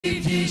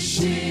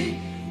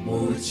ibyishimo mu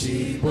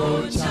cyimbo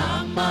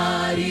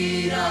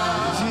cy'amarira,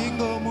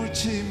 ubugingo mu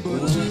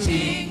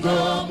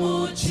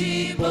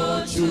cyimbo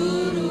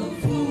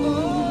cy'urupfu.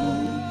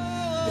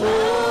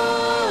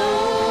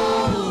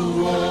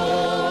 Uwo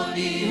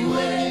ni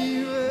we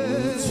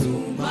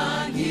utuma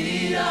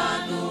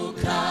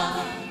nkiranuka,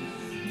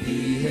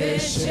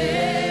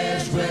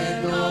 biheshejwe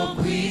no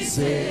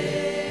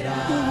kwizera.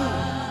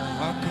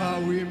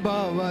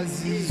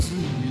 akawimbabazi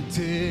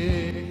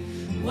z'Uwiteka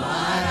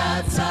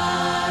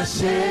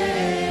waratashe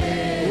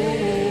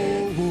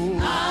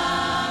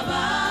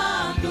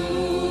abantu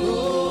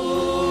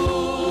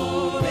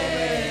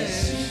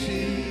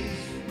benshi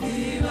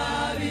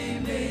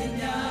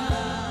ntibabimenya.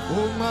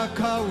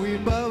 umwaka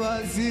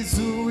w'imbabazi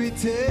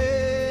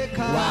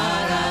z'Uwiteka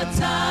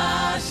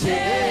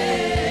waratashe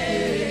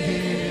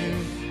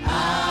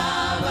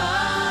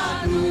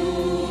abantu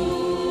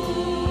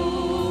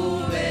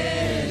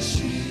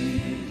benshi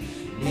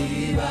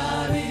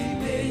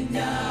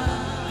ntibabimenya.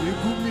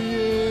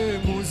 igumiye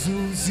mu nzu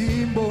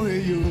z'imbohe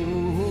yo,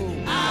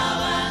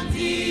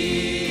 abandi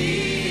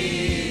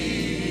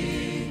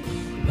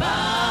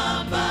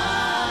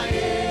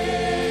bambaye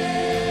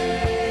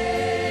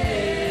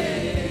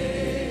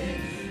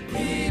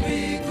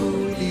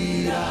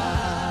ibigunira,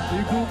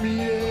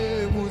 igumiye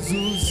mu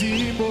nzu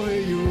z'imbohe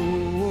yo,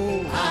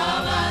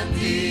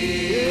 abandi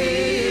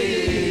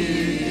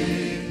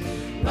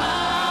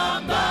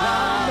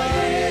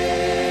bambaye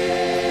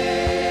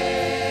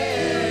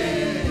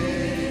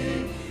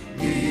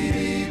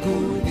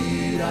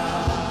ibigunira,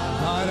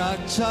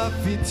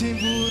 baracafite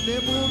imvune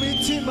mu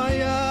mitima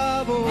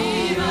yabo.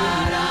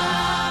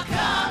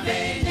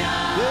 ntibarakamenya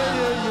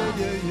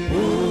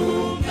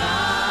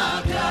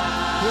umwaka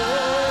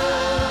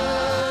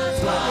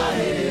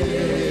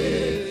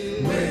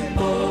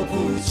twahewemo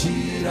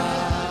gukira.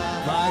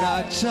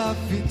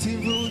 baracafite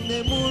imvune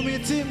mu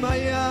mitima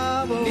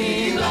yabo.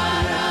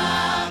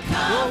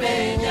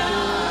 ntibarakamenya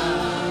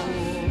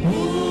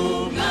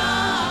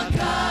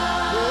umwaka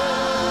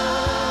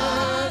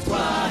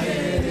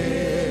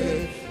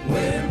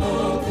twahewemo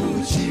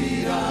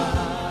gukira.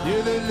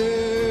 Yelele,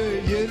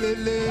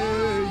 yelele,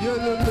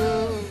 yelele.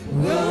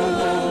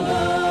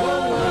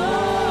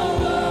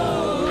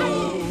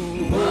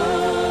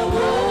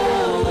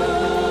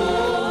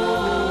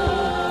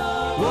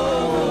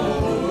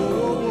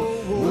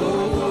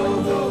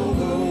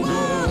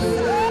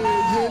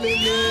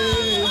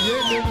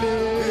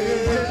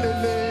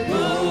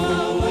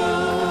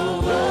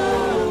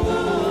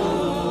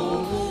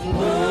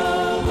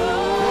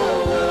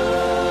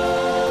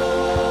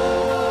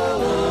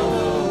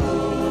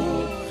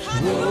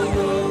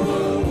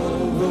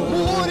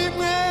 Muri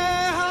mwe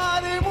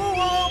harimo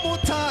uwo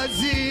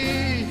mutazi,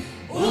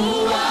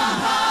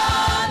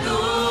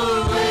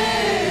 uwahanuwe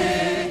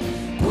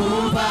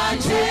kuva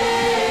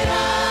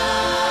kera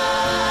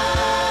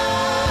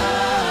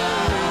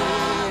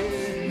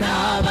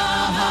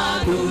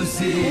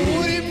n'abahanuzi.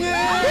 muri mwe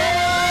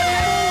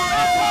harimo uwo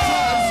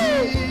mutazi,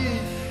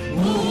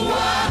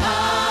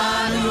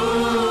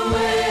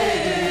 uwahanuwe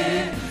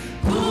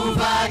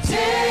kuva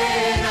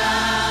kera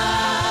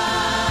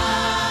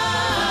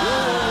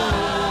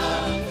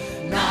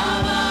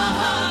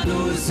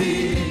n'abahanuzi.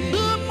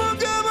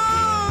 umugabo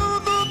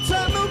uduta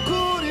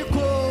n'ukuri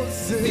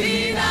kose,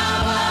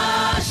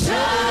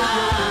 sinabasha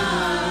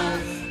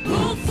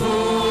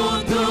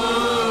gupfundura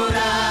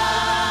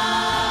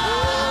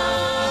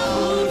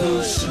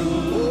udushu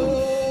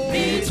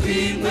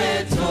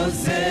nitw'inkweto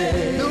ze.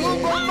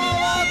 nubwo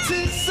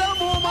mubatiza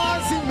mu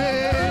mazi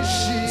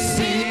menshi,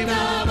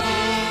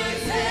 sinabizera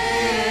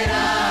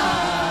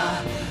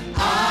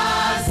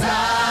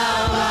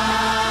azaba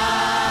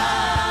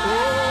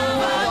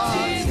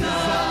batiza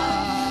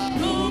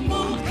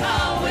n'umwuka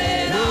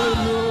wera.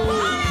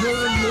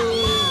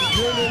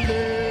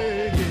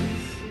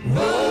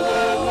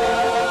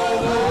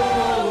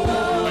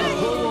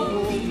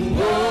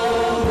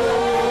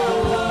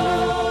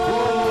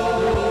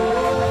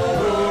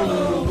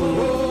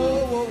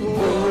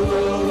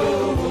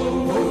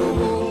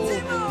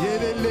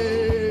 yelele,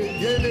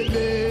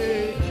 yelele.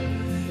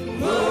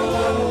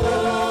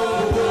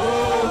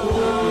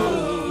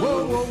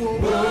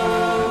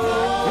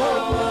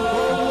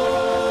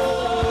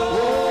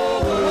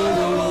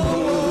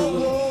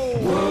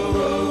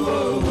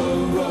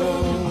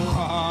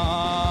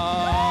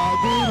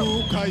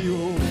 hagurukayo,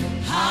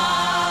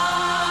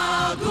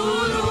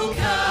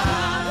 haguruka,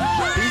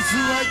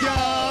 izuba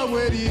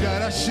ryawe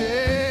rirarashe,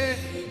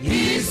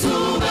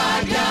 izuba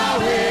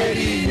ryawe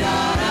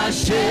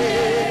rirarashe.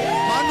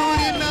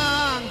 manura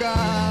inanga,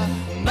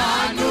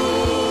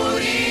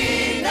 manura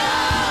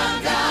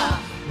inanga,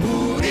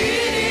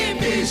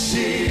 uririmbe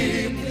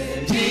ishimwe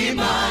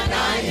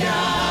ry'Imana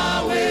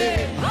yawe.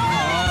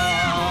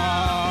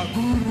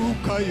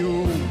 hagurukayo,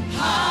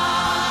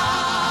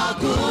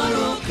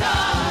 haguruka,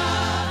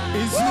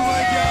 izuba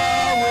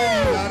ryawe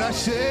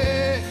rirarashe,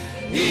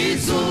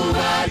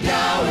 izuba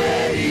ryawe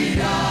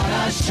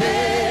rirarashe.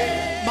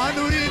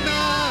 manura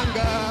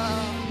inanga,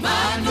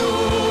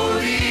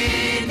 manura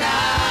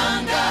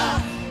inanga,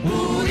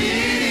 uririmbe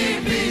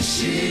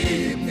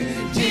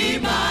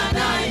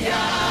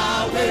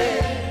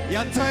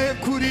yataye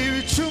kuri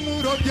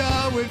ibicumuro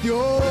byawe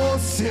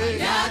byose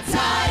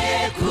yataye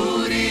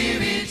kuri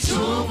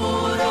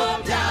ibicumuro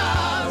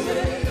byawe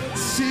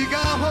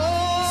sigaho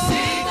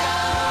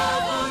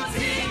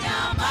utinya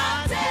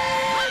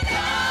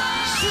amateka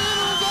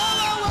shira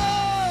ubwoba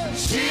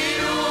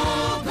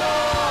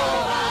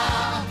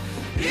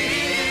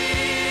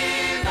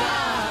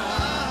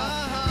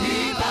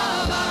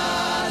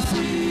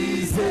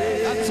imbabazi ze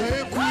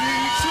yataye kuri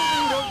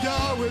ibicumuro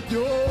byawe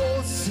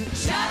byose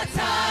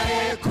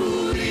yataye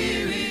kuri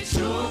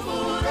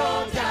ibicumuro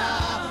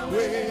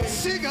byawe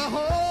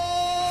sigaho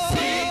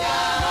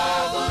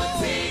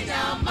utinya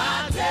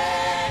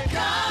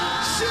amateka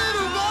shira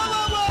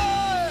ubwoba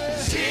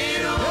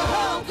shira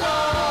ubwoba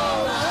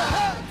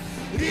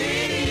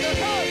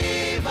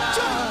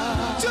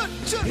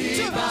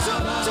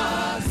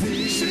imbabazi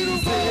shira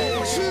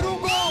ubwoba shira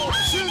ubwoba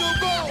shira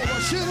ubwoba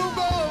shira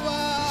ubwoba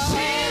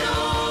shira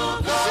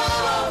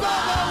ubwoba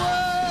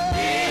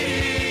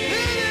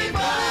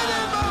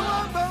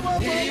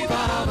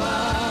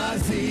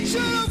imbabazi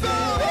shira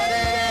ubwoba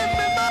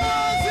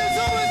imbabazi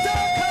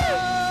z'Uwiteka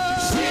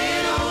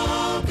shira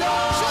ubwoba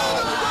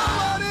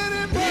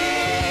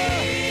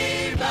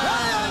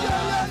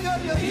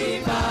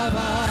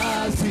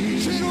imbabazi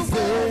shira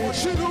ubwoba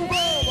shira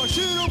ubwoba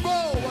shira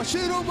ubwoba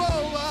shira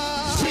ubwoba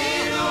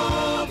shira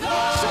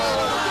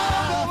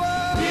ubwoba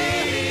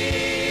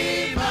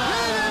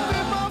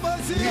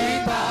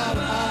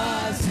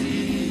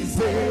imbabazi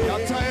ze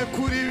yataye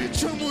kuri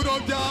ibicumuro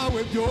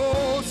byawe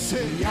byose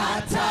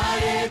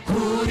yataye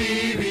kuri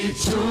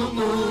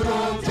ibicumuro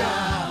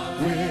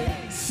byawe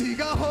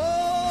sigaho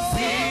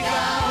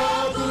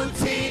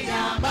gutinya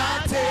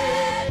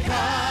amateka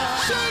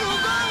shira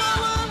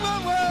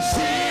ubwoba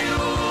shira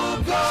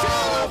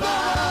ubwoba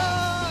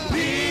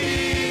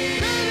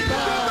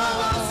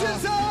imbabazi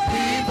ze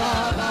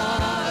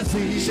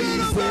imbabazi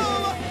shira ze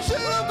ubwoba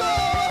shira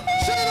ubwoba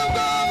shira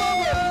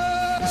ubwoba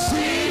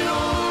shira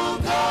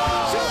ubwoba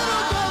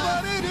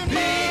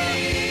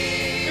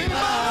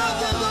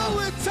imbabazi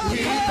z'Uwiteka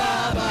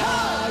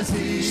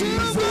imbabazi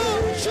shira ze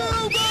ubwoba shira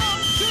ubwoba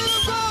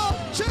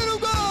shira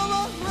ubwoba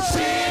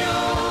shira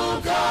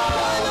ubwoba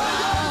shira ubwoba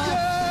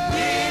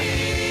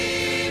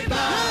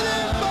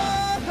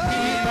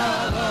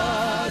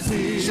imbabazi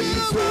shira ze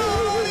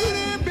ubwoba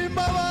ririmba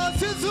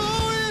imbabazi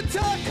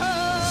z'Uwiteka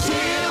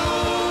shira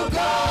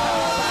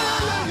ubwoba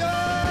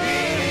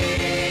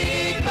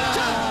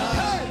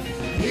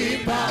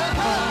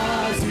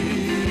imbabazi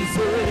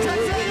ze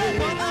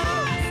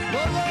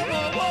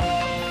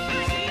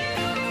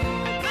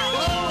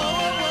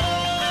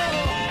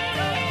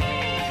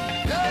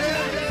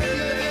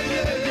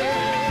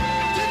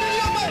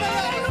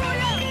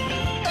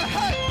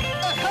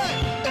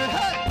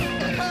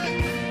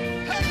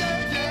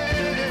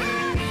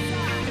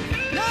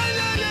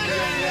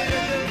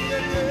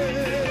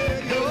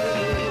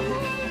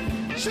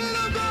shira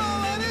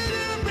ubwoba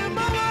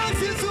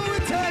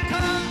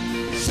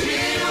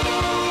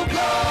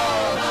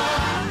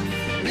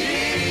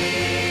imbabazi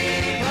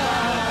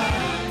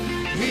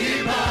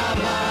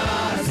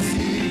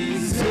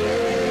ze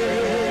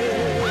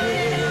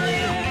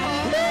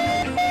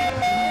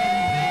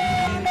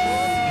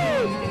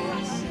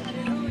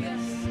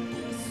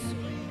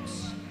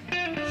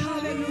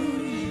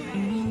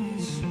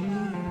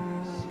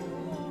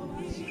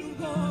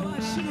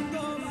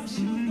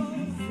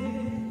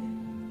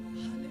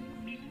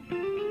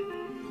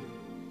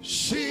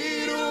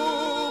shira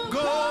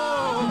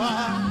ubwoba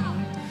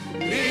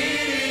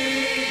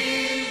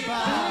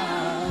ririmba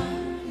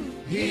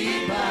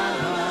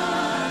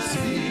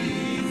imbabazi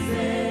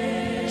ze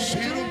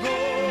shira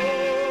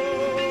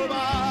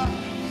ubwoba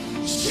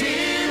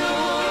shira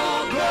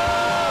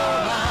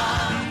ubwoba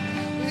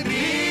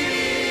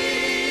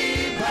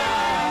ririmba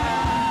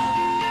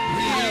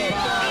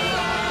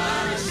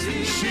imbabazi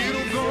shira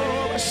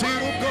ubwoba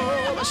shira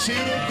ubwoba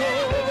shira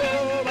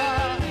ubwoba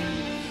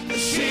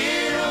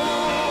shira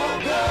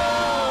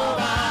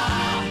ubwoba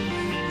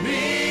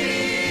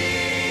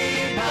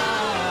ririmba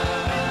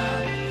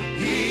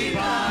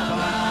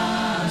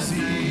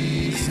imbabazi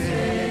ze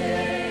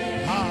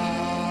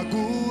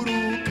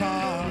haguruka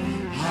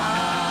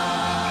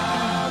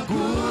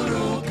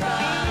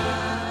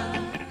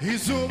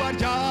izuba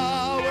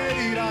ryawe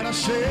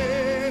rirarashe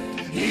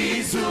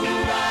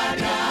izuba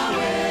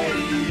ryawe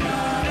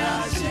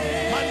rirarashe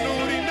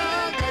manura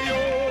inanga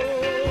yo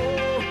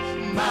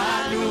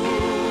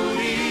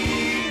manura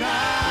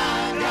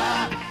inanga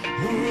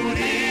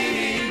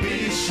uririmba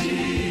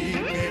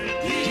ishimwe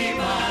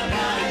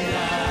ry'Imana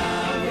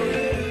yawe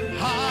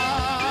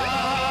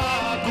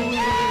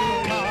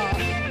haguruka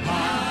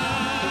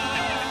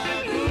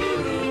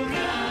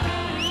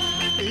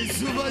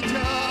izuba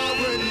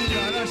ryawe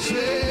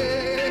rirarashe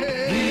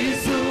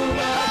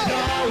izuba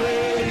ryawe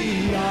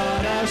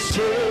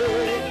rirarashe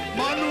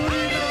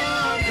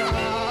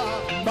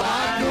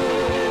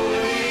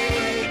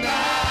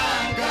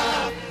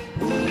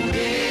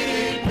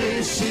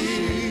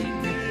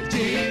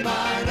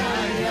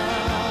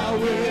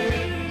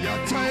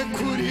yataye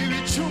kuri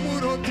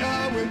ibicumuro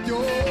byawe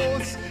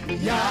byose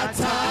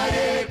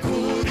yataye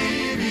kuri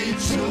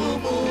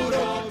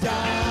ibicumuro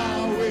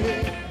byawe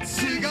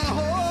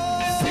sigaho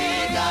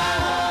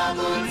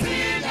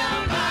gutinya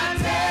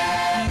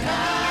amateka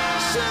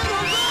shira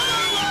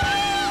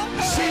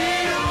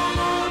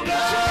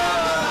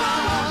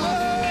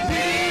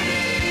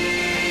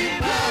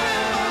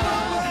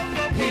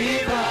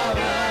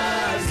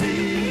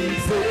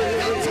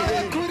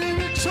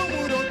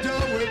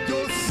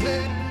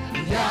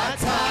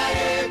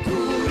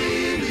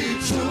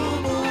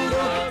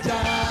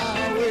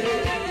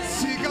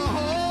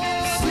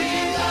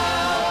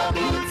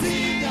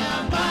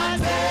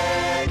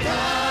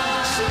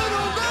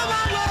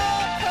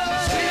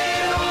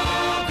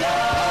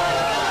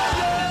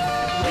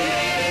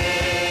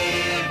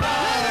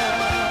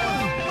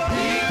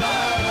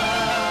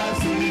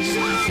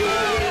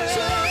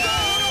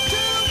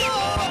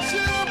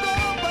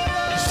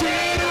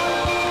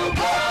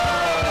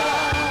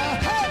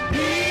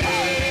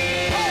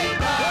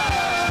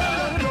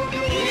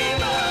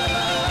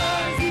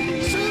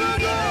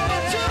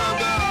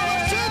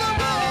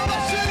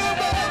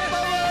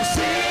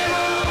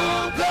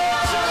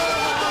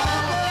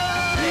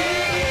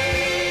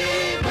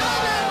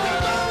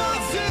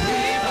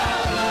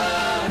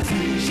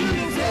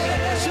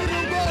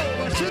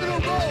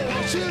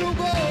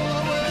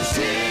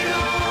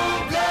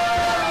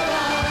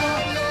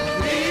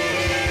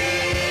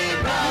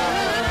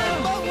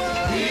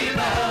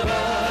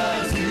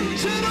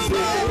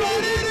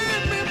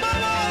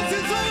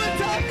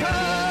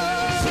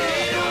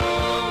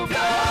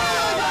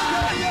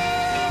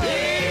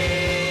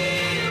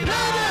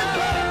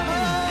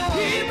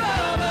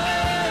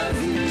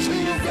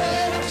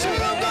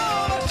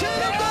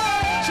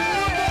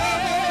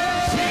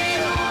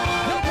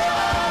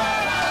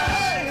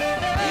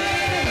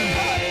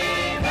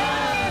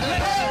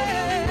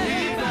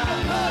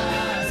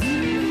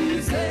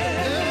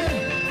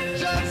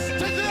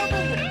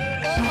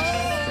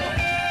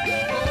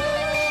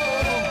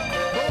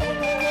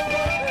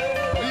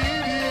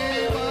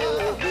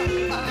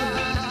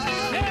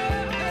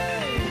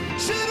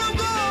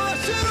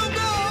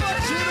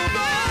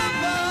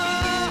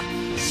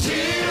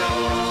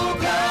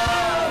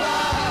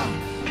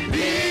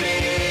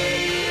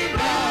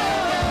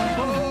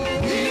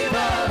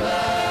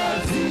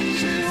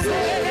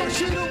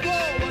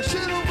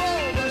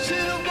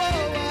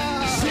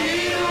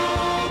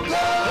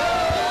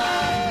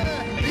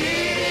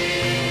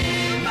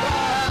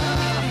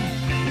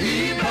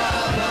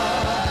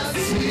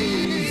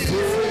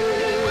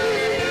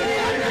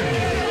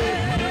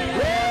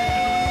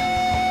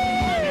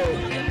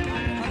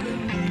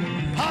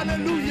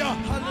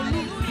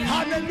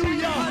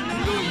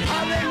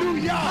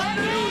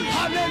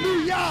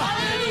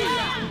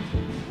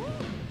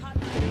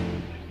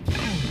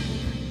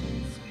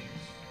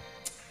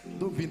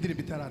ndumva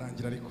indirimbo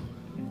itararangira ariko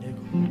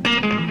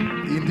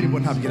iyi ndirimbo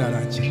ntabwo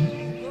irarangira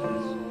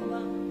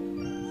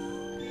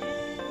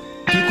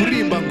turi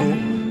kuririmba ngo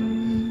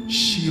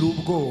shira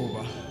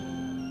ubwoba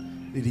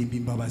ririmba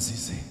imbabazi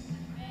ze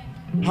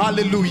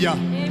haleluya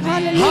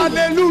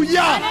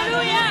haleluya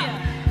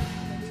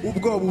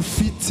ubwoba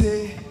ufite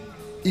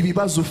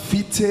ibibazo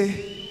ufite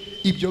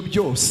ibyo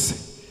byose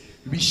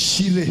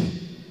bishire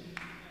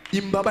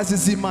imbabazi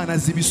z'Imana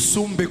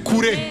zibisumbe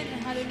kure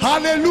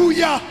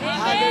haleluya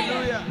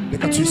haleluya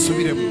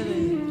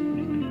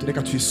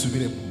reka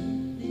tuyisubiremo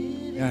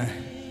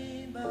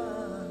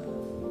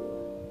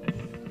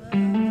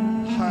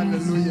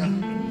haleluya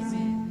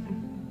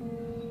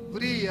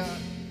buriya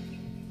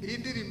iyi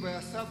ndirimbo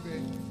yasabwe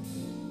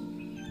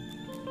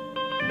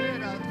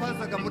kera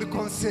twazaga muri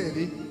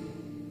konseri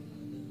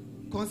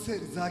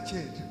za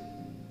kera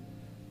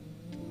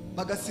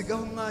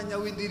bagasigaho umwanya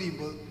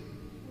w'indirimbo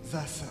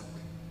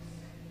zasabwe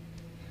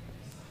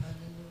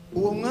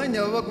uwo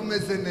mwanya wabaga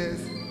umeze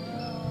neza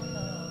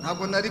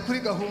ntabwo nari kuri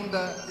gahunda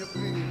yo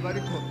kuririmba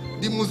ariko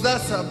ndi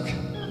muzasabwe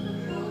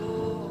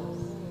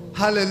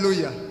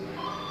haleluya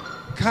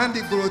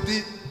kandi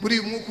Gorodi buri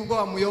umwuka ubwo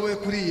wamuyoboye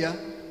kuriya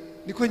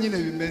niko nyine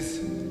bimeze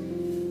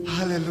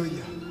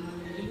haleluya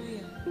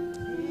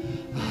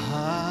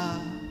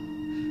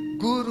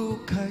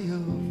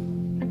gurukayo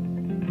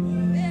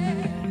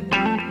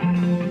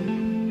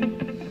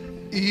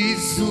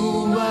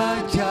izuba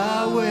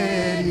ryawe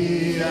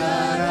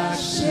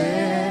rirarashe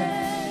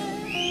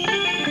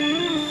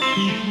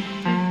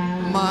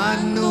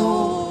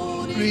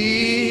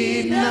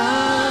manurina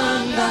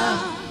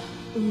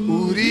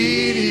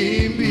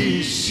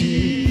uririmbishi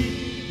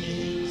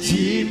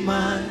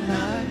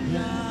Imana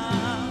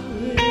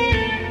yawe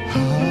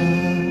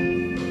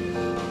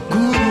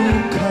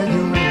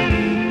gurukayo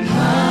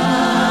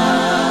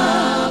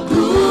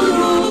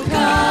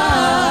guruka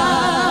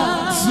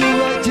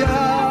zuba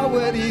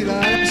ryawe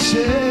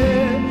rirashe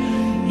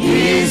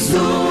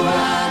izuba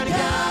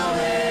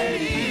ryawe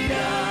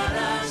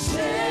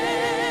rirarashe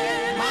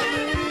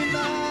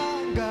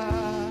manurinanga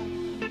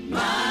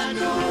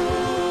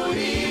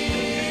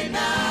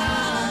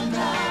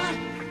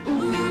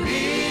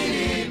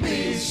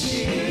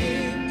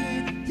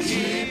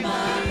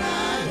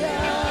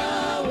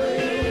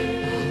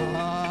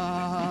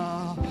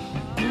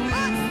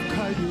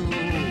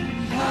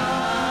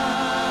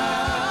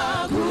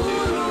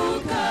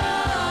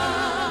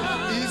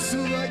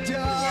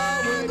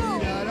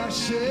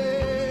rirarashe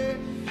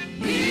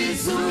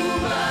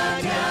izuba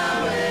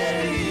ryawe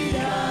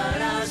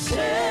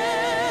rirarashe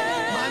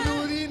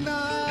manura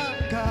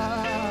inanga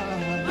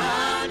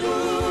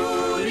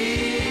manura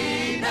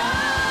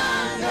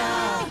inanga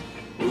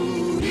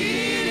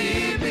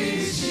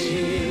uririmbishe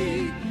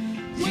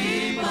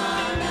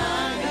y'Imana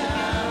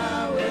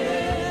yawe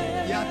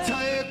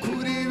yataye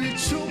kuri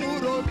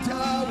ibicumuro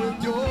byawe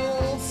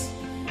byose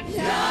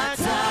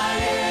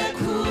yataye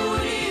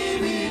kuri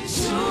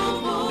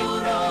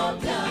ibicumuro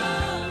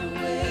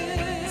byawe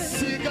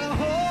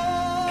sigaho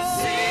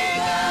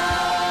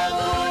sigaho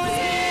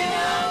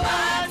gutinya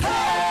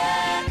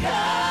amateka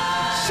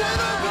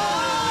shira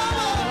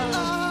ubwoba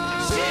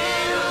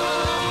shira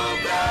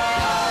ubwoba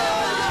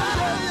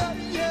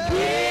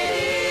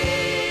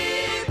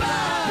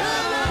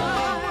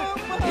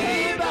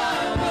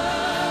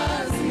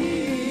imbabazi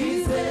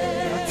ze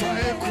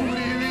yataye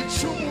kuri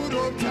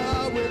ibicumuro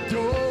byawe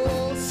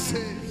byose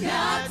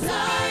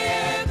yataye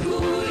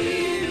kuri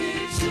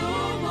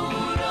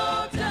ibicumuro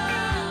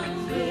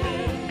byawe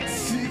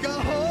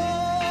sigaho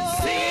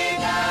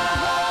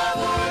sigaho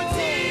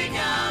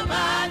gutinya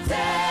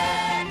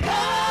amateka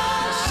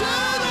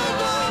shira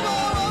ubwoba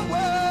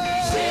we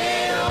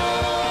shira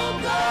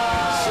ubwoba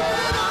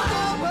shira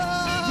ubwoba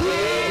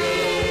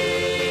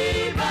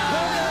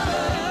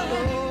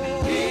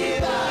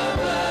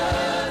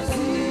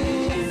imbabazi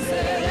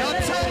ze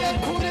yataye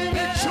kuri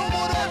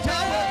ibicumuro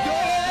byawe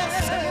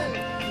byose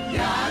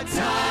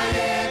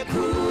yataye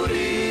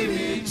kuri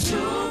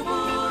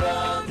ibicumuro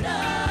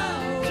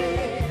byawe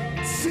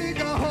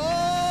sigaho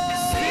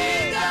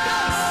sigaho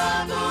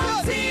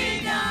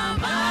gutinya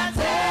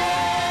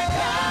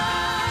amateka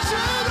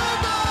shira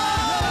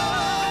ubwoba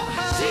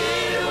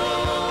shira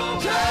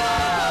ubwoba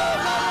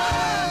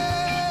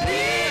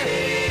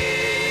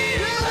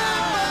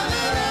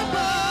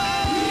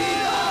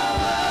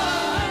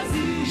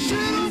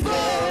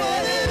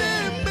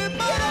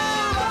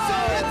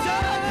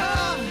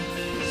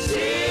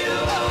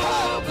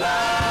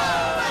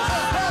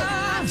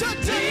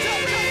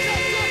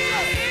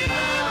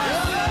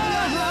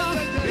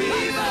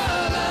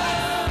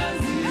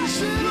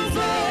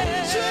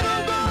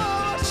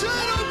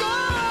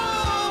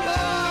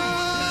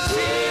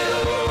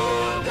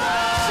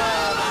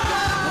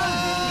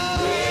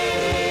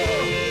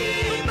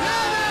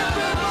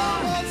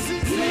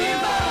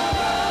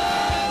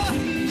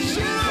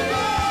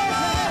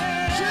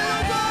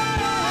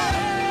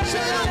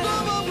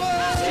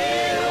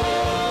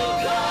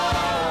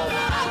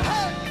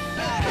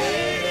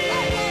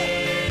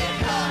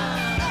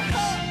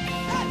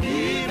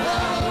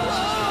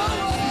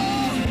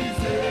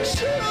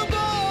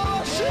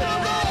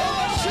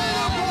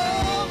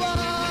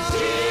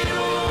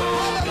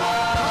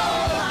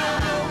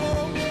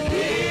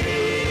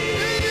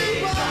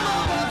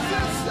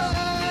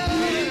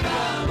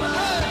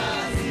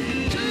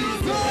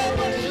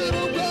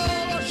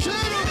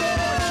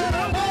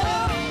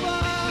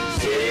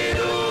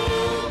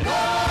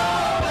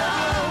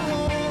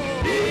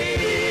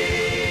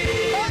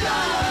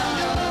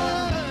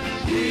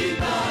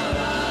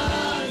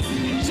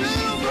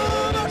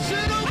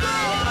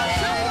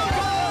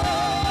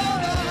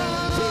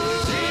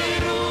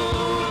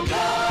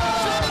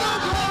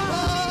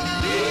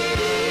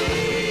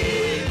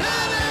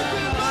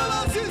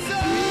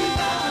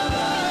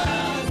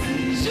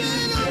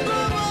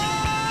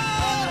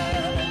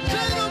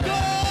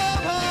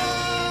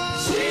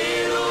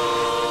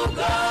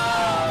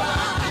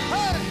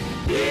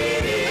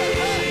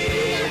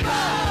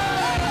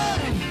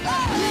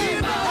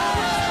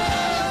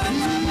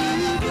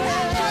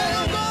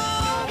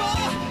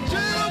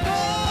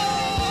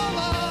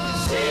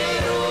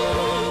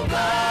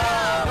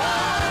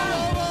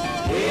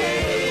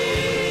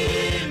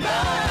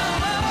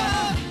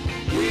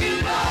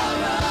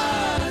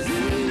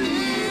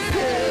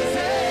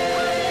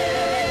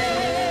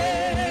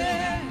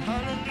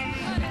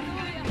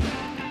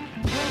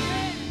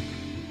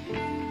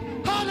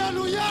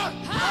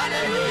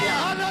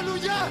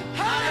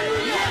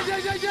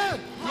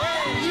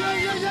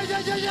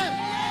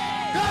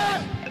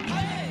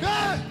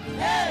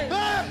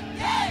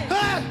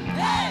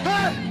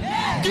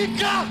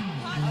Kika!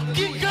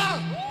 Kika!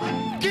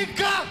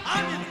 Kika!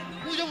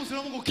 Uje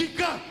musiramu ngo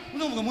kika!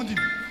 Unavuga mu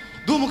ndimi.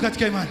 Dumu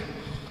katika imani.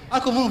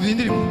 Ako mu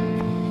ndimi.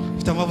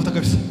 Mfite amavuta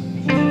kabisa.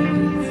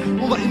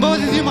 Umva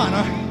imbabazi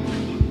z'Imana.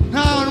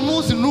 Nta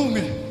munsi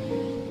n'umwe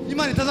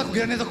Imana itaza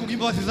kugira neza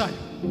kubw'imbabazi zayo.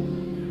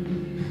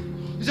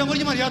 Ijambo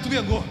ry'Imana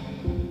yatubwiye ngo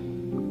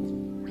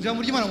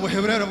ijambo ry'Imana ngo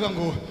Heburayo ravuga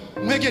ngo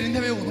mwegere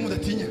intebe y'ubuntu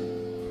mudatinya.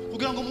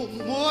 Kugira ngo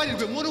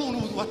mubabarirwe muri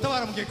ubuntu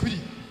watabara mu gihe kuri.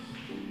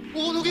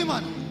 Ubuntu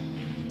bw'Imana.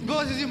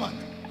 Imbabazi z'Imana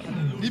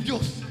ni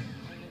byose.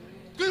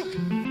 Twiruke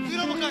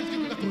kandi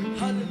twigatoye.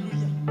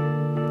 Haleluya.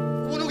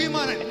 Ubuntu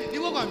bw'Imana ni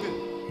bwo bwa mbere.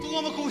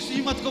 Tugomba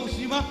kubushima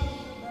tukabushima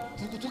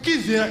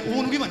tukizera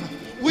ubuntu bw'Imana.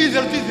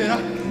 Wizera utizera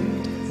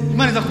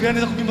Imana izakugira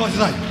neza kubw'imbabazi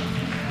zayo.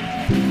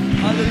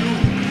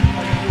 Haleluya.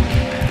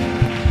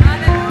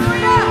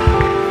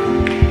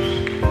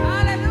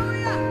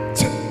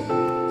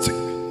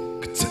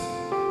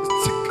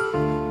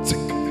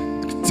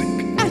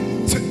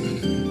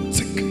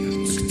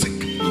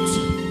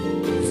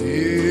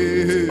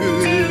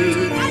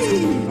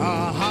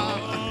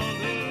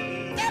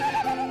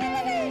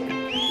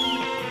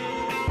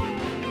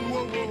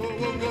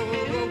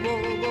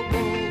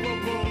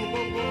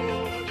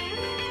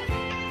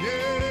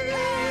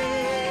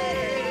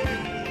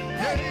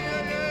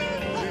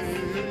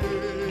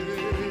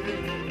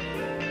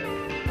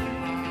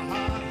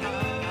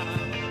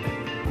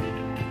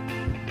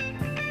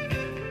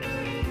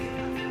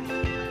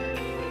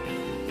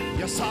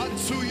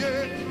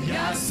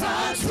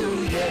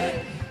 yasatuye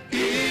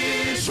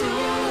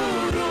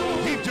ijuru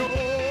ibyo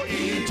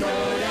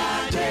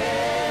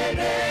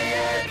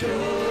yageneye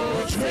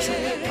byose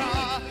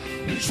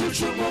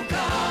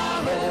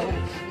bicucumukaho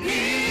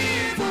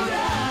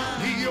nk'imvura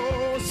iyo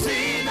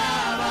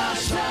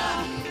sinabasha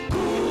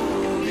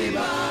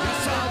kubiba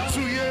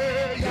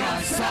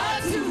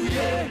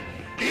yasatuye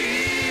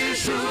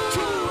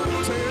ijuru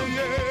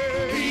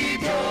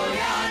ibyo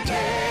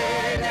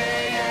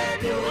yageneye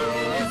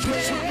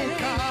byose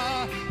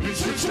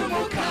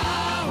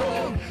bicucumukaho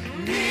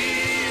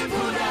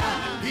nk'imvura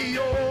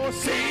iyo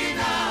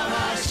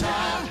sinabasha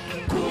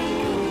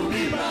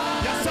kubiba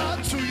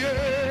yasatuye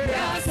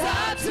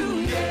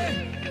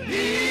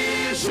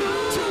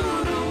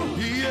ijuru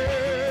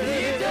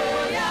ibyo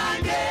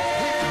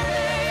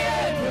yageneye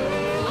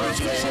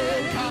byose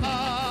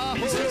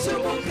bicucumukaho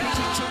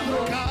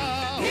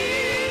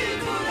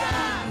nk'imvura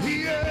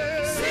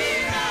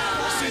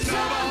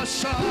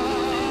sinabasha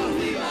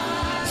kubiba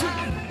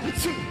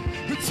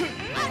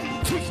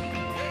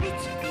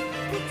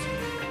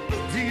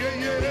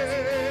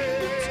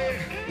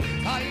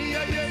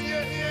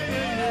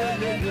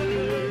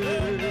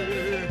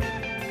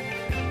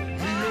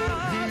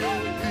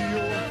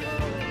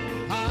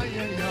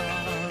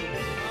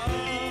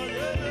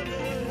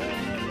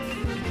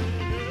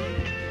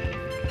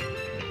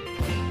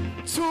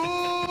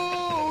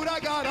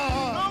turagara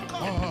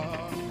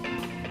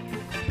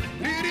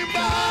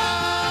ririmba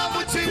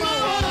mutima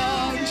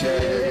wanje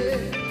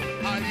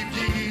hari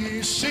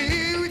byinshi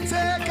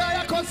Uwiteka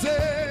yakoze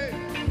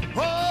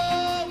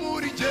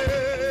muri jye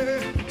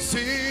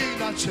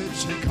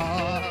sinaceceka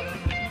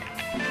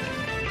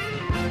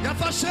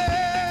yafashe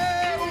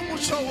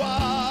umuco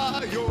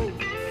wayo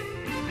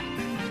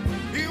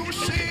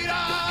iwushyira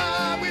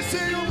mu isi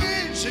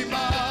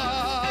y'umwijima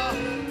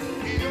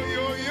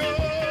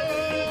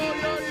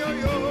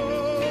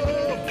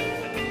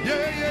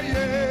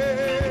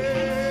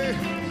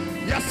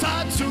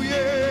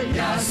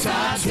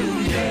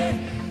yasatuye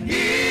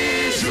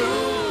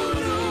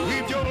ijuru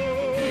ibyo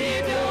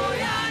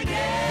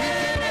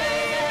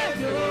yageneye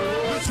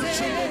byose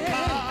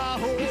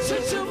bicucumukaho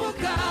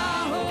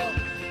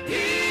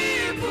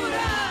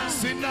imvura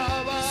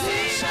sinabasha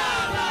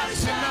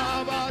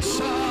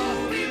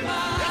kubiba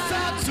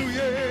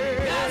yasatuye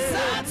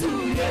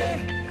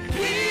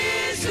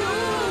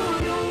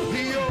ijuru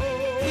ibyo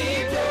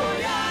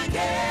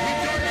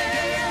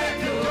yageneye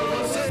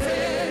byose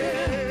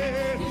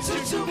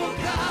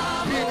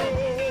bicucumukaho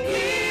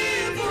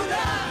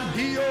imvura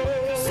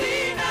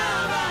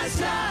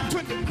sinabasha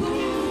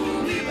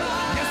kubiba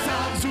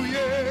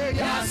yasatuye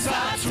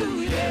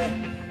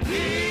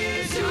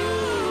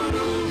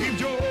ijuru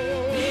ibyo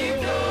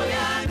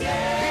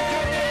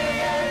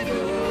yageneye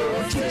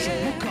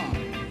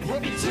bicucumukaho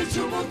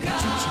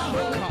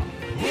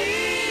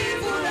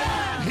imvura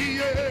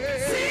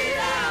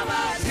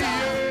sinabasha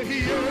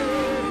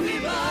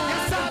kubiba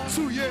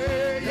yasatuye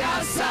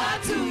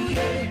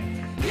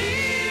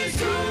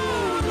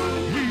ijuru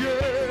ibyo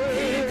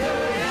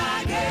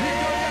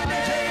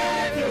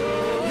yageneye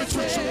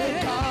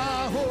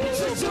bicucumukaho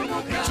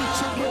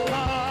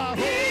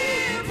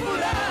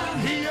imvura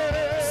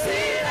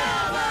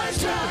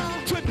sinabasha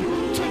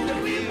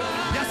kubiba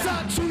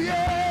yasatuye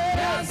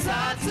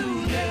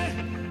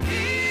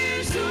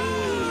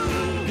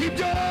ijuru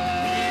ibyo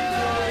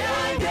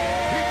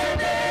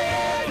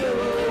yageneye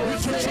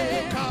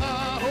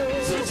bicucumukaho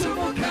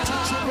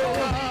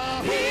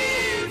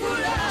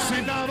imvura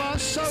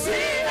sinabasha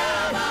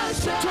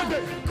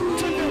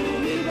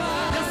kubiba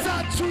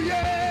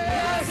yasatuye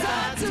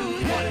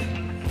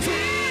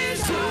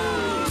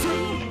ijuru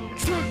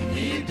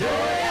ibyo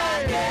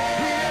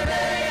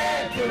yageneye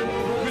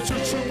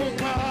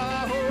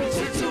bicucumukaho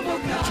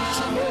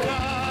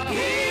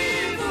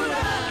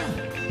imvura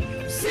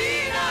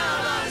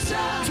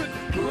sinabasha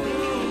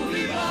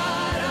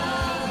kubibara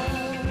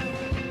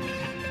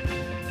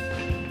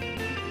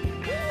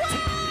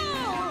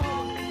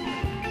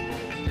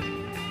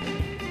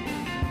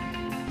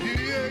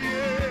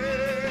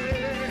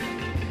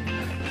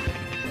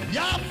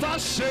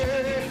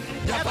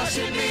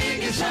yafashe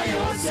imigisha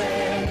yose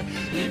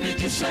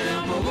imigisha yo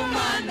mu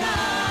bumana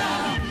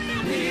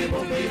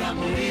ibumbira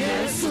muri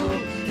Yesu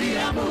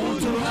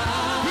iramuduha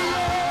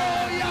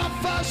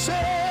yafashe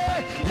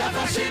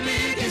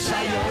imigisha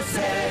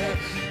yose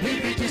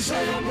imigisha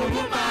yo mu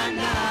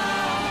bumana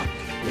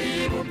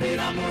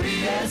ibumbira muri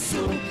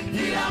Yesu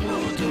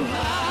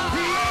iramuduha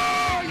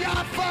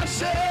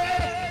yafashe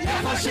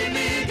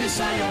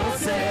imigisha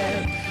yose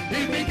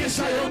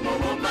imigisha yo mu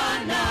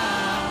bumana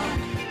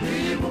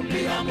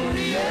ibumbira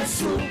muri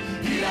Yesu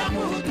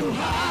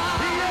iramuduha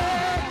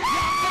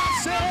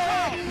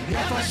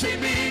yafashe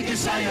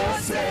imigisha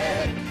yose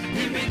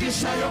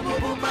imigisha yo mu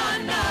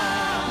bumana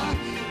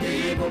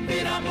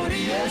ibumbira muri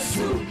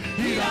Yesu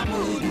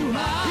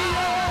iramuduha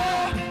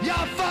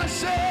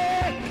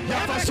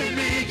yafashe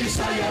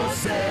imigisha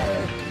yose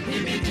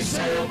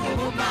imigisha yo mu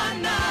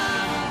bumana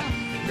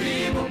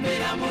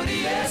ibumbira muri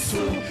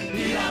Yesu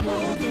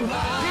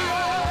iramuduha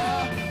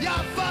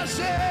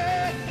yafashe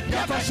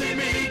yafashe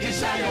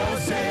imigisha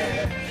yose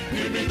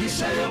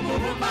imigisha yo mu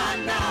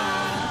bumana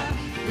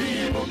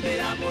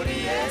bibumbira muri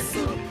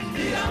Yesu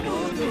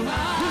iramuduha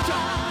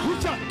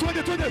Ucha,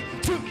 twende twende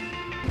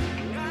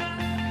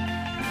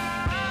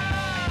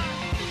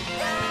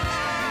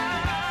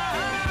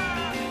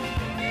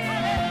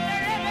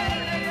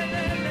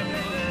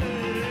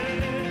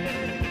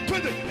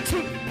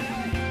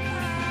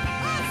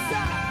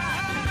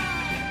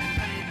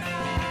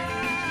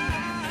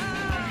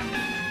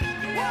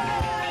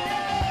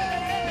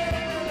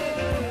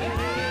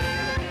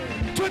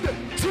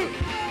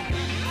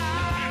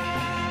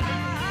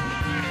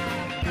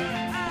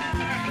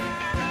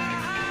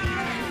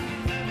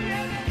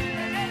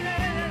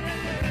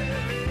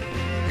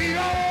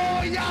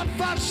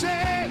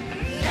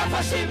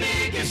yafashe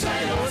imigisha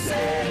yose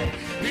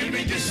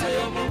imigisha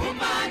yo mu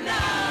bumana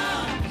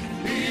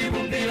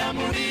bibumbira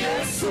muri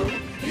Yesu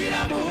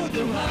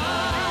iramuduha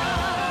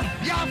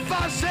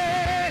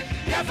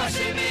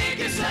yafashe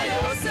imigisha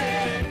yose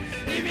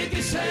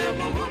imigisha yo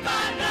mu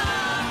bumana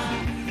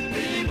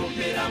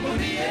bibumbira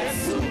muri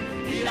Yesu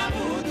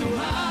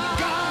iramuduha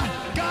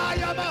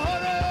gaya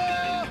mahoro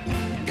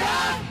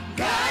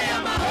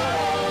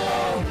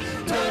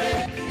dore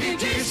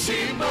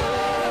ibyishimo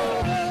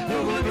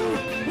ubuntu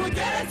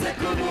bugeretse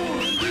ku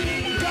bundi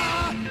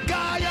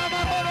gaya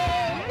mahoro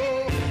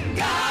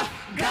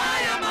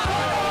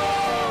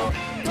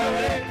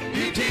dore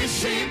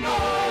ibyishimo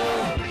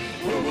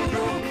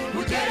ubuntu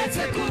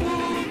bugeretse ku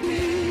bundi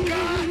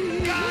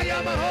gaya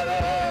mahoro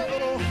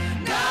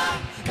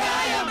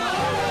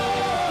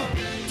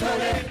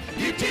dore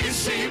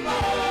ibyishimo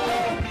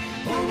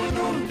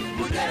ubuntu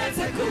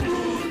bugeretse ku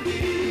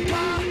bundi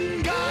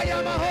gaya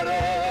mahoro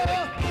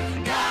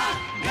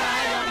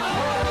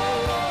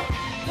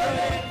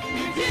dore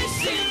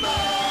ibyishimo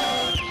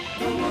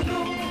ubuntu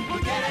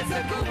bugeretse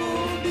ku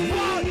bundi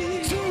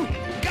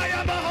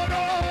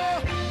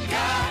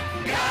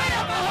gaya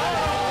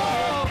mahoro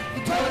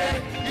dore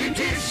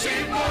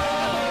ibyishimo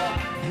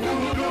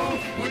ubuntu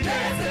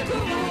bugeretse ku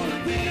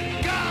bundi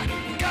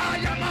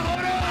gaya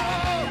mahoro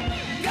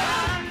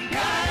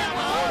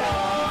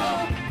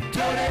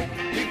dore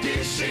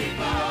ibyishimo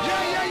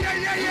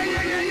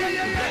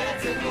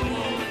bugeretse ku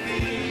bundi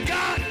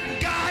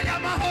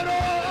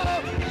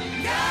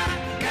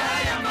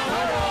gaya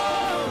mahoro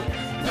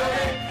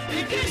dore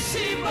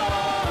ibyishimo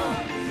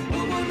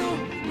ubuntu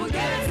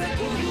bugeretse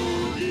ku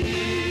bundi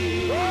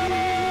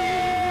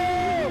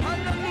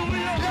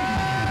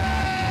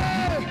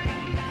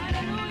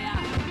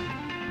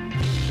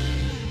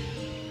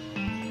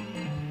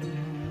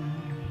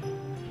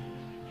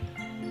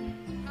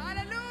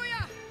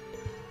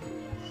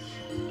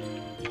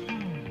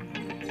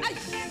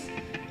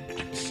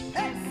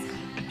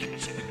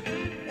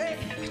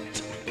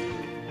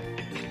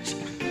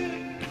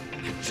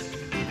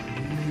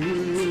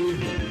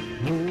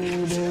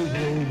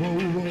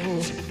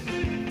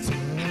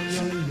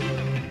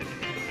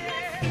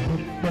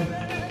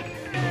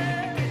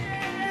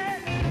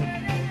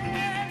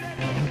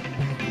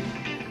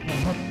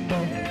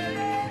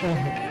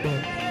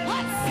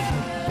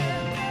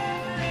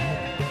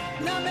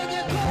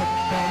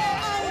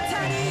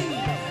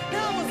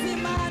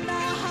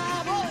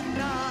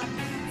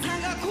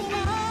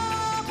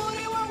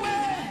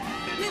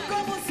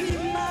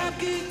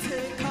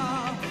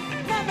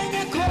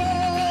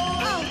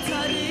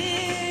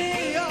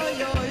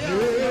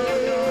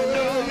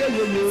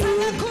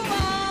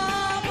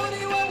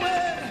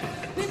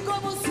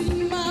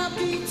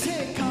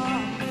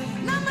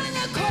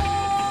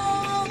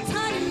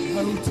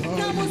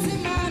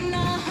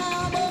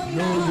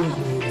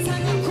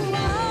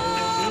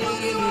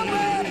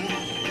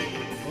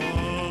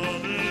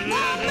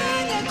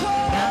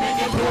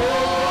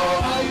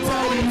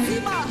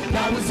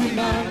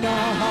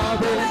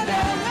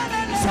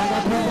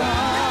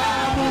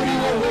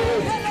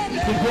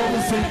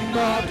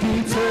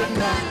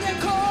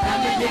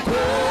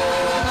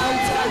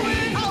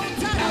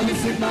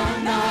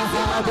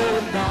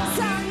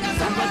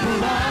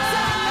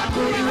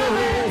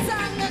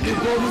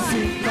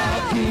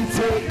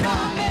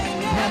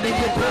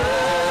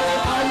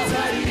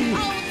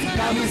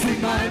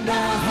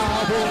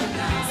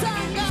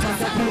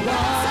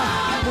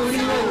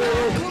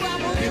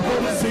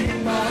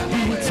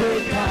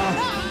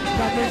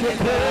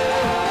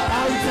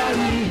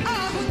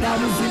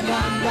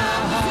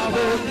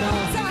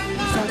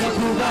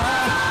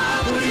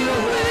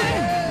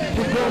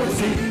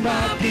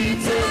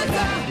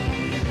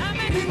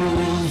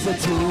nimuze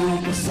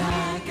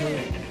tumusange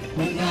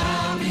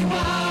umwami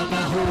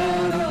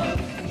w'amahoro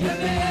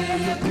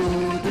yemeye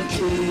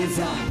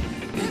kudukiza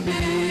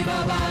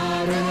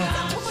imibabaro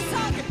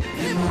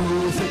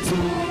nimuze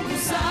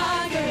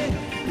tumusange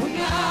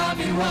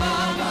umwami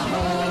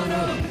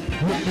w'amahoro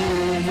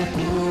yemeye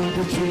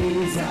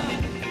kudukiza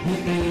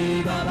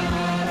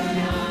imibabaro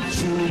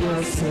yacu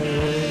yose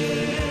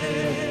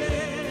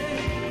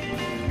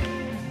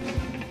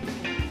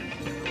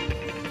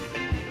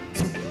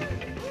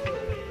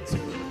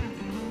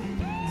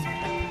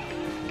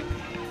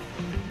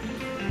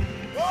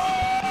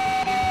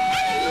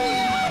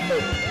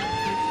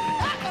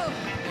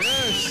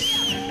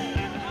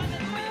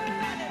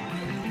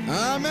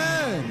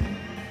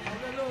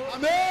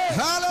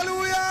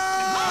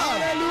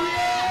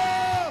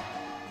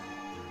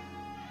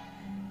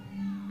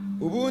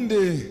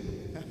ubundi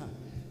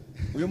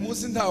uyu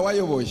munsi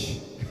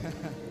ntawayoboye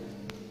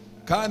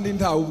kandi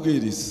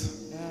ntawubwiriza,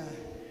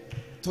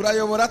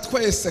 turayobora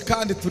twese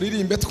kandi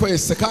turirimbe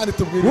twese kandi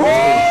tubwirize.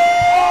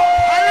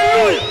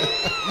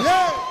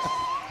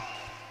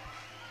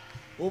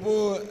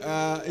 Ubu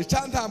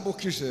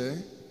icyantambukije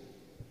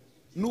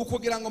ni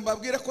ukugira ngo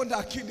mbabwire ko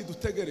nta kindi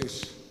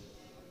dutegereje.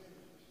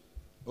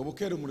 Ubu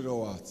kera umuriro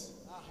watse,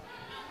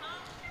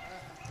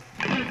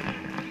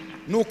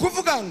 ni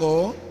ukuvuga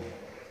ngo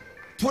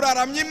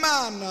turaramya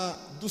Imana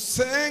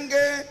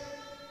dusenge,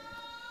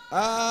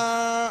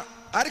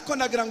 ariko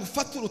nagira ngo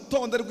ufate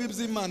urutonde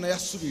rw'iby'Imana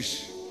yasubije.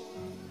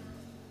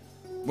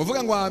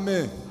 Muvuga ngo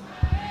amen.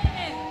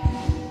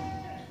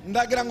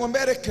 Ndagira ngo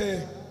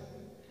mbereke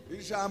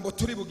ijambo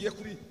turi bugiye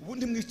kuri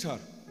ubundi mwicara.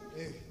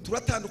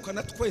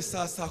 Turatandukana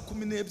twese saa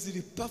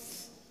 12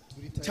 pafu,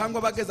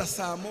 cyangwa bageza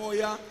saa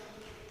moya,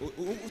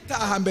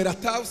 utaha mbere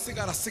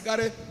atawusigara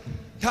sigare,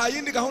 nta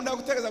yindi gahunda yo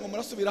gutegeza ngo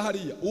murasubira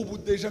hariya. Ubu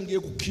deja ngiye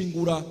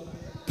gukingura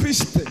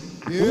piste,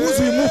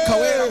 ubuzuye umwuka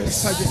wera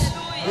usage.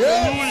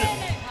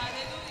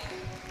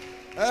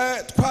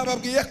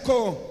 Twababwiye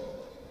ko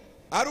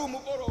ari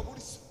umugoroba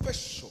uri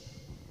special,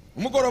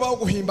 umugoroba wo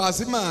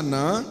guhimbaza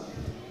Imana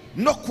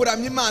no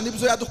kuramya Imana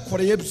ibyo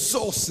yadukoreye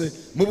byose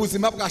mu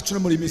buzima bwacu no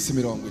muri minsi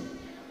 40.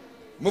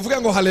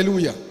 Muvuge ngo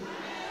haleluya,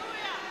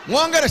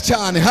 mwongere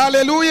cyane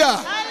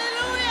haleluya.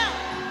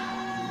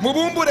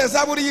 Mubumbure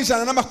Zaburi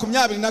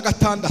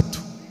y'126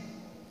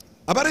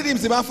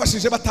 abaririmbyi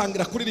bafashije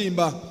batangira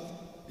kuririmba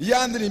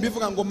ya ndirimbo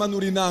ivuga ngo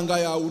manura inanga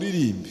yawe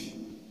uririmbe.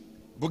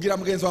 Bugira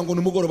mugenzi wangu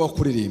ni umugoroba wo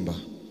kuririmba,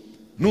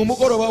 ni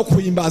umugoroba wo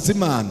kuhimbaza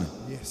Imana,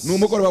 ni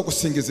umugoroba wo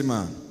gusingiza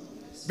Imana.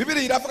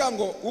 Bibiliya iravuga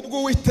ngo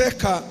ubwo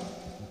Uwiteka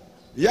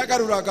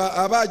yagaruraga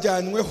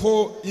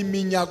abajyanyweho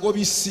iminyago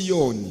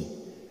b'Isiyoni,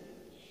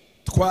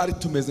 twari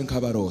tumeze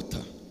nk'abarota.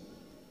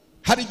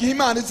 Hari igihe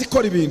Imana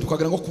izikora ibintu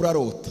ukagira ngo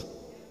kurarota,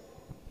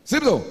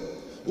 sibyo?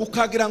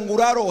 Ukagira ngo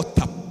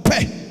urarota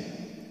pe.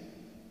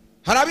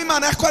 Hari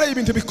ab'Imana yakoreye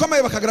ibintu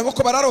bikomeye bakagira ngo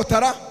ko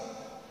bararotara,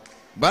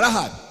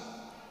 barahari.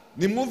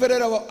 Nimwumve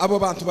rero abo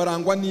bantu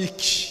barangwa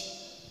n'iki?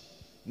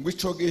 Ngo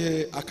ico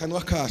gihe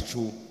akanwa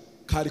kacu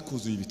kari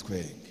kuzuye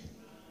ibitwenge.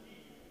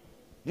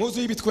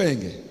 Mwuzuye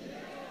ibitwenge?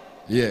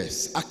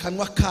 Yes,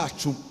 akanwa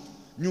kacu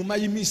nyuma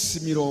y'iminsi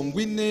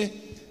 40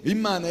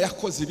 Imana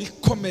yakoze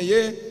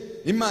ibikomeye,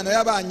 Imana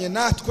yabanye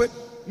natwe.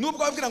 Nubwo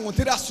bavugira ngo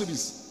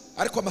ntirasubiza,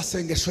 ariko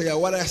amasengesho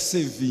yawe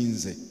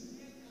warayasevinze,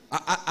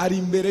 ari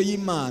imbere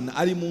y'Imana,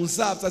 ari mu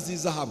nzabya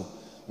z'izahabu.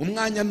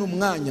 Umwanya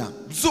n'umwanya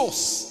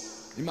byose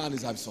Imana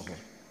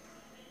izabisohora.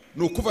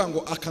 Ni ukuvuga ngo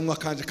akanwa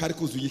kanje kari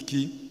kuzuye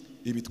iki?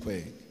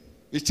 Ibitwenge.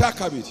 Icya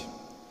kabiri,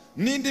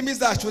 n'indimi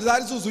zacu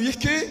zari zuzuye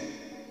iki?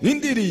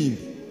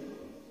 Indirimbo.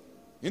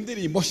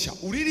 Indirimbo nshya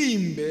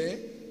uririmbe,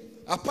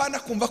 apana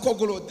kumva ko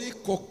Gorodi,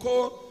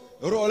 Koko,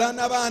 Rola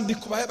n'abandi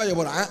kubahe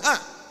bayobora.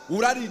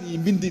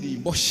 Uraririmba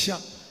indirimbo nshya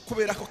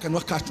kubera ko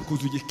akanwa kacu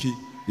kuzuye iki?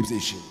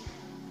 Ibyishimo.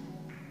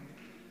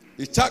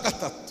 Icya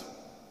gatatu,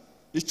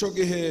 icyo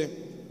gihe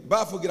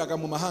bavugiraga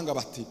mu mahanga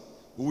bati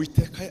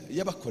Uwiteka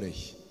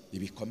yabakoreye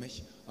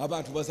ibikomeye,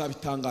 abantu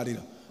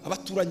bazabitangarira,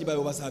 abaturanyi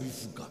bawe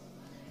bazabivuga,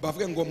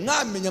 bavuge ngo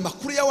mwamenye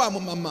amakuru ya wa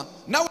mama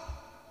nawe.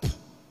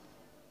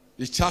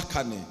 Icya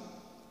kane,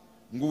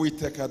 ngo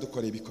Uwiteka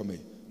yadukoreye ibikomeye,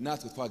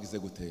 natwe twagize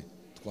gute?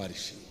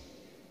 Twarishimye,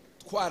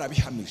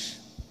 twarabihamije.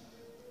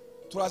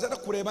 Turaza no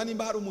kureba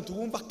nimba hari umuntu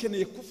wumva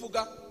akeneye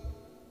kuvuga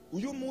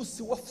uyu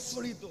munsi wa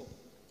Florido.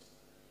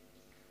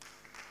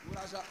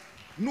 Uraja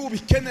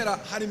nubikenera,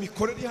 hari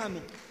mikoro iri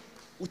hano,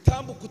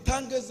 utambuka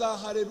utangeza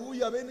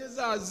haleluya bene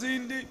za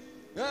zindi,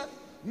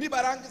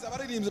 nibarangiza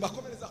baririmbye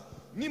bakomereza.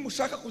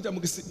 Nimushaka kujya mu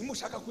gisi,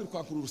 nimushaka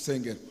kwirukankura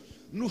urusengero,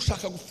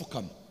 nushaka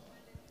gupfukama,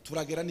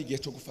 turagera n'igihe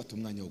cyo gufata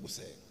umwanya wo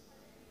gusenga.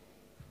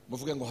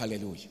 Muvuge ngo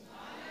haleluya.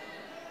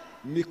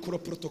 Mikoro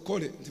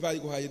protocole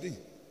ntibayiguhaye de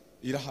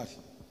irahari.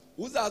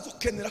 Uzaza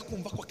ukenera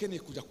kumva ko akeneye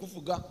kujya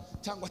kuvuga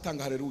cyangwa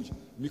atanga haleluya,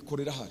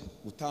 mikoro irahari,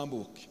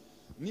 utambuke.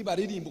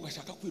 Nibaririmba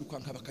ugashaka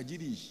kwirukanka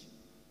bakagiriye,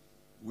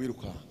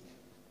 wirukanka.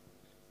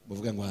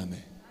 Muvuge ngo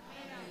amen.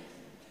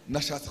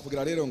 Nashatse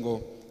kugira rero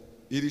ngo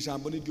iri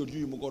jambo niryo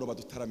ry'uyu mugoroba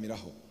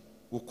dutaramiraho,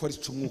 gukora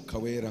ico Umwuka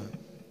wera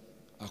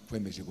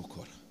akwemeje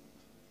gukora.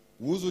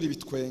 Wuzura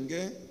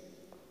ibitwenge,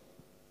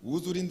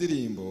 wuzura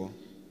indirimbo,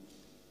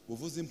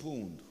 uvuze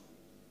impundu,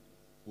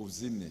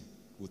 uzine,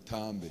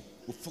 utambe,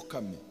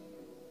 upfukame,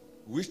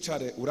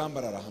 wicare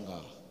urambarara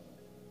ahangaha.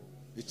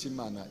 Icyo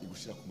Imana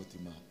igushira ku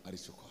mutima ari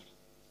cyo ukora.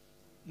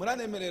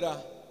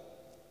 Muranemerera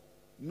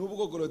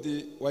nubwo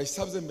Gorodi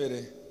wayisabye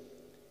mbere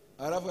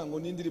aravuga ngo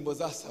n'indirimbo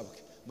zasabwe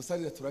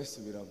musarire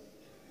turayisubiramo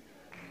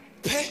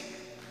pe.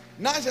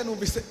 Naje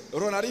numvise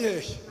Ronari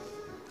hehe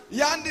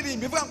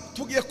yandirimba ivuga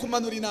tugiye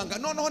kumanura inanga,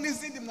 noneho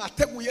n'izindi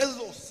mwateguye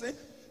zose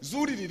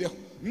zuririreho,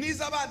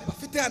 n'iz'abandi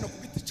bafite hano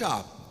ku giti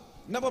cyabo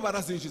nabo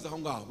barazinjiza aho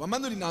ngaho,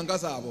 bamanura inanga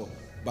zabo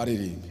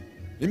baririmbe.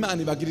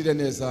 Imana ibagirire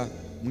neza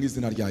mu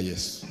izina rya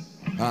Yesu,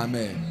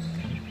 amen.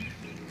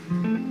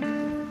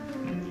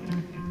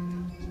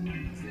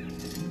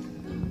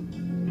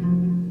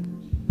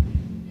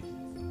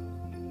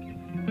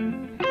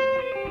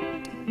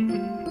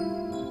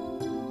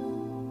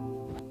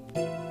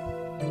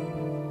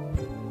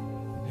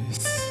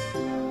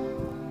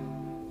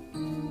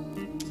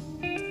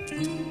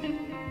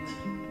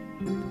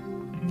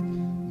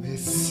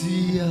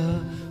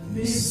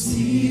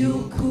 Mesi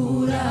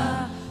ukura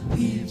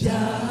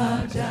ibyaha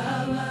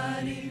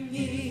by'abari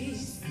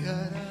mw'isi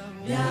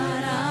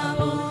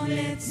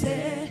yarabonetse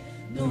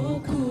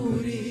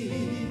n'ukuri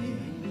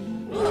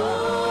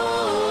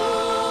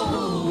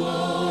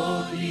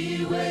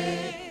niwe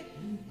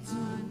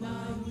tuma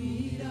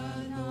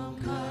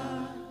wiranoka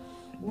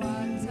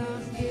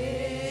watange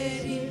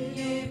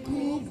rimwe ku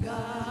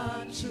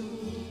bwacu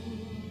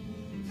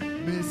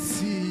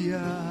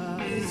Mesiya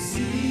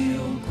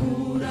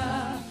ukura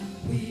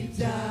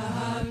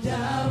ibyaha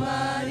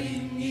by'abari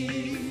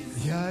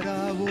mw'isi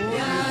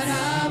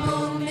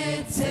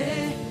yarabonetse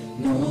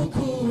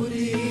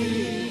n'ukuri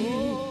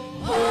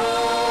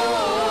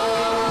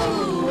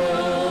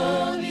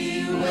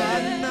niwe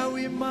mwana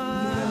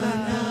w'Imana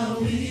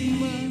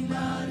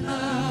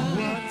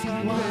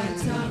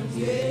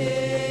watange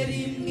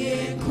rimwe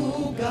ku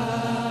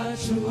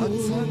bwacu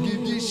atanga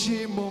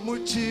ibyishimo mu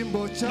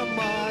cyimbo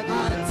cy'amarira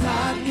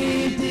atanga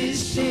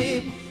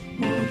ibyishimo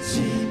mu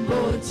cyimbo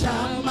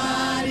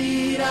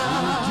cy'amarira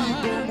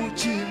ubugingo mu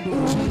cyimbo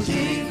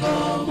ubugingo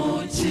mu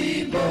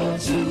cyimbo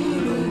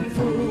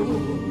cy'urupfu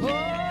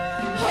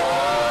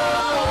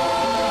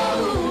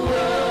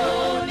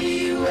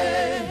niwe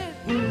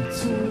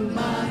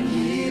utuma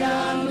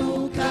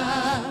nkiranuka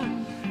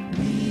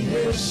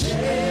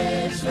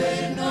biheshejwe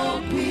no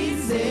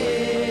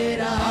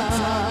kwizera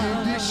atanga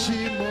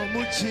ibyishimo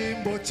mu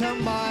cyimbo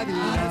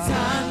cy'amarira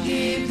atanga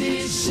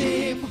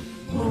ibyishimo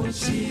mu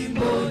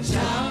cyimbo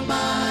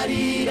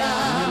cy'amarira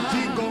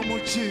ubugingo mu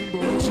cyimbo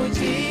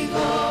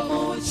ubugingo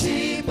mu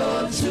cyimbo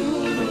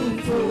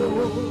cy'urupfu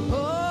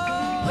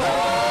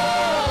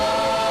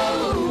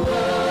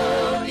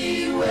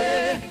niwe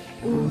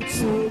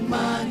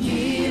utuma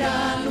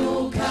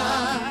nkiranuka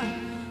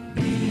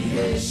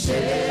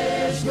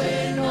biheshejwe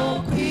no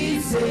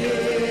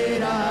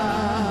kwizera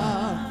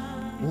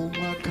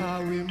umwaka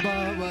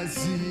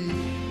w'imbabazi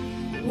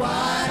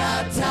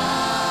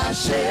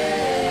waratashe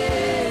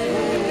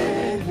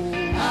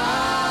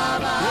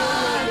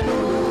abantu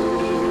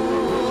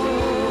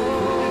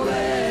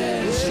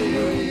benshi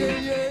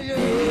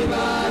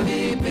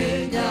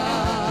ntibabimenya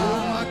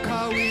umwaka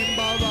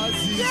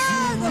w'imbabazi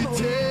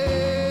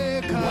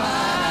z'Uwiteka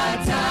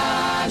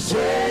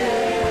waratashe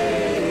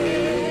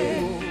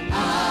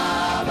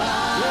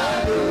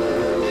abantu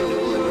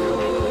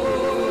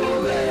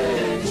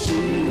benshi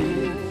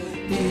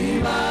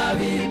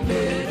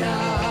ntibabimenya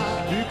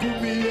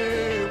bigumiye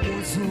mu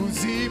nzu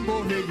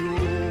z'imbohero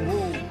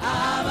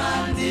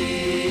abandi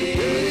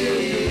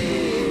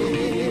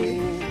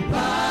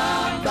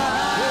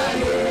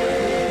bambaye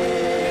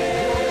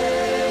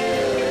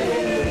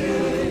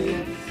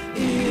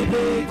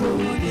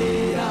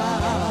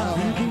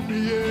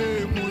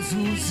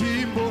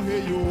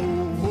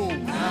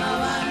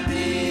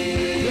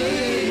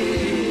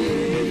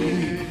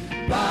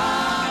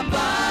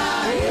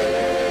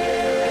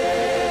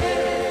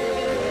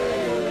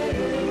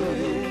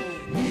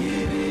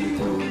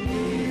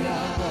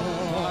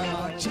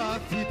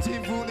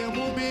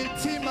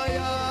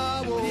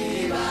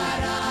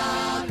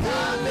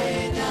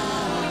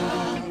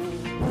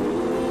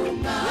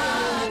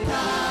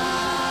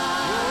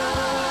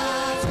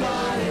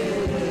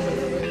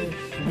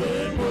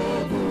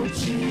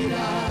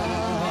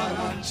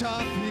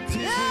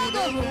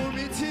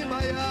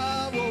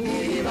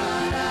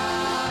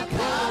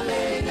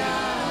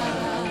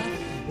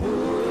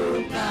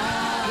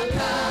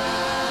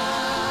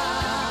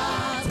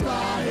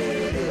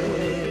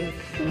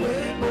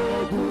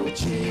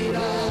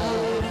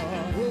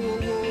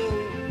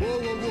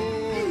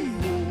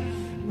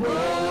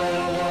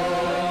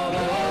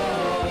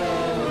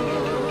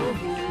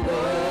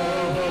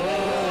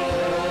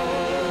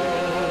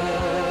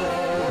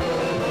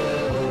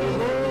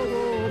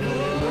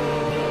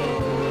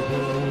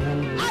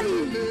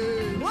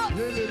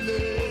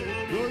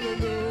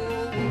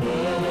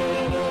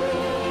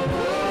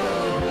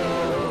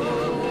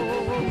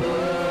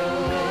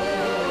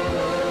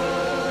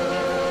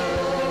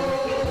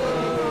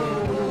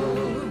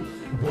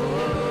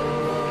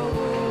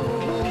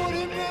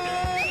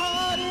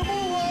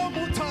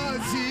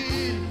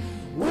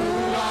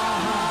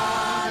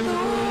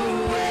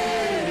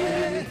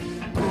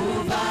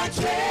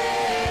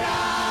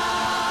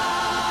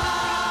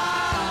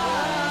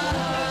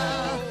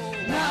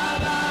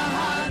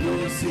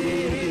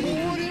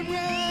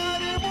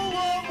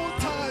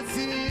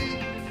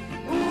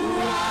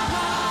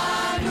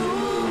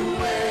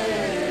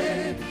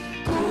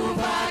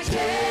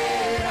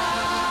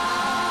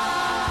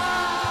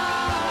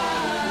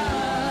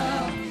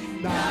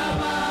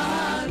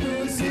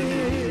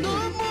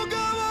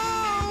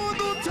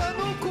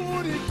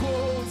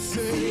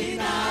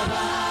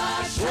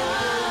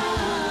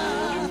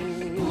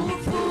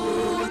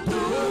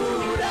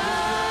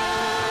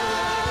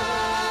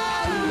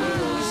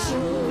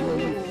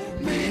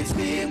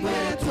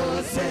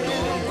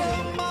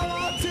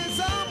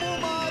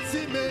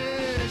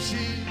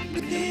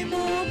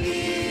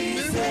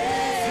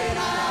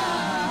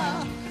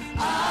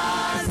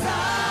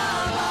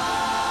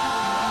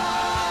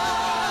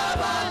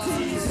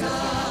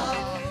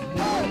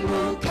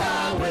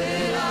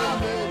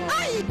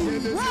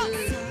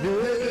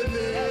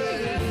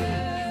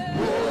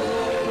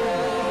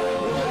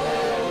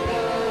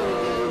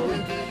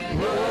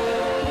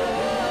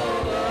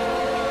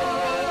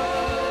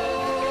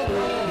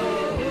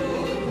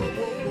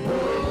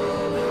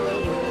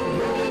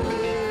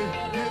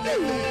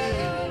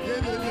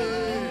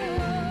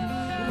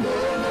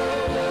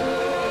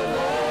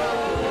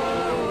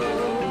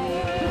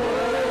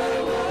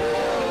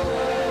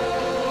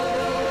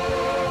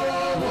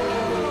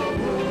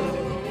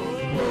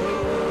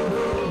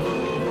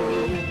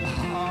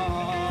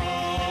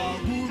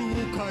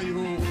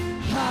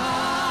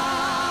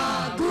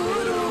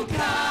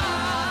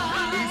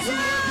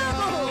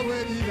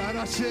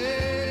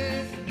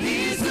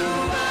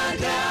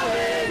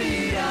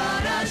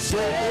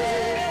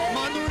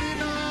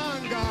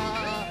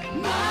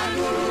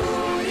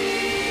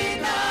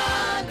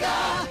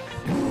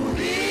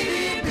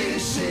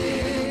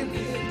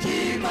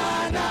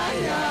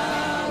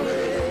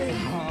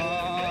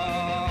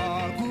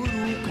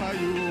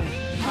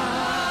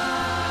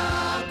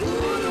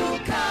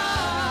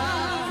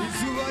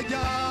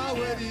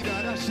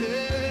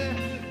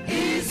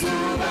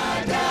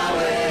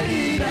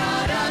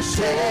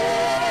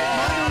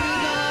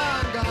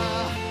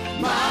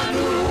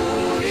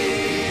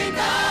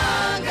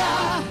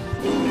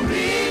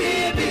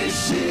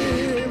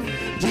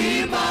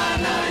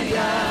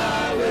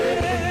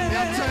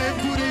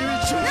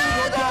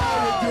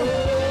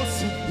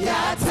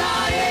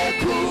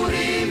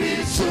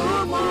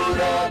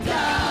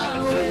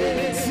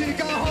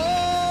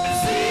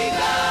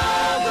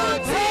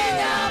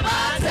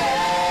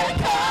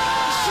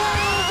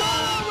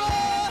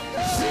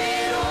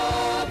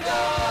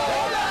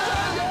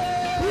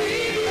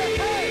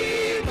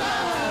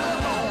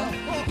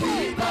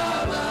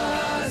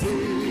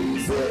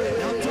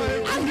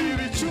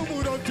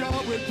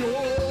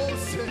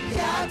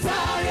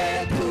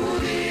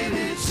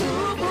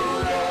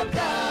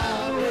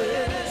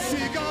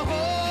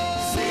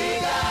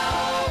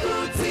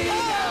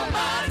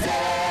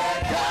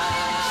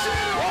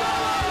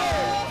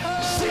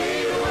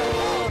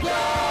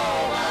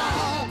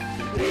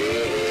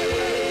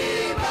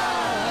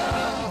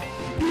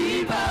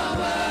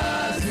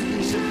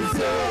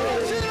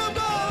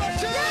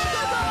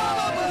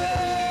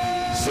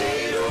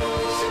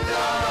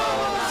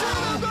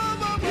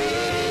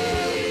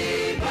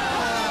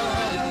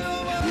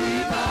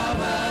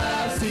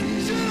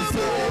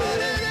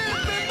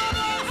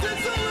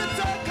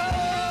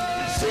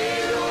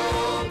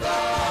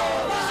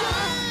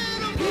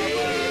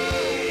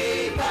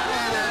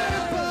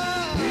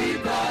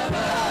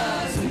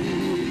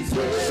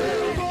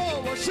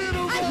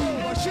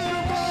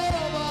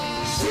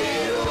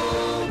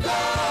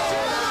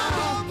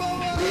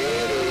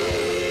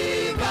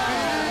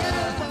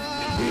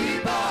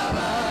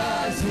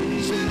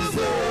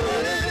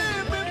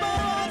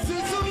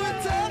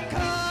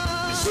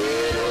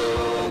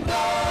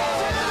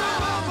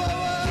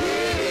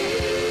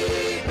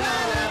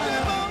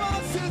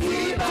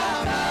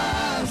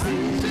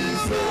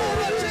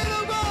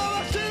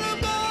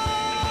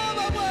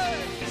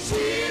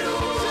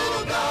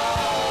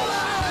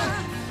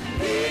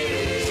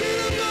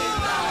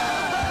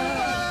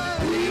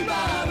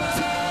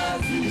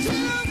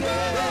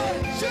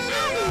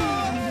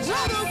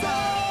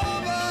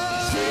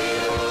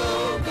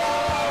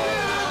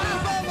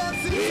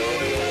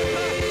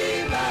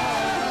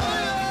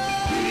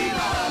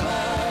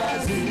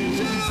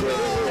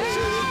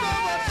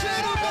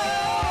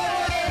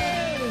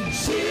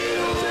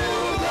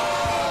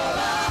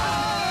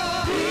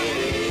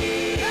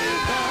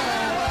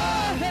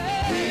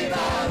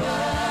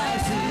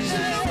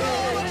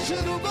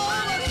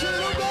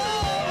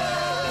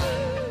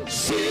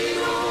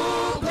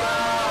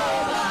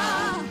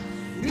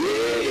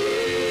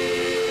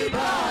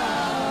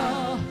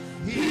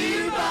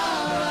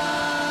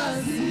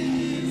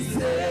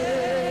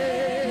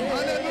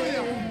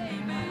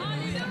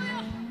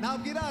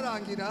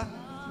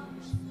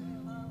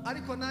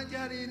ariko nanjye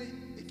hari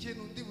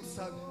ikintu ndi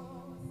busabe.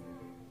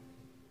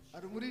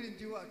 Ari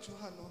umuririmbyi wacu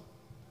hano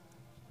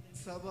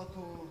saba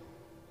ko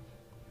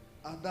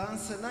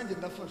adanse nanjye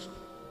ndafashwe.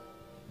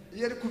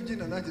 Iyo ari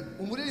kubyina nanjye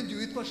umuririmbyi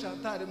witwa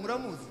Chantal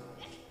muramuzi?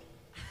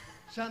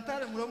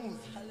 Chantal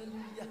muramuzi?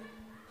 Haleluya.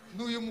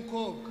 N'uyu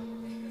mukobwa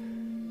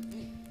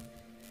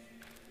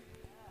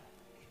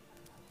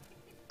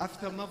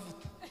afite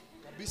amavuta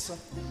kabisa.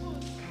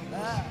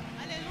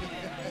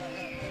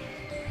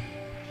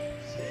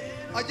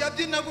 Ajya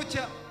abyina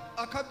gutya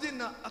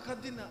akabyina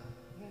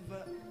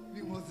nkumva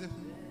binkozeho.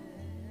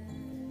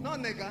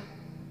 None ga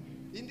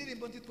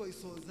indirimbo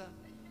ntitwayisoza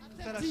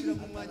tutarashira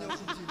mu mwanya wo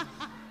kubyina.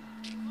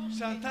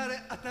 Chantal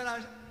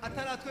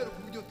ataratwereka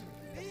uburyo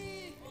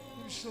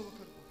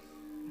ntibishoboka.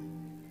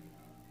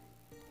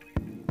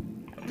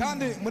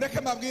 kandi mureke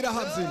mabwire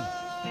ahabyina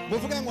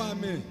muvuge ngo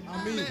amen.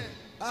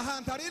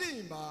 Ahantu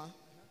aririmba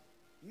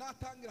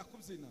natangira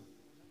kubyina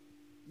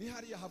ni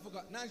hariya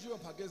havuga naje iyo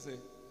mpageze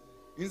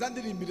inza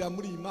ndirimbira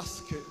muri iyi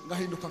masike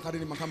ngahinduka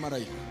nkaririmba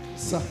nk'amarayika.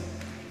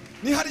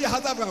 Ni hariya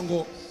hazavuga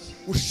ngo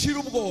ushire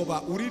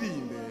ubwoba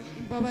uririmbe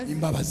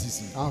imbabazi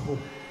ziwe. Aho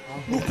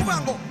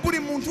nukuvuga ngo buri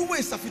muntu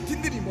wese afite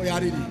indirimbo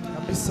yaririmba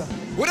kabisa.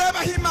 Ureba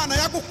aho Imana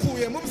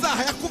yagukuye mu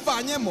byaha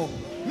yakuvanyemo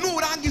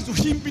nurangiza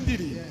uhimba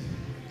indirimbo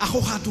aho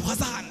hantu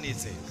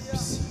hazaneze.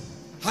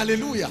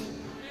 Haleluya.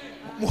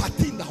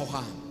 Muhatinda aho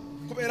hantu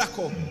kubera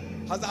ko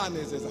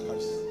hazanezeza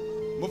kabisa.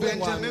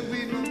 Benjamin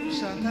Gwino,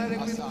 Chantal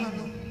Gwino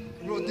hano,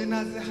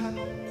 Rodinaze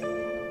hano.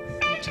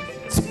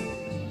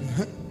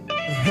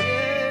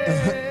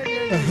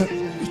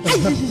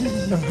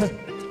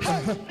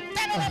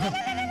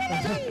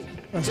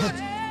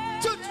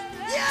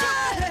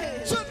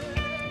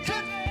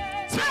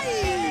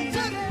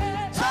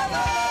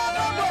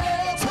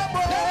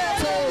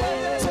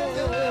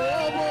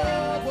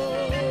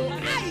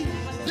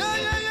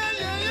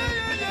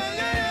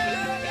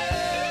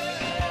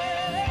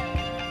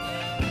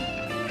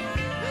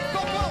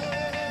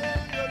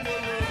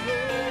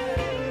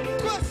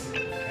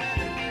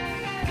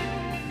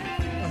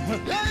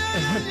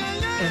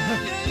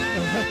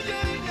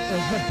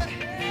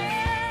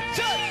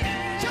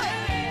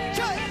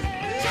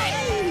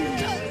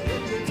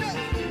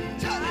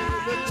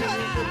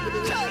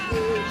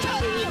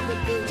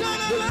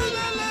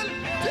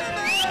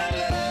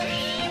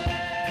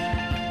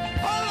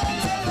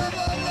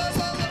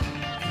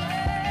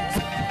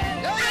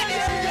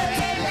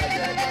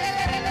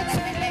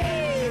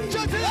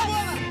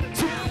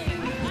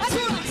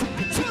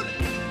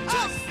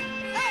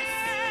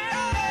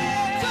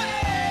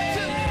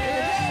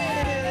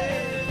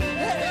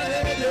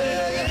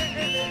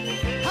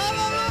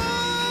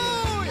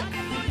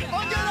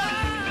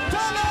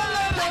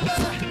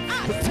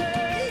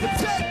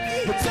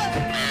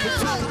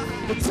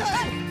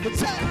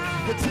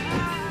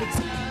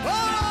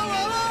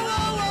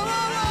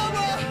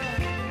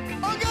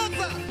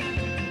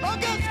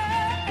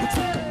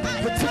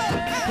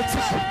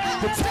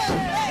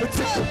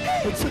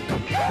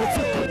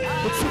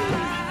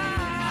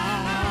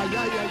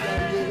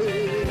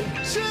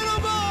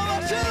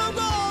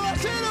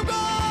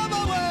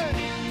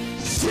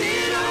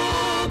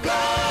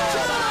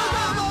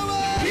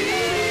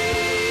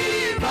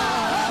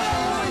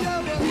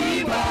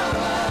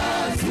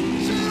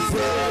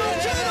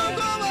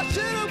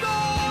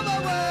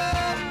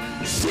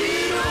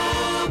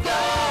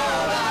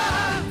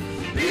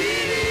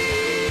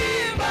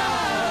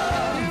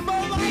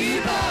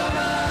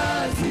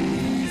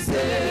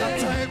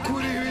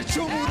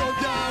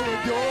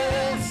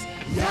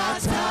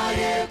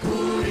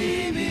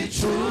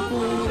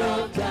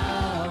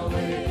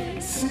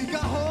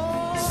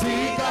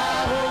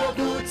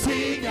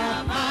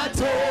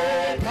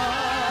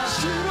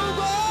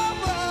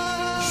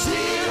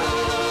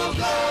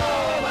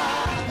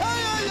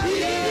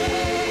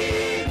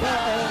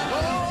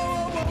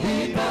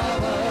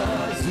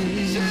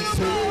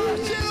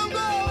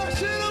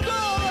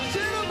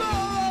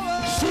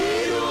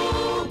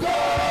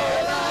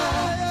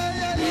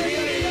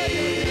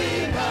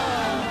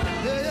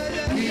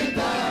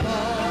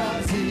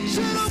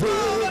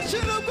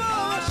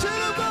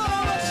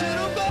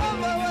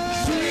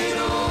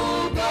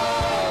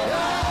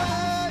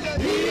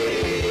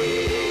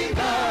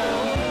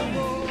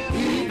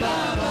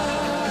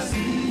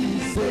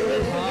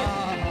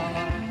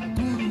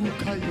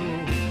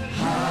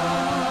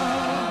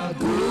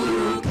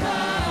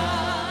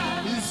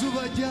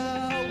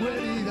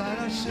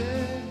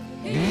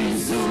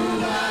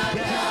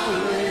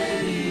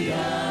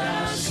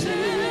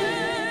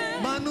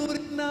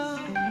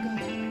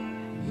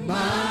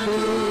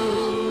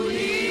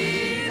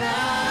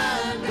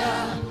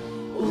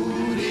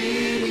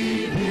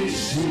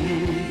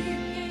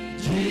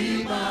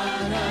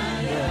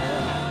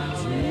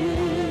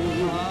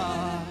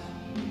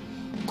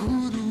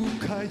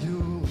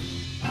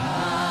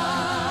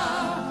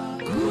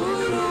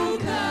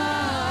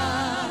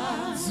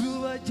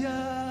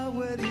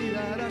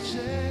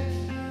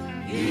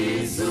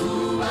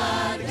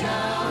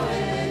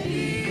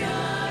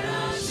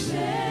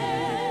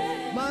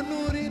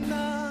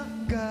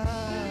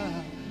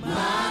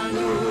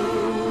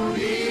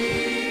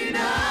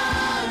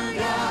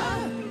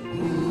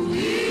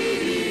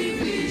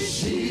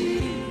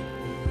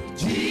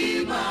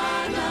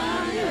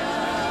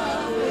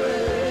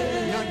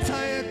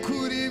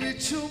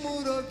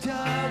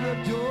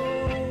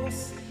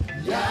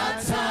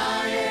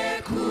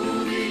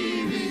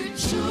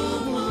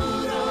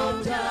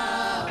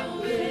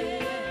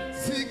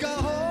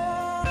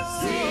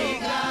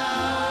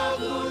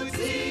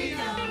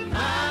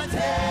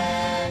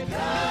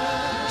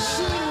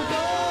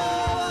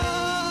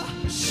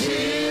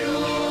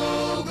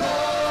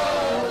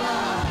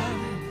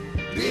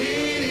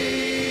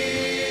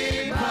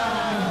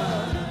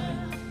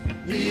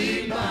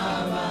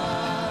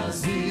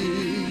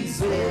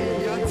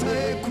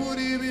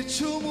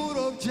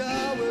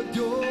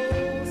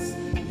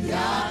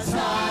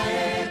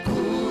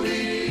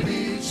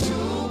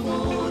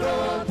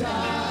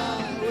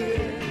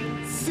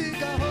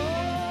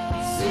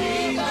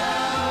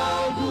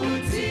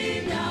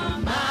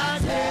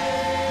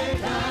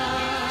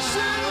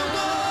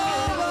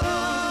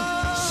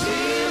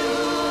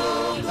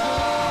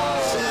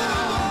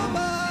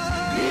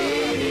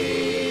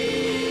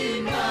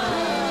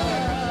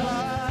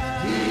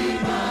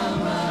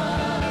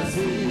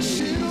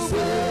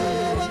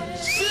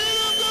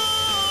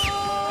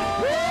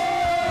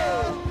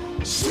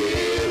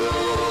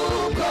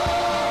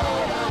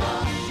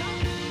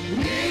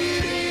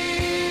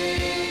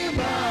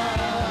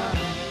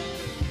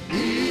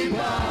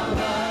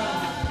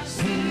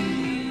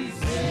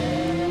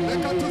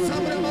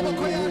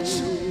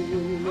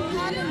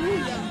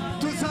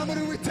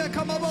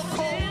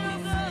 amaboko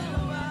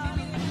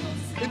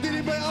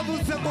indirimbo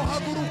yavuze ngo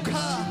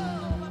haguruka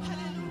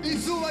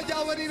izuba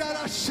ryawe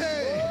rirarashe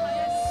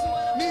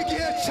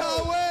n'igihe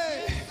cyawe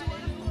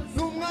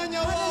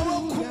n'umwanya wawe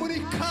wo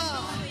kumurika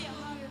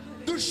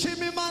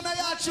dushime Imana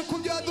yacu ku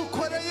byo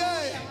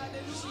yadukoreye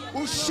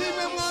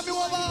ushime mwami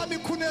w'abami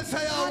ku neza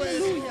yawe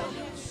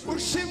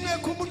ushimwe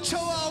ku muco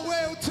wawe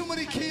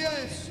utumurikiye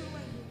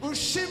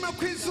ushime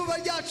ku izuba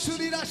ryacu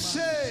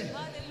rirashe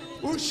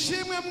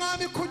ushimwe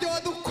mwami ku byo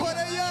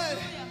wadukoreye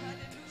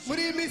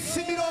muri iyi minsi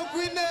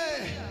 40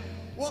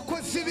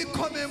 wakoze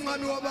ibikomeye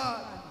mwami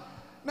w'abami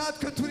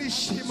natwe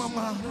turishima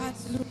mwami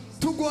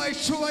tuguhaye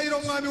icyubahiro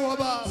mwami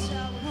w'abami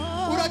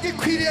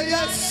uragikwiriye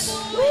Yesu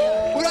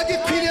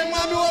uragikwiriye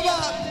mwami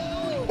w'abami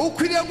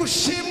ukwiriye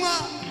gushimwa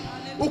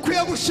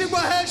ukwiye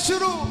gushimwa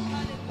hejuru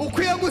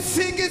ukwiye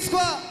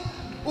gusingizwa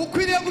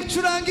ukwiriye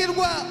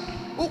gucurangirwa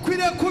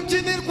ukwiriye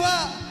kubyinirwa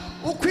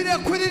ukwiriye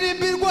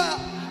kuririmbirwa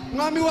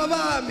mwami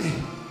w'abami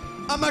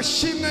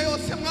amashimwe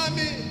yose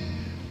mwami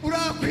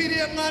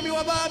urakwiriye mwami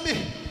w'abami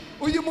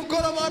uyu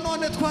mugoroba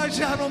none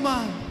twaje hano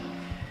mwami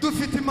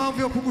dufite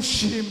impamvu yo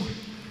kugushima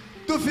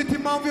dufite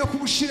impamvu yo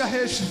kugushira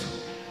hejuru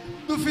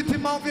dufite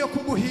impamvu yo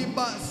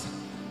kuguhimbaza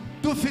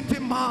dufite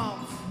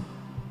impamvu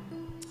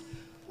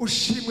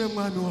ushimwe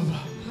mwami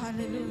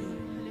w'abami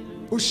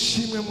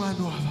ushimwe mwami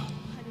w'abami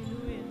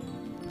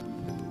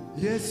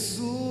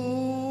Yesu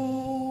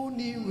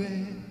niwe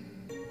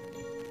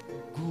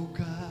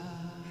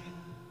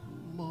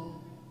gugamo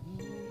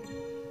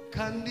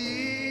kandi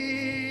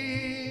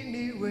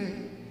niwe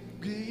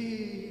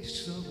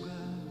bwisho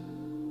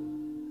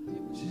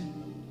bwanjye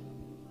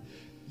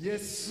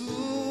Yesu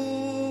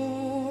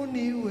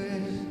niwe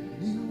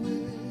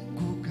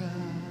gugamo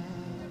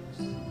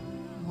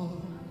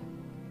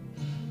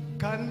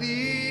kandi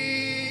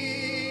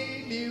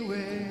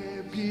niwe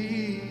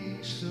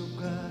bwisho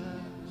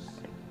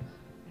bwanjye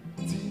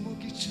ndi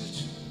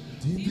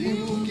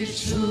mu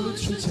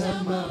gicucu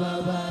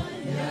cy'amababa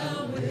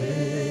yawe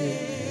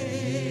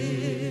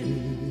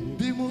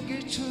ndi mu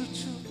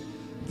gicucu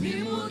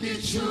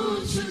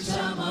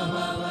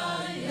cy'amababa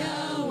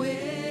yawe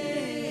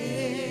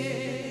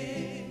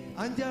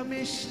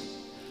anjyamisha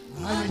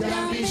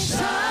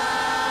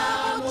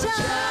mu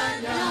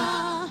cyanya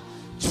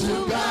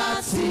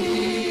cy'ubwatsi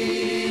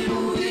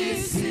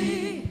bubisi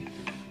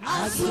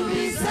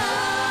asubiza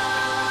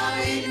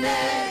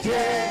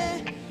intege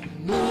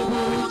mu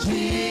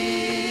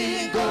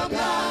bugingo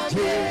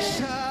bwanjye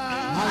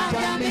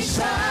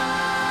anjyamisha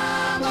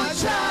mu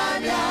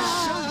cyanya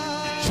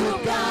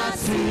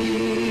cy'ubwatsi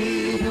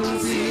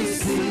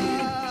bubisi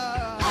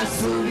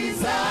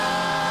asubiza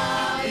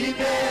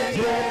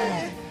intege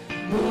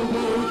mu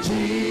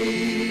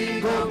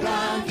bugingo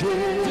bwanjye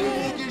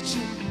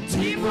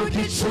ndi mu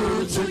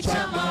gicucu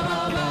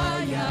cy'amababa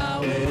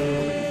yawe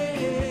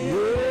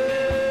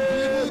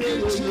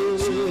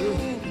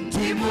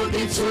ndi mu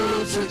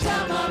gicucu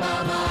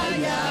cy'amababa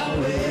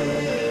yawe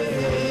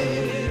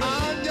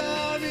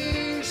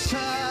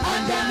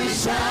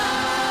anjyamisha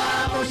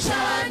mu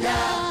cyanya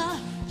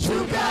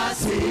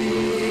cy'ubwatsi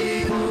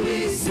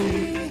bubisi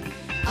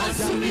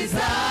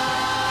asubiza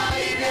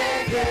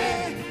intege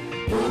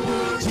mu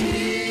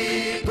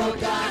bugingo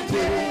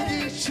bwanjye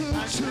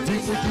ndi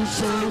mu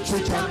gicucu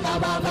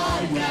cy'amababa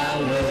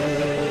yawe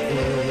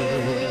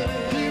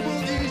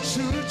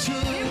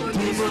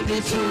ndi mu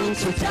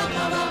gicucu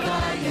cy'amababa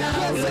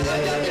yawe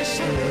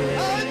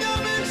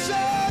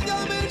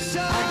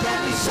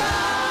anjyamisha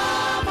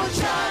mu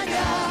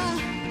cyanya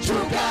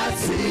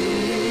cy'ubwatsi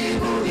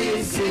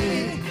bubisi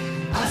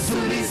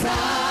asubiza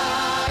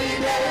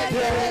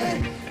intege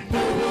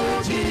mu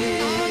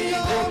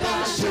bugingo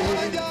bwanjye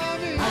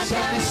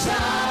anjyamisha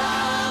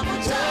mu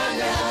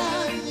cyanya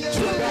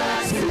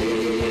cy'ubwatsi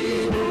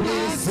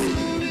bubisi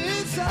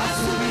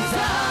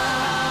asubiza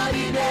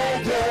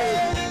intege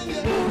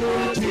mu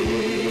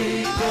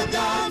bugingo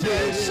bwanjye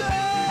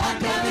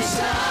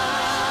anjyamisha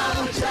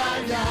mu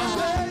cyanya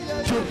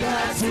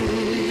cy'ubwatsi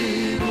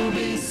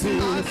bubisi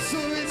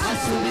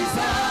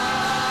asubiza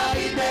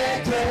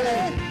intege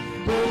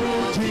mu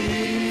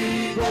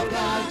bugingo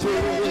bwanjye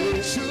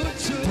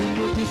ndi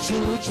mu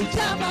gicucu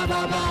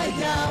cy'amababa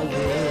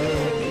yawe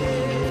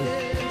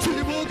ndi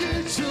mu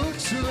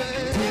gicucu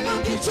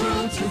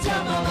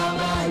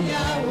cy'amababa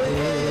yawe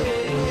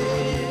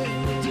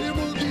ndi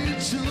mu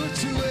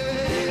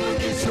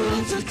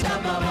gicucu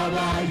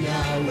cy'amababa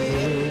yawe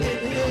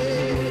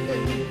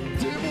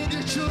ndi mu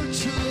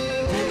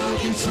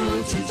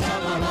gicucu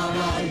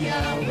cy'amababa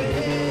yawe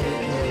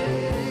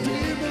ndi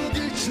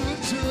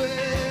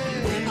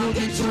mu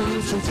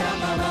gicucu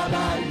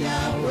cy'amababa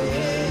yawe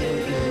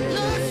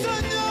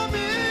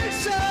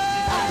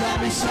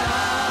anjyamisha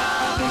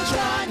mu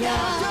cyanya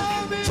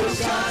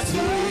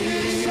cy'ubwatsi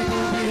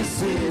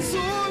bubisi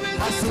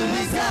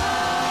asubiza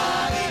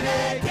intege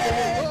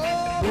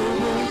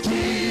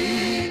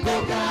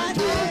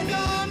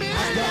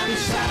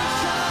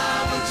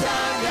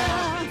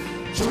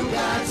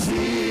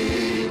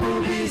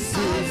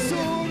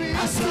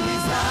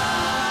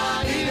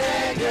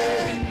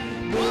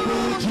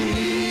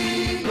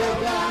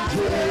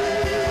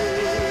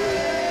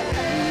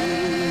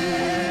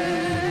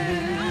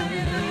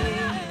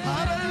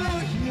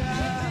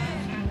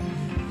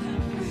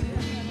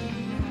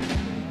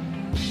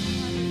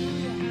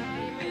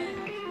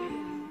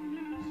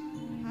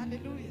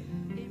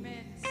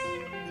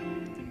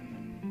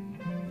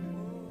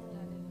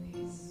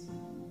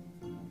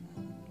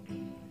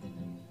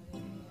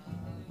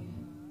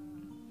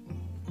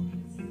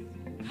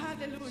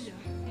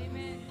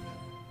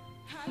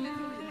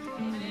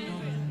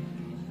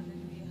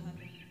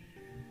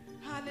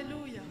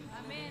Hallelujah.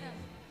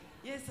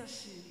 Yes,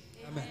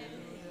 ashimwe.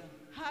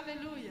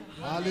 Hallelujah.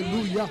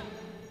 Hallelujah.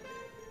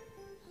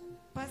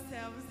 Pastor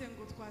yavuze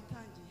ngo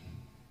twatangiye.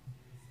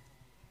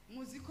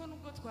 Muzi ko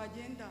nubwo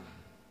twagenda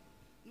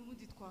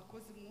n'ubundi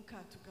twakoze umwuka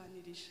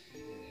tuganirije.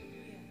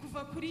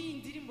 Kuva kuri iyi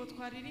ndirimbo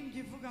twaririmbye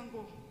ivuga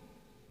ngo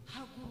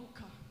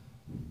haguruka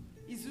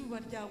izuba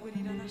ryawe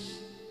rirarashe.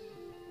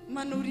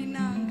 Manura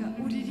inanga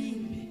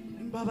uririmbe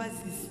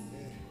imbabazi ze.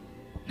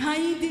 Nta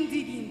yindi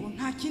ndirimbo,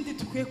 nta kindi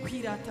dukwiye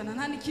kwiratana,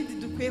 nta n'ikindi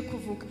dukwiye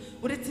kuvuga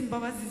uretse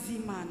imbabazi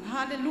z'Imana.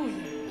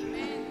 Hallelujah.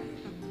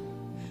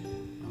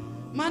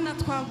 Mana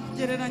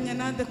twagereranya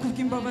nande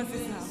kubw'imbabazi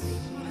zawe.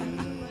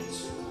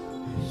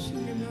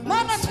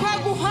 Mana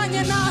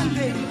twaguhanye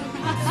nande.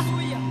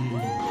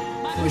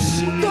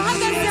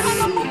 Duhagaze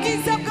hano mu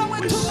bwiza bwawe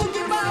tuvuga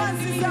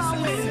imbabazi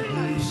zawe,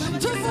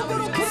 tuvuga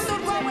urukundo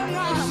rwawe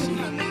mwami,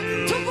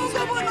 tuvuga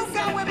ubuntu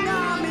bwawe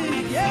mwami.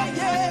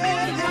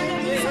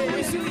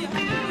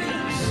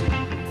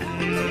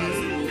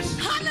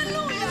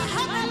 Hallelujah,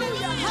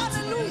 hallelujah,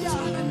 hallelujah.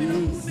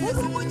 Uri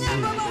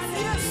umunyambabazi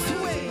Yesu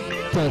we,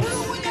 uri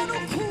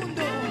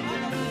umunyarukundo.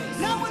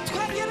 Nawe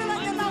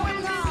twagereranya nawe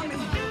mwami,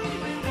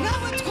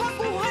 nawe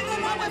twaguhanye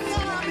nawe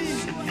mwami.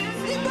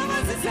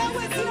 Imbabazi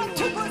zawe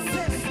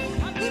ziratugose,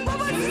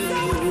 imbabazi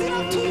zawe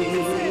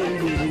ziraturinze,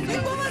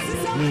 imbabazi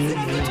zawe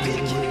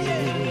ziradutwikiriye,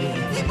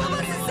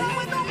 imbabazi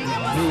zawe ni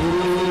umwami.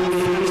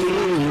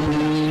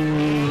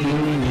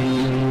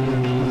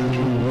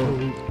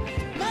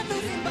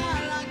 Manura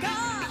imbaraga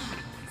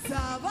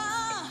zaba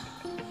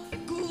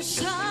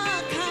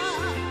gushaka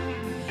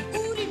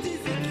uri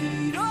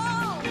byizigiro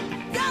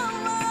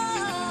byaba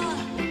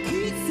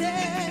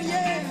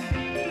kwizeye.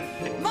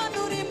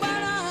 Manura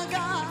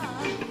imbaraga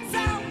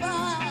zaba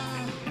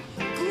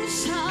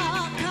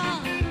gushaka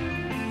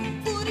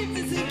uri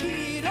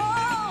byizigiro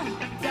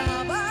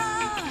byaba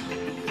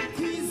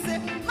kwizeye.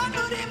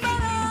 Manura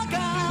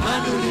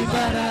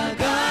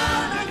imbaraga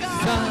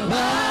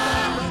zaba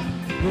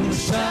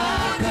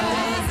gushaka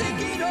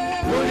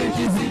uri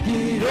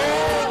byizigiro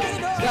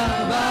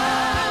byaba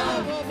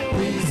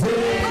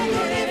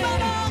kwizeye.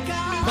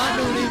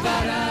 Manura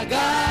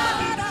imbaraga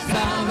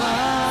zaba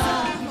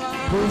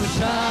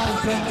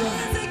gushaka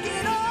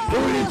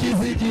uri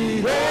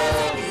byizigiro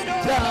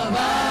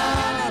byaba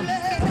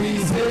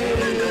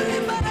kwizeye.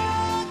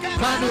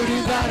 Manura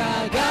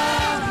imbaraga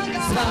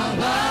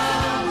zaba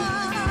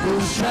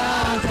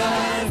gushaka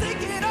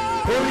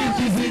uri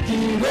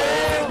byizigiro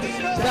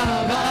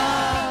byaba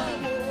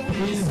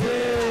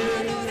kwizeye.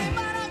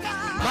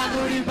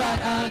 Manura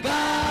imbaraga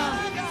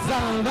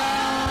zaba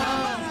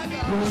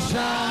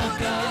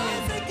gushaka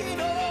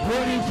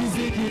uri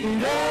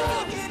byizigiro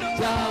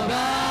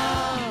byaba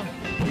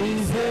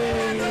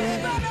kwizeye.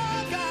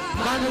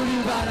 Manura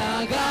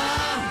imbaraga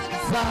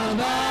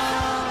zaba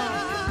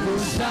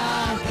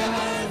gushaka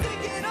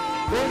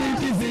uri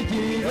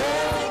byizigiro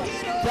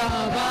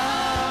byaba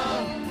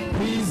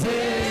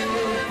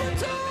kwizeye.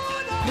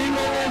 Ni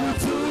wowe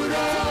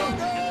buturo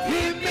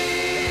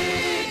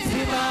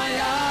bw'imitima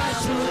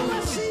yacu,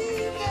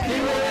 ni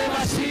wowe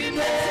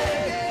mashine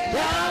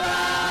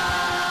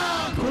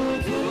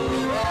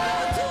y'abakuvuga.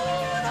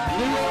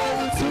 Ni wowe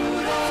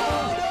buturo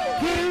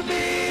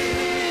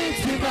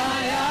bw'imitima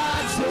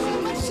yacu,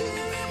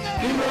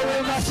 ni wowe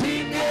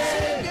mashine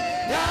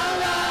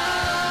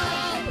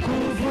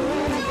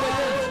y'abakuvuga.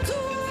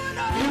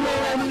 Ni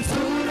wowe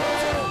buturo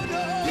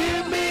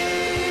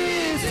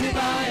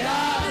bw'imitima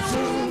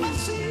yacu,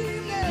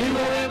 ni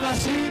wowe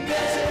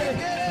mashine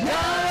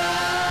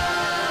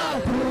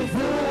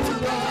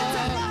y'abakuvuga.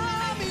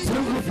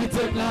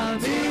 Tugufite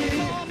mwami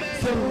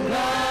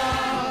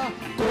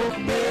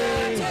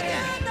turakomeye,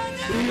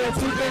 iyo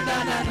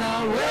tugendana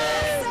nawe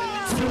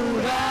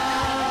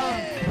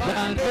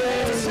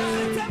turabanesha.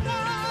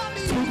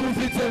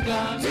 Tugufite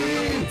mwami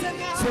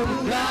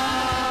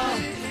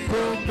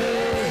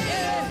turakomeye,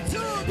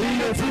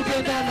 iyo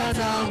tugendana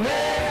nawe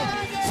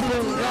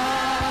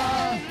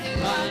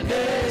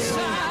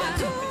turabanesha.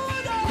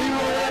 Ni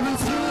wowe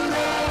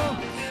buturo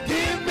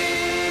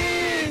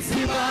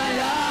bw'imitima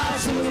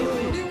yacu,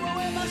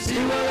 ni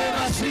wowe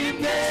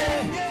mashine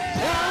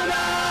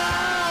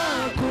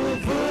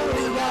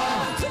y'abakuvuga.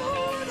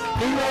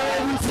 Ni wowe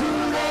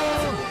buturo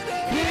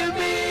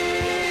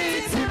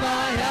bw'imitima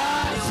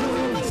yacu,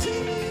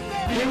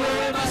 ni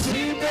wowe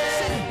mashine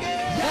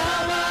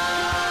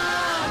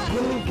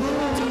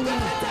y'abakuvuga.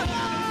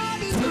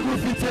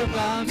 Tugufite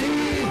mwami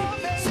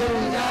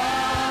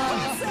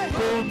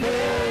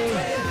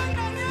turakomeye,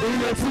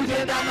 iyo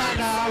tugendana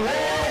nawe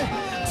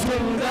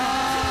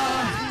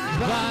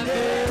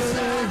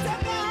turabanesha.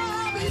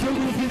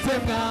 Tugufite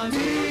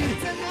mwami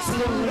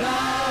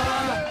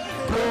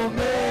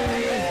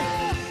turakomeye,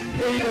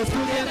 iyo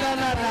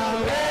tugendana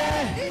nawe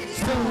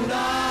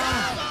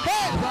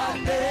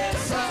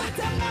turabanesha.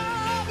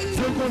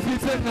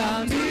 Tugufite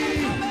mwami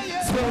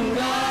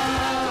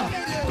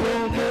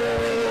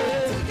turakomeye,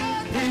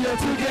 iyo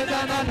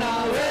tugendana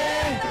nawe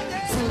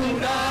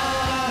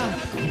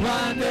turabanesha.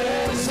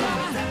 banesha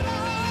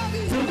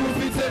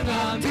tugufite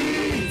mwami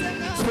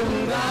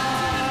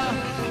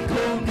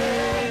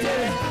turakomeye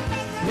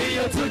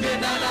iyo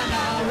tugendana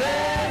nawe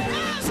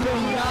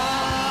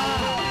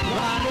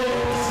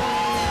turabanesha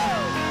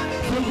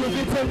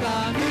tugufite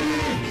mwami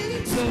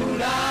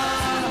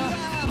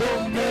turakomeye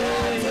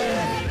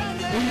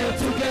iyo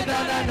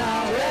tugendana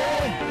nawe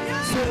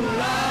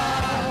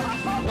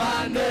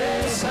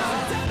turabanesha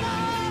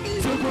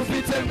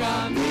tugufite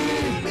mwami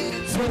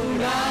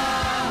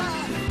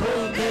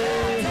turakomeye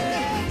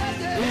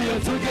iyo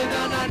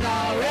tugendana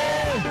nawe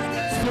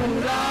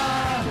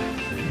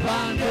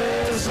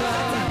turabanesha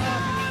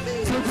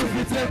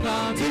tugufite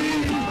mwami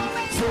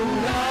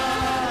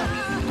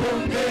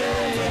turakomeye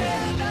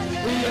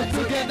iyo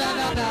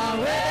tugendana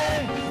nawe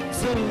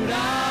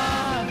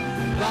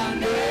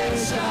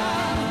turabanesha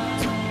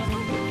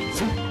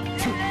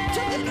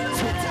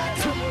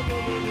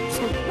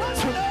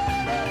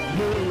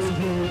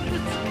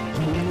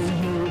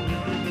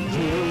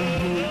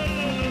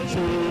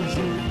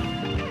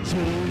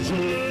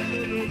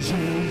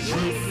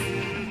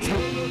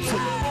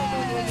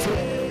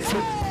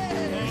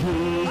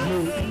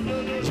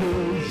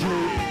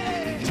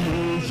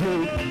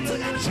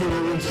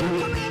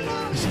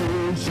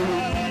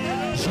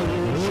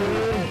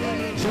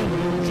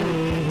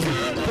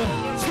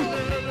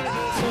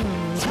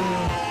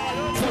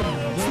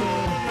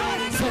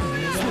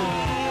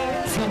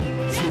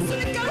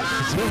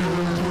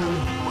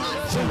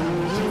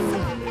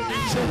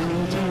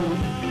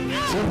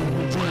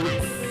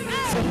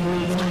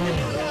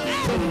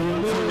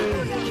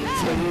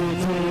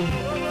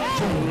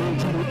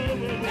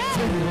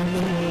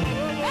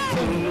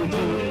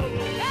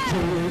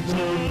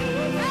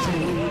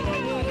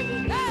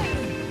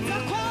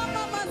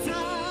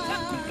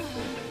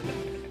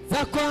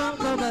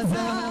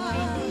Zakwamamaza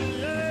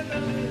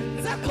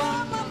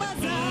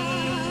Zakwamamaza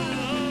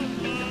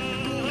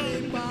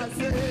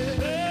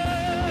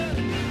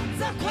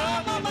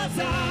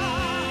Zakwamamaza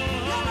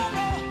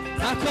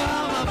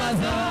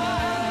Zakwamamaza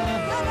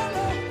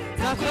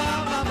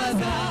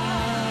Zakwamamaza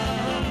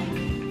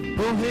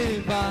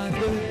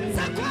Uhimbaze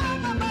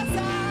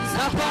Zakwamamaza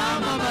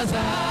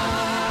Zakwamamaza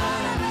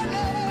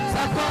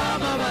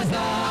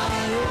Zakwamamaza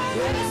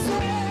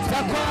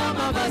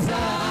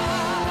Zakwamamaza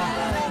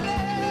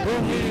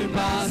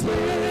Uhimbaze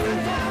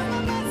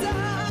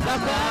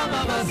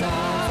Zakwamamaza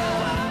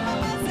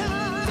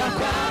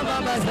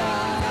Zakwamamaza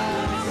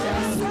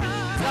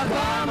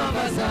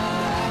Zakwamamaza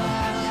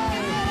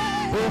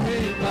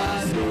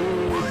Uhimbaze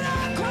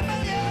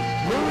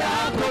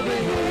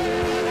Urakomeye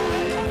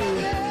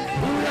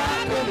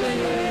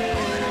Urakomeye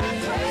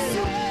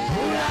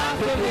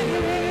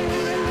Urakomeye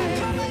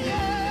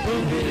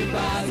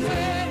Uhimbaze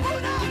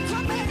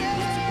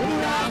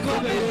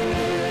Urakomeye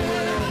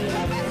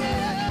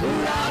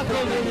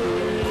Urakomeye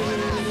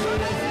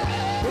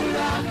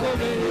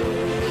Urakomeye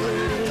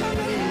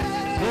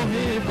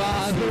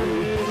Uhimbaze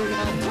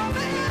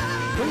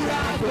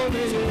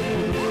Urakomeye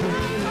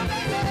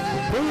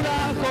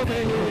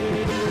Urakomeye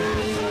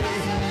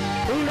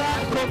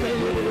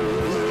Urakomeye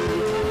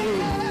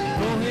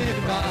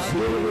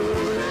Uhimbaze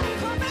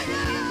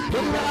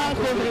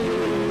Urakomeye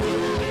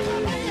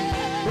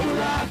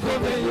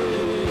Urakomeye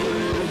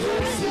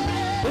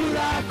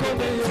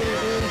Urakomeye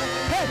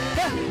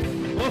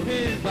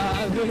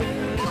Uhimbaze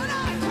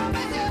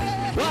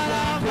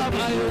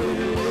Waramamaye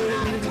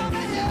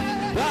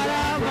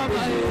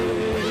Waramamaye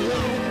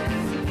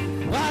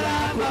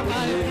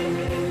Waramamaye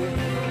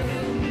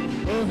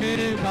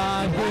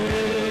Uhimbaze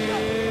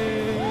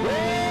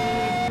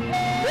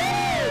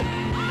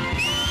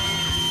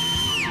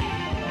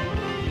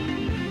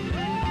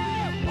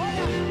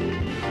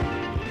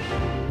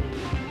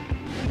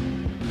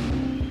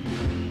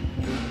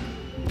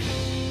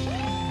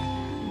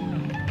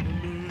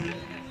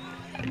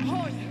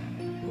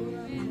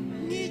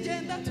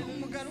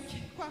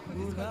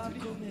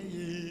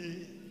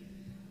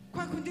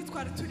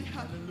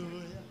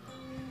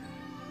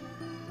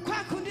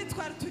kwa kundi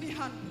twari turi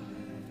hano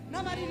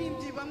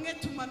n'abaririmbyi bamwe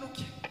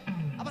tumanuke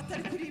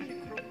abatari kuri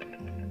mikro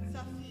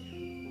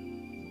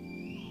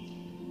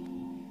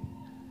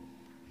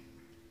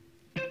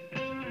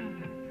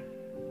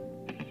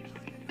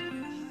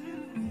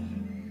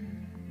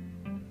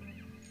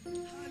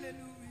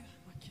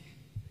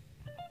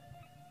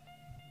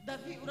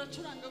David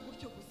uracuranga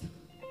gutyo gusa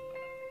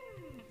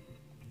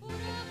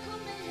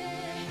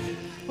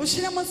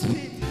ushiremo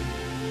speed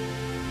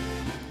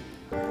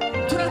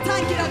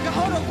turatangira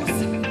gahoro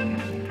gusa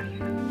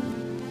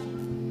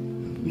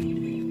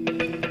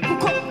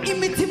kuko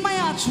imitima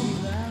yacu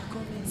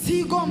si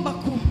igomba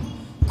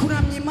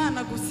kuramya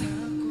Imana gusa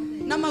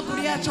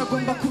n'amaguru yacu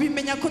agomba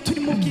kubimenya ko turi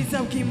mu bwiza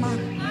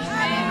bw'Imana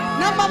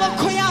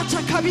n'amaboko yacu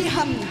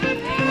akabihamya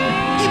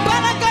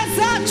imbaraga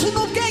zacu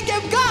n'ubwenge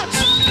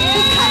bwacu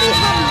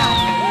bikabihamya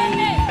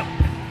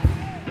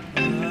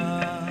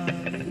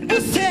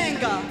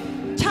gusenga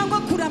cyangwa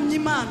kuramya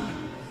Imana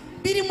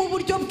biri mu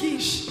buryo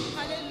bwinshi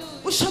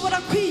ushobora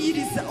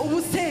kwiyiriza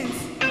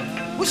ubusenzi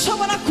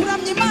ushobora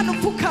kuramya Imana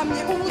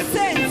upfukamye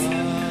ubusenzi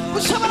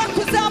ushobora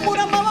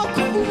kuzamura amaboko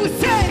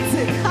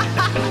ubusenze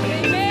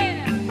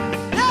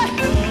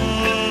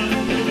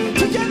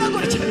tugenda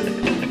gutya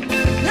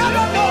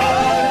yabamo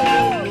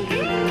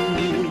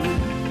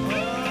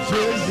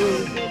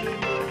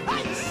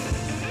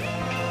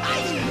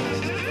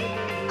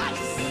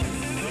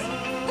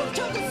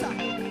gutyo gusa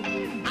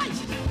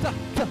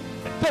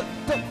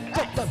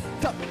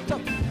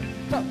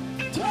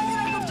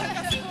turanyura gutya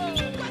gasa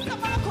twese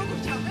amaboko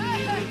gutya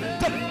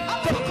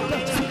amaboko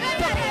gutya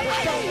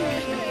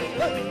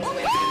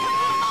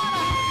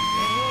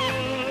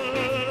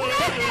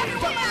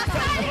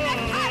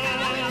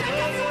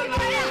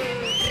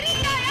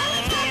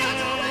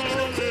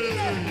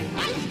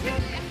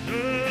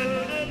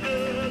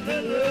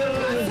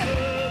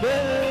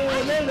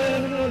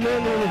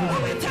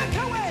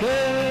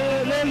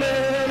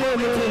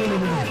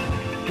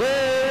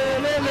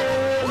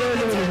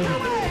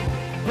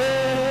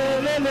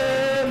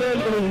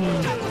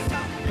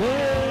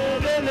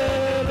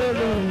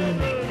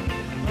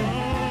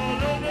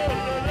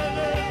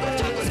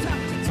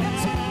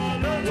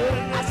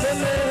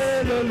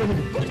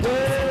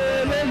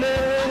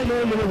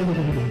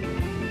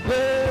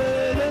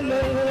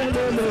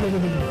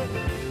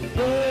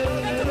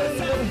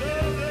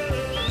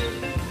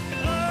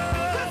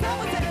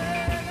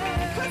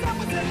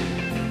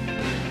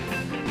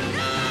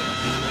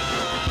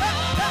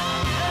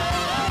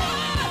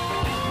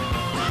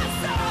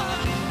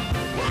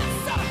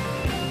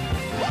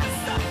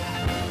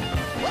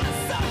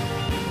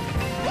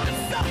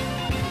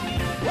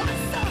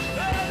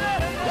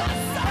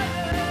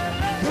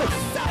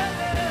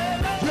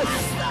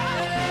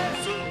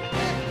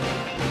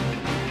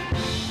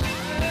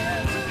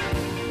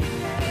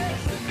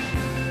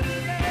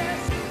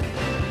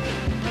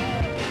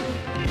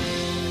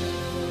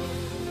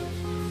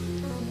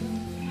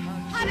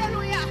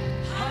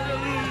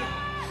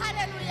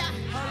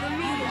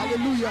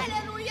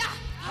Haleluya.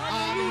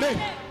 Amen.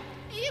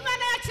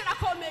 Imana yacu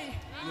irakomeye.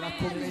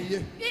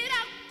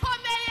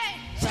 Irakomeye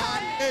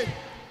cyane.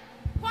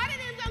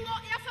 Twaririnze ngo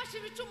yafashe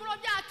ibicumuro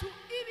byacu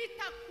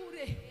ibita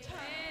kure.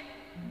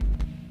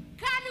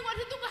 Kandi ngo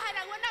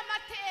ntitugaharanwe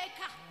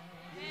n'amateka.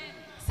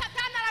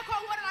 Satani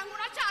arakongorera ngo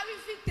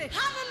uracyabifite.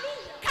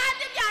 Haleluya.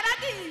 Kandi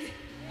byaragiye.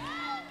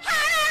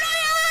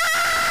 Haleluya.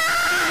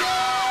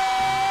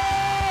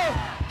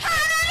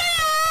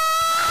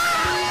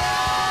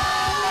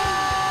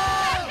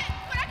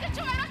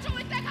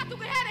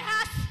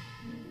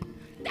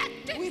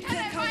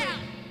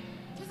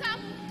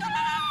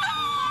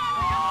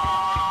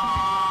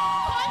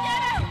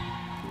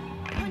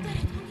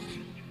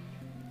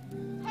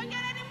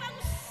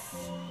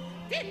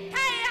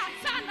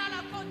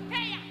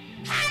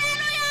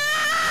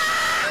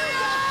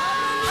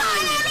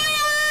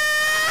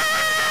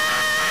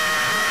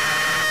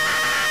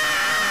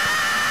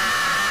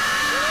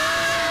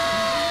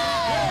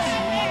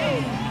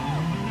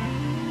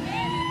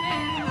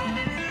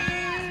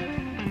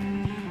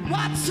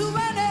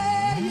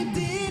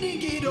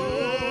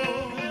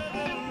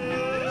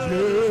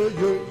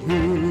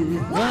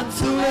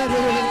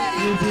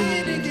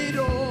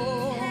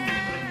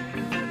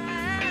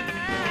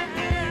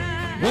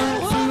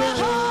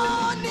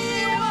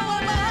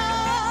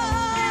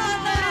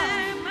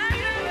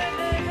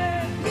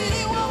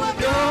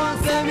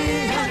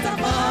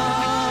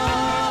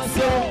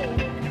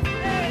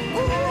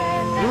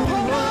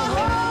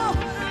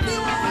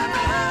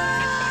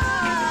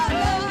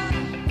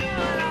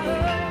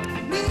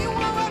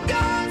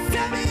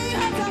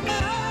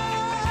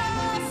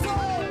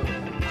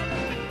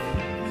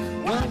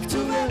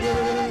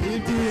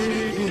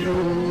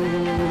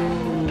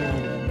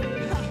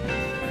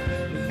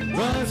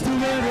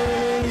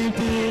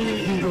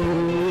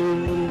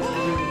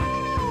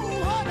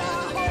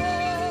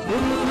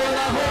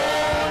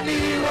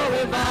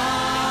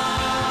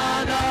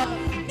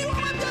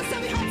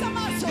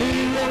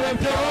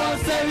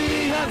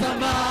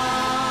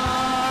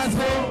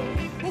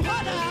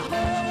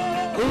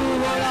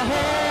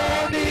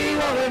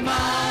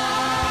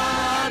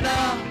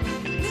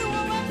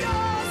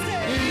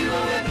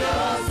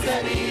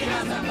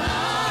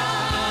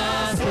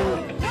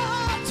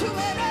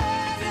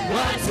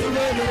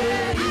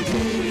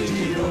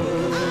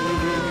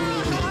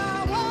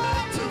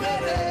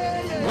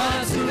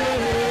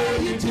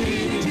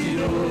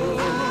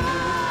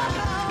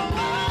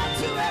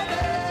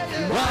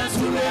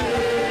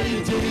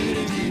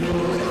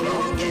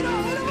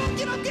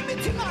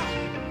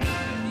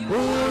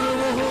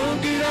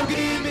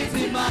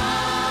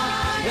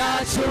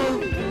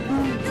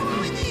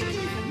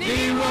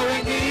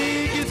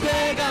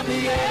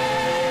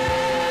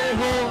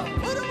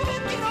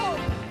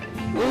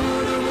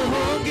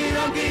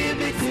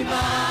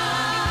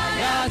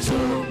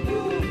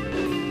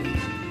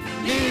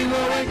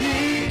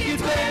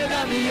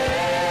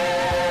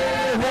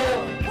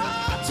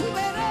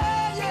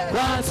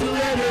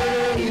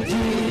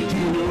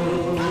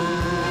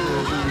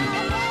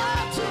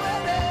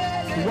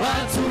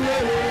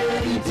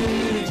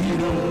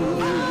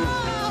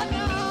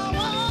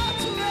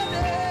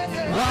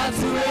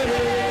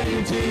 watubereye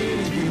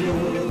ibyiringiro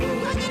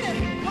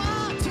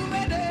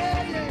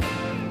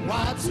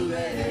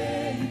watubereye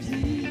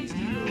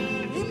ibyiringiro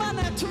Imana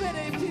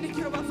yatubereye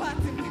ibyiringiro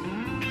bavandimwe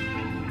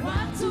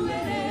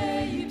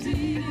watubereye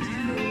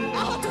ibyiringiro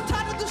aho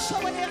tutari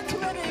dushoboye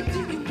yatubereye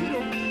ibyiringiro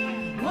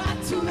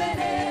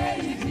watubereye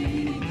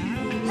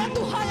ibyiringiro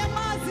yaduhaye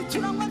amazi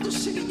turanywa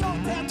dushira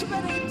inyota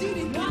yatubereye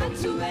ibyiringiro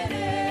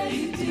watubereye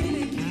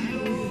ibyiringiro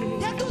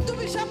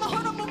yadudubije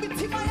amahoro mu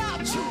mitima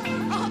yacu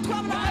aho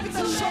twabonaga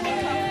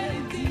bidashoboka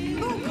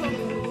nuko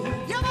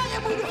yabaye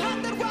mu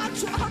ruhande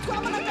rwacu aho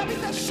twabonaga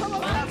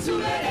bidashoboka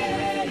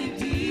watubereye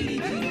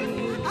ibyiringiro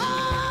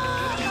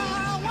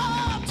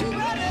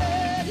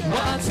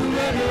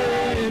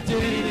watubereye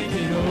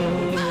ibyiringiro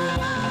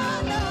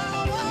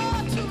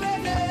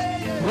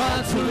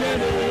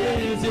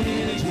watubereye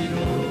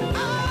ibyiringiro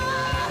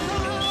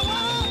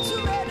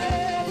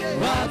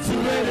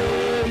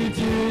watubereye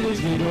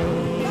ibyiringiro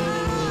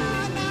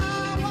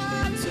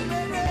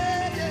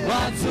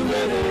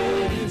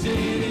watubereye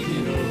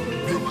ibyiringiro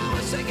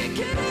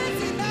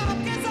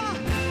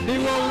ni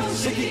wowe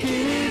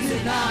ushigikiriza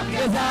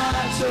intambwe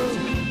zacu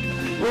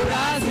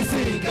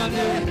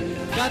urazizirigamye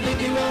kandi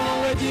ni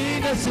wowe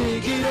nyine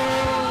shingiro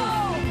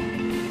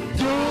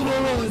ry'ubu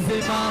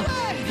buzima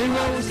ni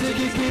wowe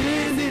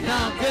ushigikiriza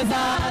intambwe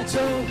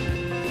zacu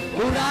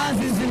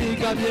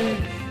urazizirigamye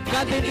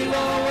kandi ni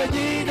wowe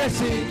nyine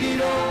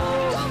shingiro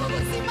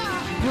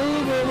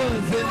ry'ubu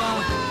buzima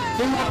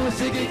ni wowe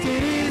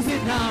ushigikiriza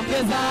intambwe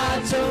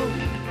zacu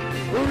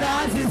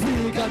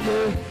urazizirigamye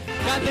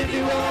kandi ni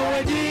wowe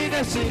nyine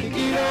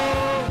shingiro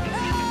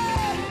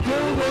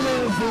ry'ubu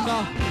buzima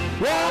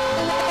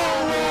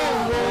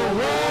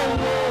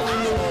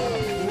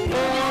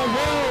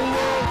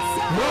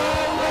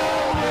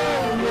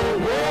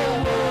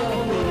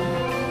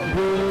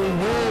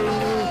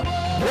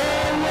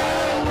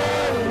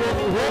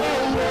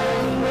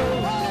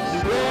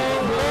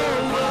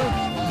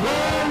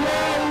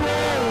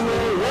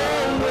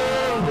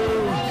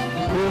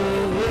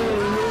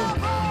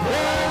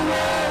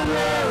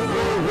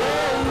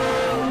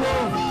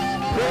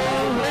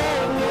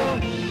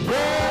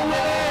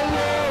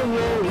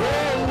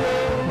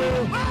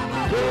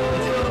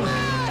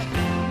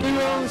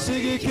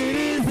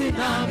ushigikiriza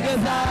intambwe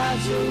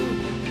zacu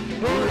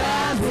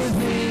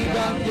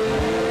urazizigamye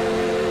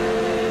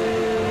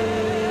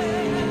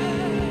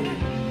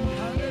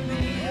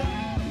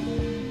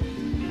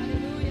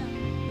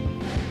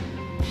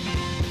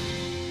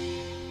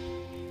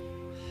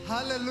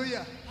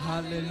haleluya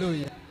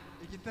haleluya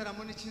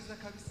igitaramo ni cyiza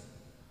kabisa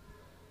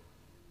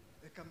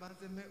reka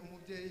mbanze mpe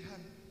umubyeyi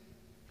hano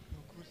ni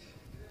ukuri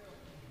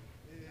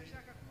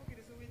ashaka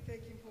kumubwiriza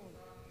uwiteka impundu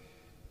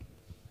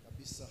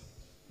kabisa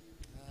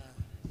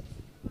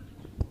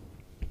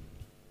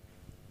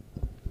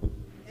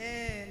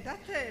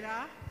ndatera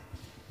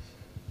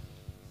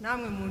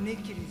namwe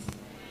munikirize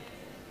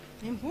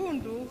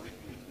impundu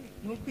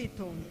ni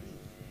ukwitonda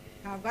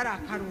ntabwo ari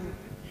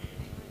akaruhuko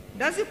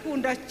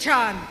ndazikunda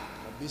cyane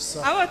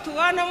abo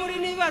tubana muri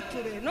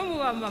nibature no mu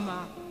bamama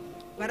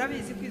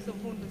barabizi ko izo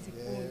mpundu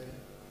zikunda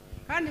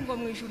kandi ngo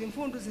mu ijuru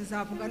impundu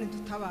zizavuga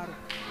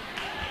ntidutabaruka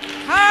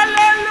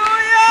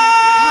haleluya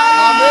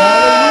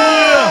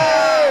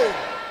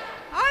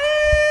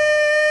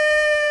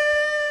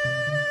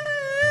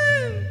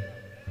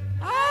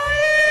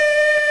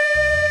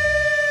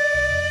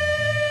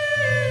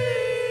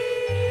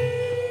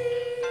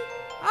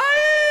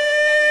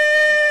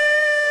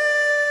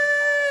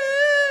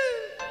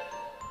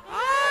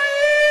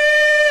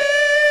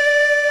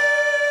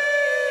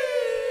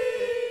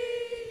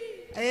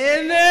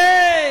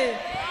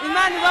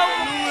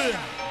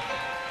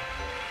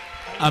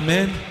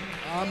amen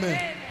amen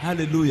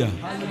haleluya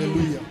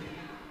haleluya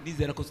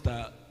nizera ko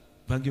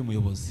tutavangiye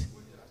umuyobozi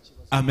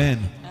amen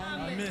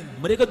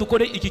mureka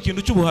dukore iki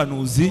kintu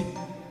cy'ubuhanuzi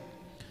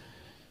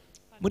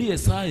muri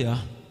Yesaya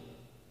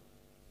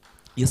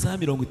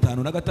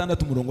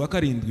 56 umurongo wa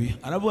 7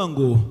 aravuga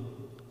ngo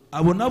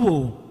abo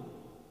nabo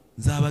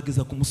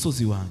nzabageza ku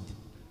musozi wanjye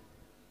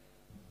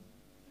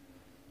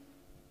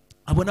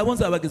abo nabo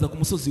nzabageza ku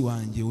musozi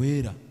wanjye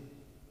wera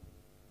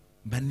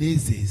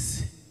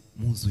mbanezeze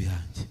mu nzu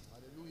yanjye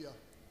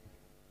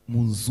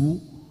mu nzu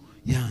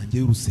yanjye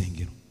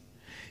y'urusengero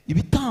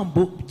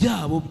ibitambo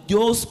byabo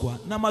byoswa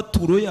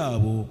n'amaturo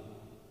yabo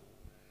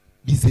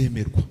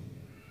bizemerwa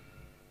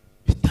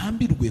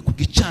bitambirwe ku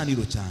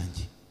gicaniro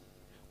cyanjye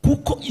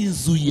kuko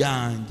inzu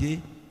yanjye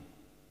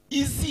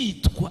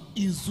izitwa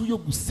inzu yo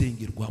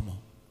gusengerwamo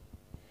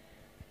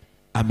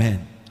amen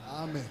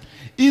amen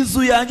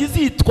inzu yanjye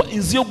izitwa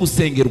inzu yo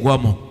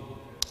gusengerwamo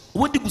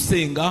ubundi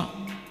gusenga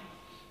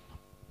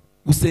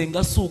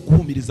si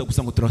uguhumiriza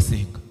gusa ngo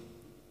turasenga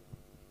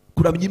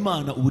kuramya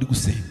Imana uba uri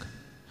gusenga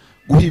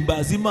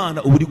guhimbaza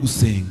Imana uba uri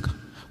gusenga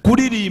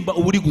kuririmba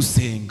uba uri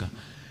gusenga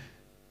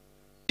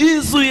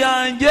inzu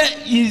yanjye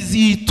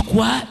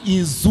izitwa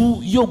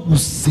inzu yo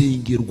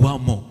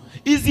gusengerwamo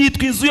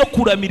izitwa inzu yo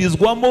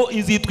kuramirizwamo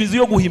izitwa inzu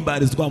yo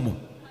guhimbarizwamo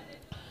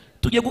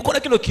tugiye gukora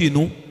kino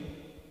kintu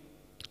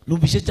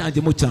numvise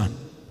cyanjemo cyane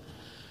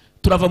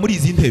turava muri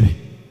izi ntebe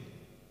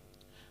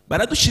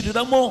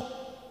baradushiriramo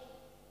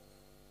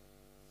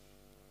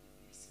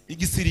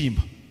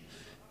igisirimba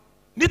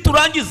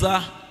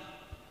niturangiza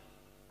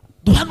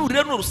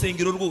duhanurire no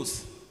rusengero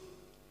rwose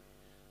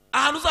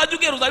ahantu uzajya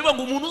ugera uzabivuga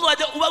ngo umuntu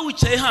uzajya uba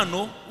wicaye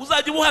hano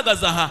uzajya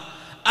uhagaze aha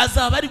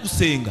azaba ari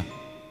gusenga.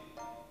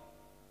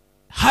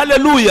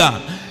 Haleluya.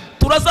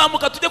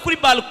 Turazamuka tujye kuri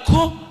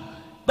balko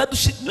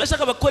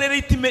bashaka bakorera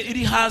itime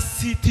iri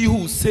hasi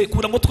tihuse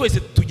kugira ngo twese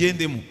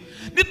tugendemo.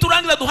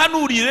 Niturangiza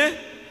duhanurire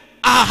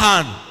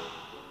ahantu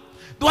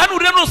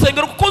duhanurire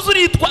n'urusengero kuko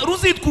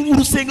ruzitwa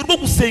urusengero rwo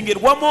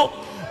gusengerwamo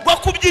rwo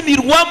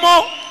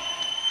kubyinirwamo.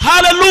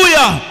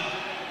 Haleluya.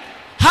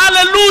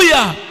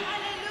 Haleluya.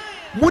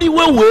 Muri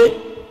wewe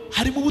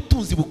harimo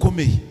ubutunzi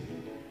bukomeye.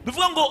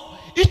 Bivuga ngo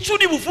icyo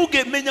uri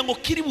buvuge menya ngo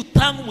kiri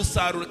butanga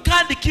umusaruro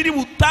kandi kiri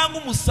butanga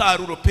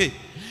umusaruro pe.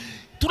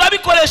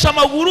 Turabikoresha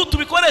amaguru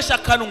tubikoresha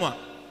kanwa.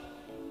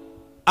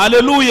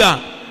 Haleluya.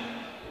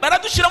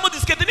 Baradushiramo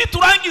diskete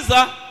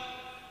niturangiza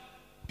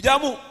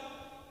byamu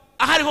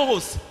ahariho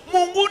hose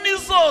mu nguni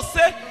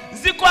zose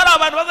ziko hari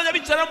abantu bazanya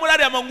bicara muri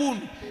ari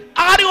amanguni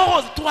ahariho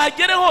hose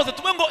tuhagere hose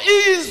tuvuge ngo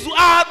izu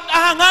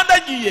aha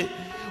nkandagiye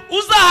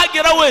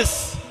uzahagera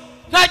wese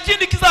nta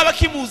kindi kizaba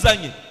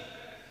kimuzanye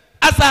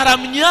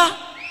azaramya.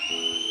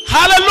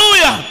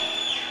 Haleluya.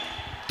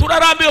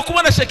 Turarambiwe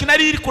kubona Shekina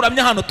iri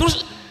kuramya hano.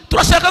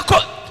 Turashaka ko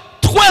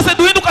twese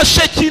duhinduka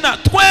Shekina.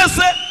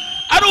 Twese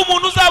ari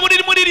umuntu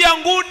uzaburi muri iriya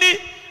nguni,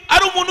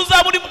 ari umuntu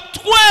uzaburi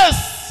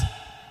twese.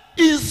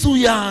 Inzu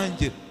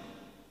yanjye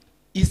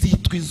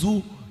izitwa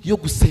inzu yo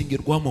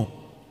gusengerwamo.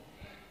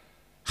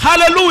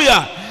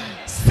 Haleluya.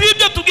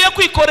 Sibyo tugiye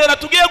kwikorera,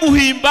 tugiye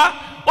guhimba.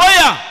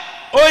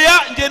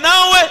 Oya nge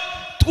nawe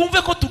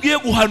twumve ko tugiye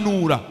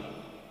guhanura.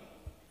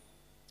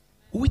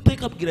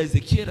 Uwiteka abwira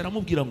Ezekiel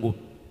aramubwira ngo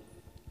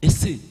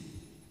ese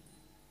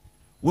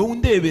wewe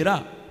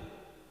undebera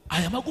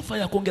aya magufa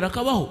yakongera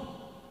akabaho.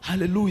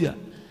 Haleluya.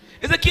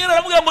 Ezekiel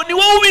aramubwira ngo ni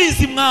wowe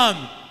ubizi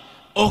mwami.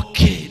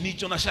 Okay,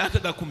 nicyo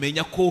nashakaga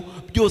kumenya ko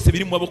byose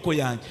biri mu maboko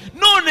yanjye.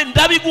 None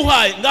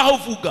ndabiguhaye ngaho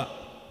vuga.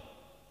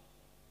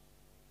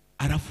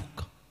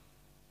 Aravuga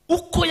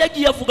uko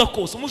yagiye avuga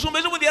kose. Umushumba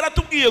ejo bundi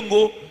yaratubwiye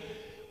ngo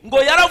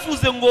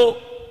yaravuze ngo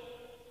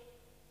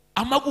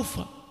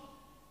amagufa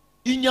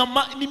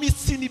inyama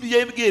n'imitsi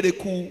n'ibiyebwere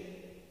ku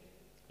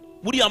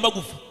muri ya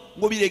magufa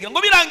ngo birege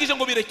ngo birangije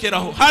ngo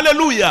birekeraho.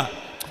 Haleluya.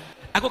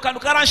 Ako kantu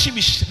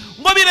karanshimishije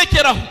ngo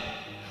birekeraho.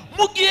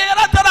 Mu gihe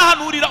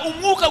yaratarahanurira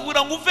umwuka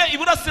kugira ngo uve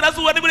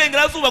iburasirazuba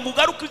n'iburengerazuba ngo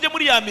ugaruke uje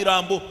muri ya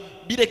mirambo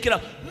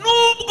birekeraho.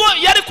 Nubwo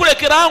yari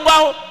kurekera aho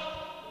ngaho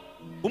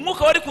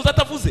umwuka wari kuza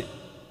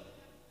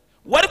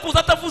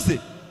atavuze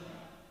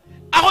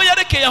aho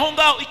yarekeye aho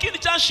ngaho. Ikindi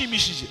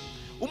cyanshimishije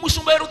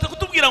umushumba yerutse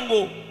kutubwira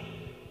ngo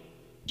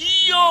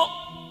iyo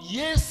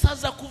Yesu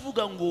aza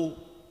kuvuga ngo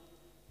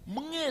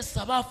mwese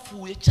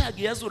abapfuye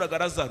cyagiye yazuraga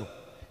Lazaro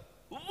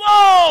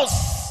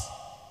bose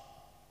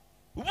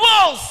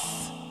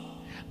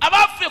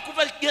abapfuye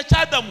kuva igihe cya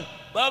Adamu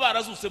baba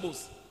barazuse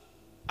bose,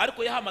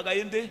 ariko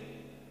yahamagaye nde?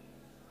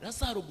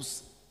 Lazaro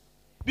gusa.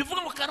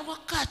 Bivuga ngo kanwa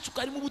kacu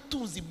karimo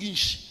ubutunzi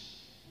bwinshi,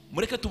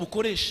 mureke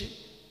tubukoreshe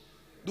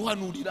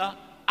duhanurira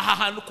aha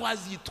hantu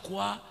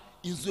kwazitwa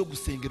inzu yo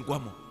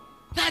gusengerwamo.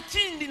 Nta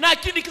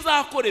kindi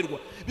kizakorerwa.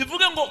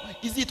 Bivuga ngo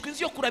izitwa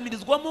inzu yo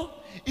kuramirizwamo,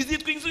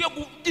 izitwa inzu yo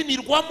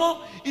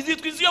kubyinirwamo,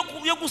 izitwa inzu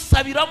yo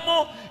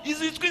gusabiramo,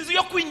 izitwa inzu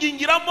yo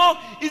kwingingiramo,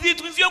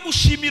 izitwa inzu yo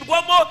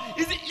gushimirwamo.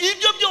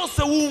 Ibyo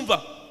byose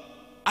wumva,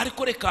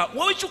 ariko reka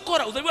wowe icyo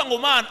ukora uzabivuga ngo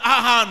mana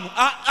aha hantu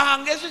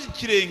ahangejeje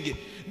ikirenge,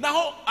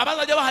 naho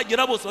abazajya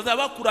bahagera bose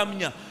bazaba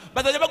bakuramya,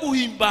 bazajya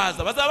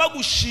baguhimbaza, bazaba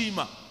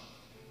bagushima.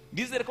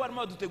 Ndizere ko barimo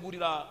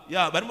badutegurira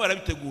barimo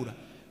barabitegura,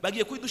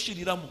 bagiye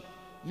kwidushiriramo.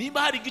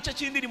 Nimba hari igice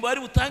cy'indirimbo bari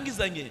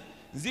butangizanye,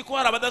 nzi ko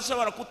hari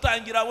abadashobora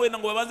kutangira wenda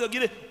ngo babanze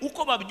bagire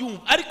uko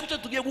babyumva, ariko icyo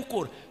tugiye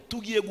gukora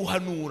tugiye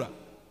guhanura.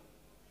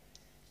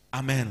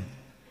 Amen.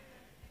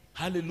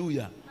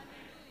 Haleluya.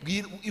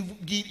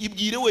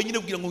 Ibwire wenyine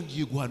kugira ngo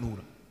ngiye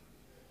guhanura.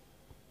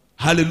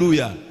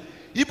 Haleluya.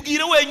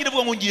 Ibwire wenyine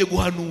kugira ngo ngiye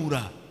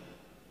guhanura,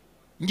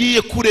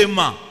 ngiye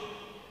kurema.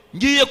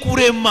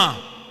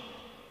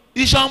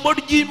 Ijambo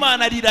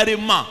ry'Imana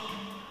rirarema,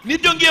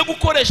 nibyo ngiye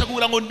gukoresha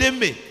kugira ngo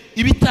ndeme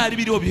ibitari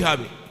biriho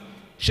bihabe.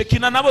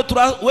 Shekina nabo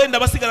wenda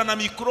basigana na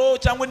mikro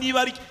cyangwa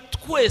niba ari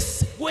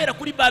twese guhera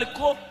kuri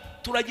balko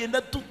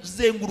turagenda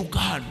tuzenguruka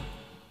hano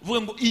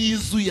uvuga ngo iyi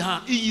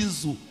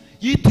nzu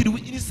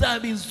yitiriwe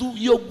izaba inzu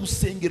yo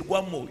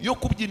gusengerwamo, yo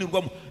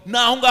kubyinirwamo.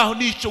 Naho ngaho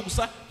nico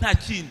gusa nta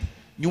kindi.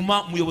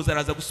 Nyuma umuyobozi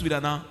araza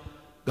gusubirana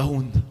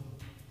gahunda.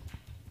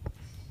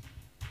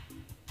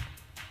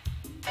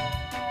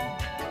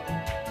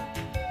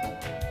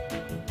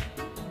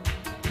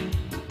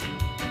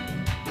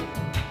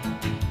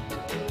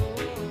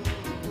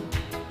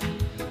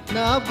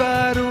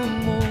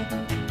 Nabarumu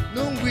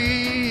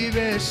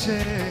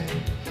nungwibeshe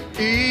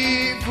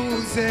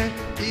ivuze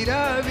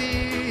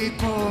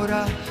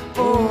irabikora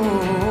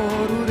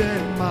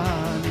rurema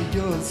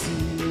niryo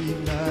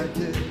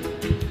zinaje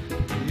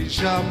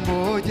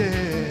ijambo rye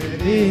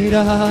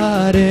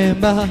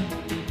rirarema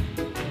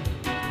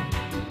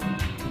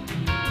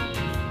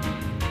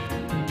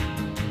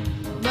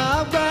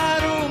ntabwo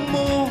ari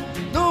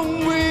umuntu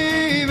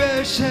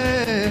wibeshe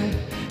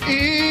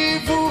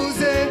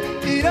ivuze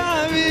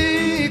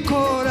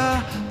irabikora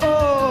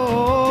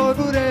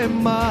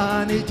rurema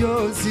niryo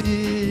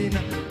zina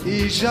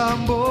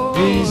ijambo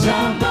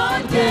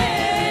rye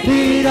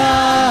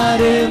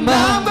rirarema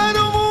ntabwo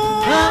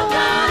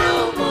ari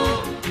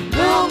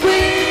umuntu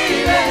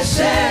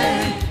wibeshe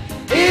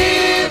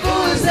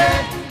ivuze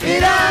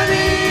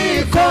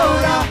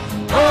irabikora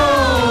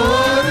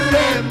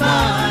rurema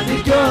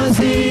niryo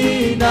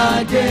zina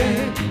rye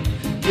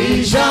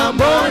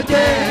ijambo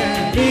rye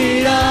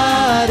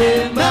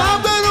rirarema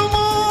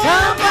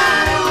ntabwo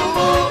ari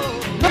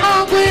umuntu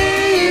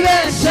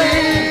wibeshe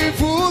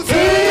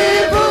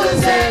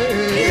ivuze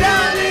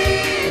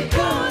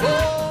irabikora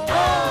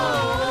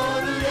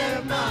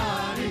rurema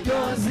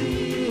niryo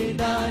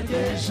zina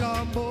rye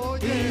ijambo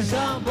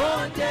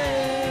rye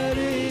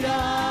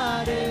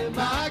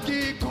rirarema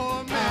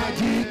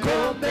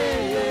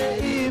agikomeye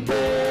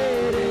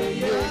imbere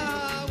ye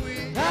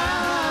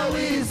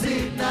ntawe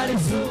izina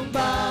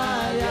risumba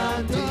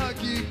ayandi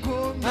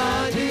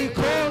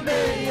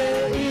agikomeye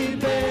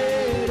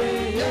imbere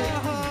ye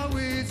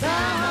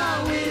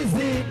ntawe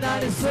izina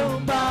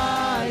risumba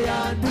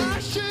ayandi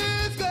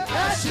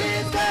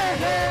yashyizwe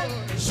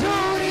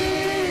hejuru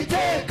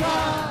iteka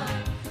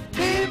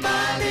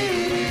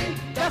n'imaniri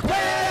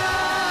yakwera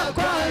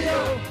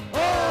kwayo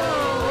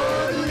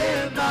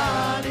rurema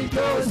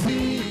niryo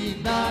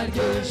zina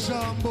rye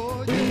ijambo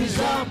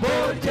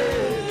rye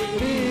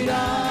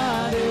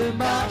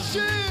rirarema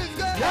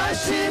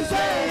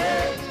yashyizwe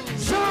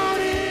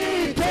hejuru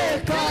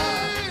iteka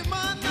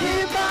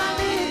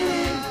n'imaniri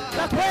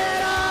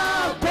yakwera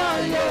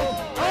kwayo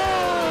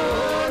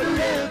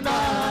rurema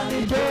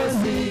niryo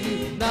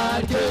zina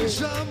rye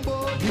ijambo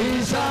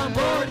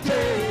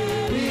rye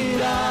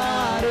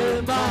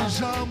rirarema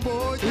ijambo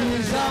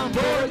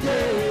rye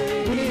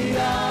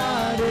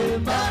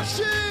rirarema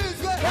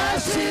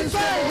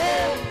yashyizwe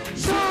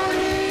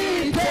hejuru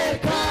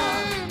iteka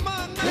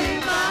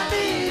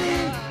n'imaniri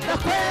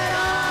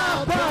yakwera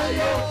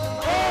kwayo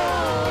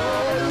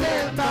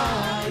rurema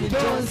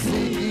niryo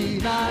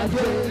zina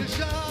rye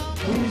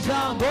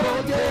ijambo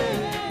rye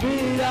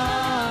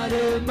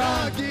rirarema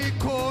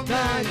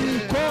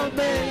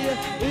nagikomeye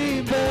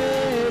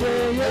imbere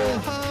ye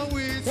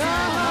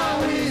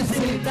yahawe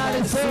izina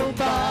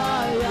risumba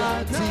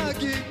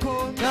ayandi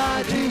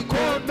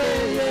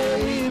nagikomeye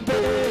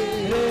imbere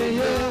ye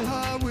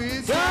yahawe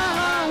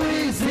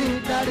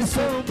izina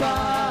risumba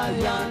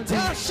ayandi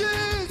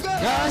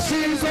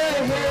yashyizwe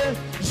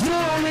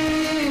hejuru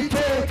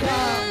iteka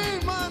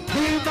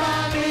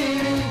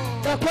n'imaniri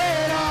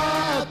yakwera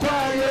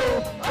kwayo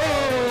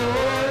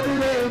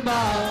rurema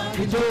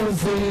niryo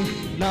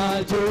zina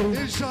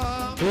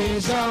rye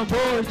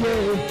ijambo rye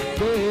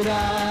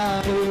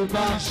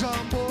rirarema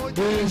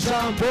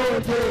ijambo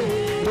rye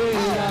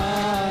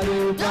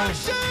rirarema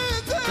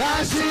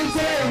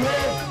yashyizwe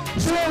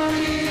hejuru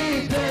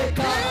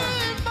iteka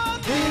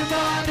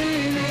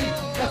n'imaniri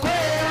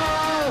yakwera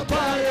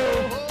kwayo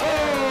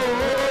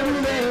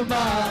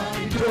rurema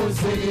niryo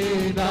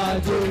zina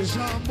rye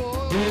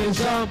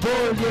ijambo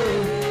rye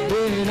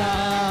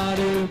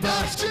rirarema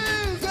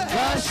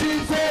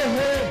yashyizwe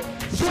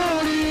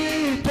hejuru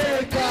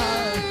iteka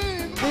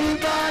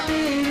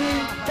n'imaniri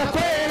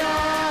yakwera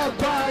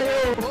kwayo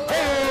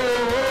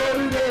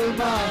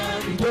rurema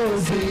niryo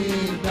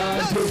zina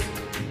rye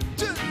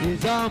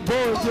ijambo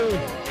rye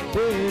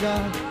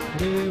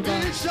rirarema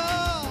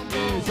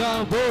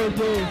ijambo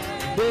rye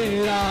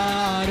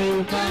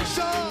rirarema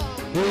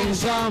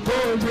ijambo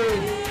rye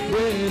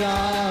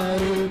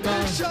rirarema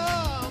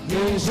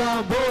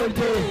ijambo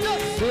rye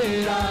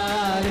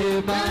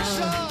rirarema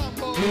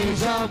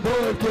ijambo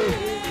rye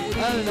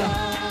rirarema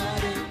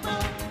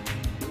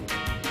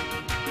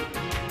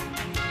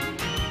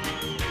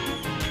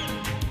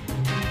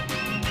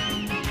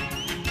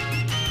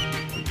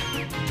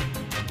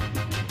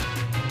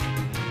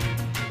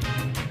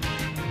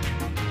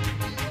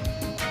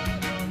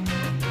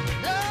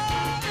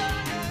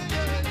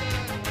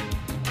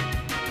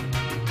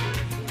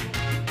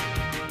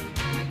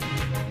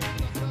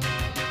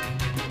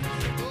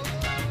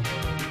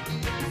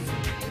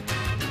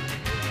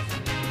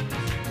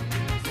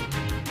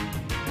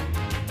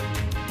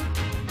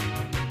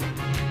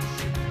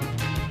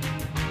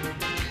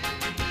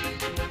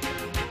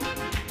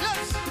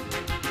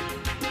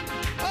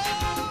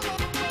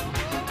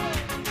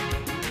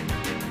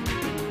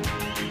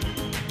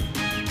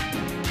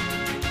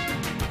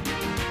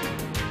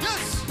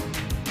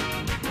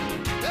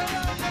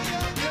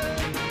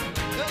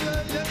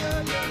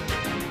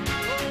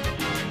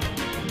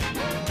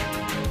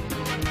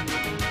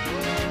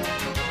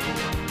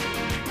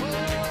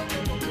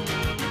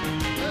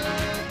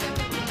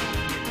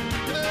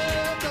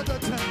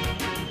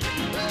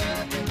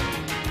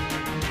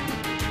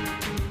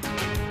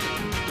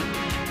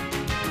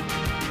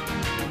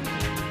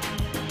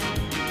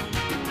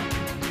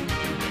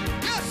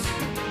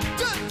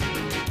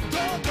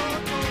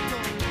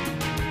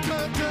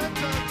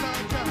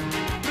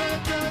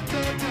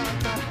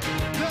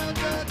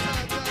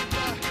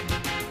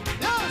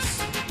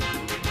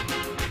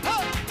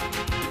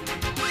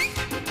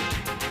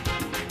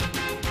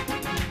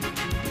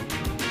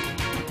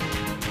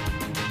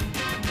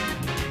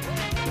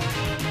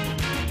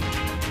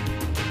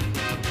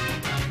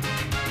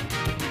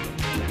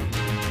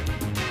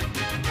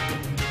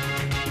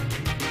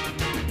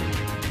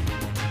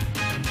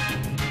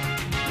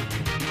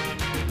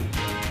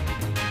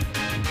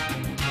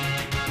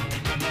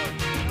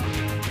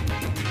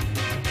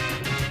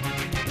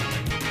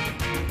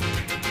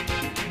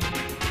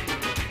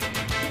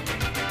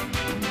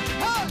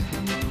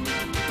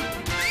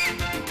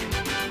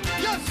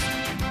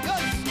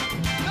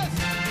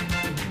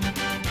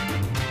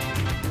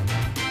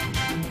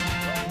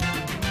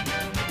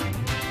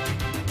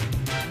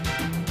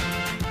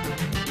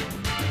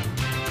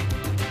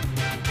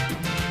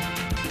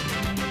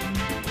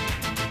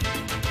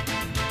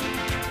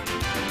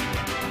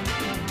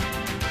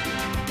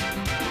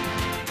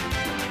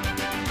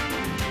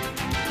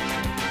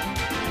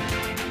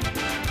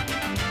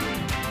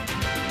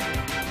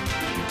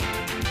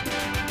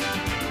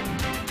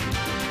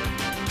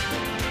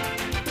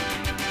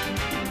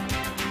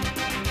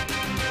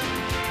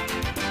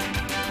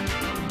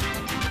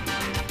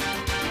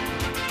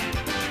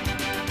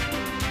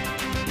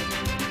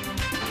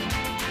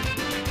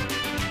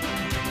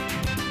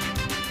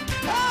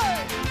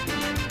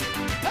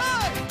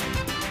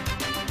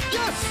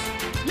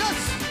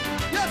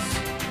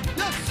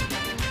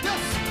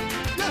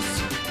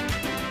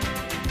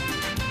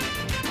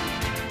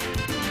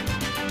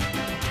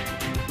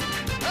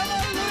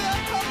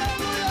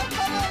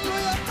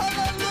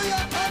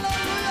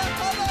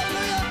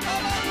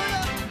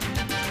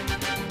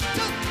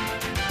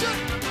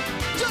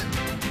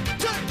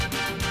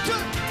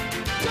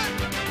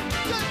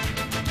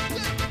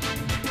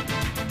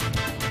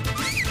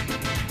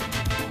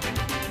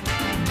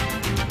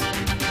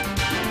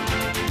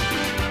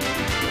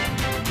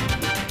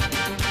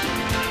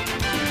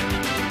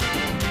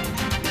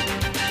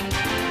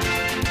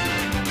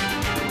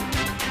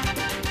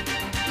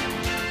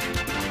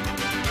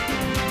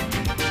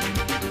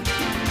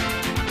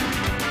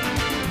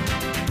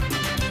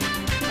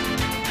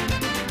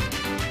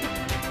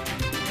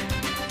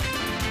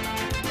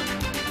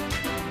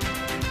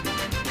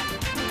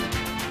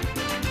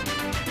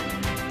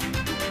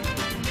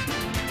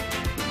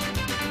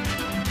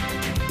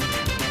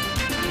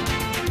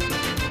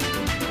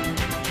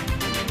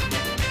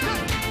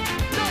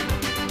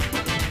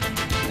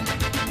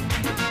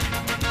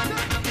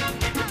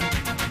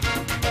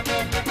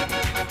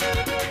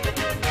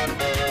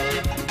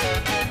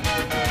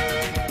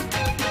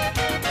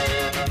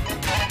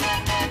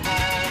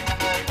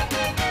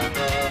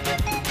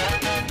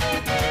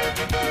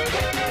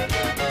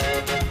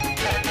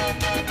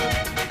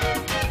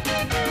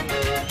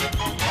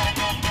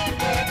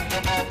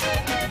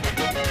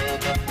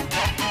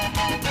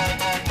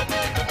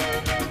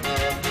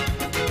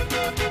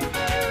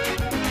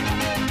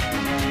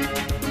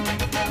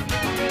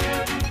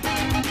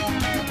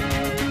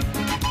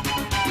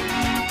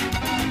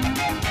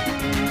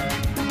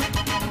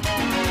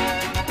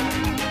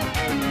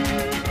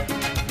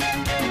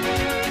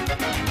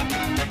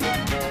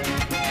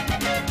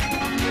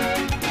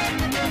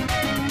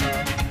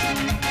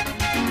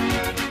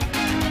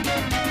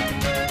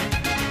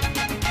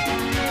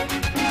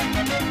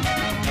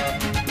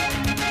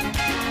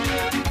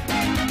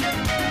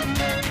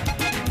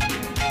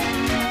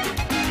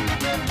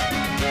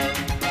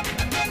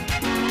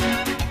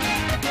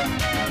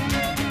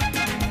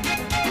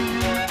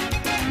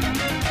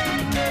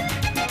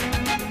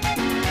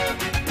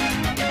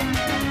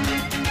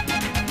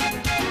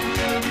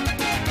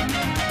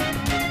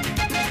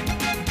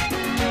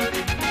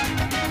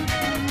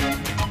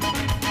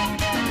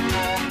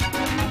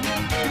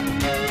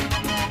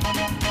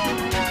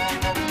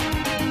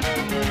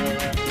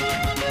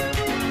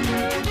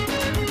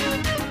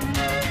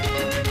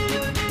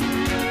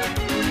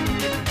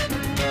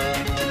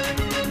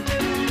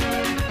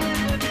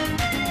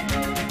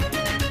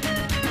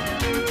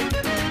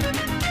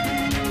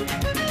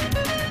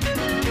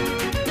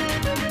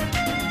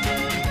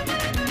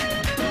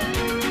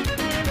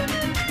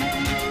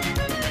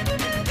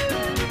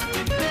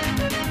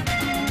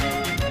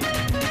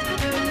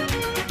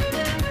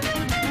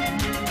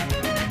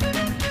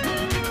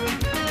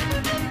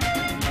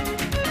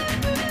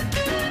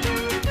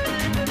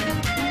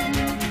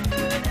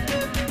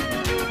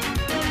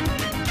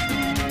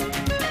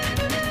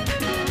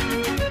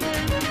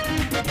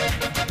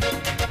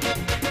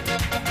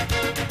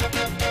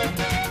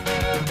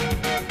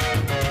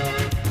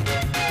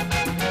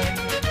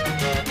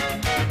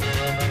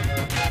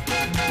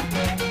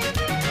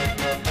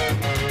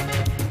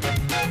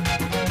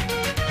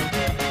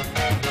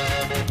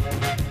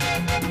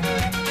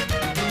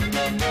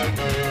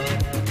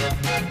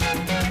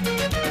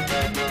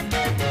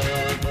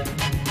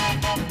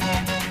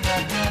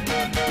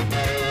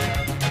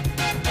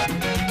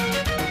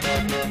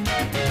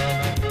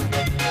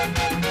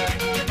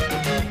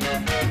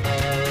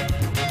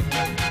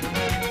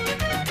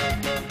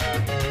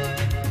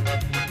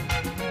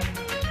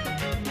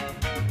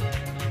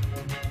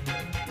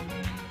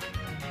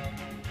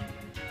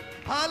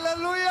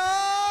Haleluya.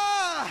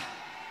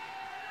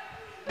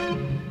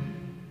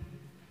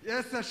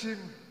 Yesu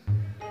ashimwe.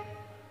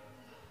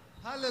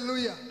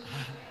 Haleluya.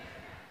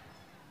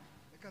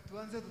 Reka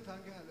tubanze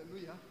dutange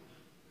haleluya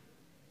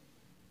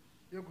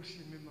yo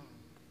gushima Imana.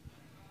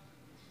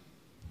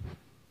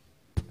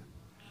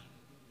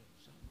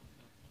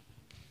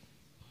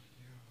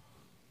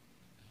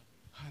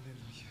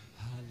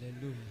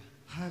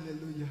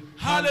 Haleluya.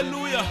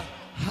 Hallelujah.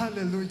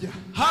 Haleluya.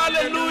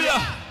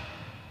 Hallelujah.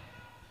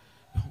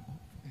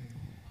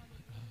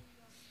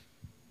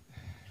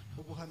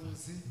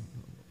 Ubuhanuzi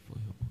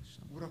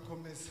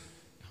burakomeza.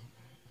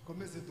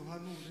 Komeze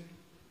duhanure.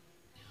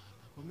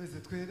 Komeze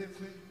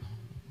twerekwe.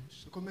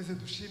 Komeze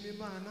dushime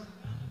Imana.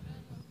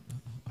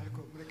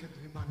 Ariko mureke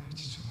duhe Imana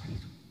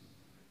icyubahiro.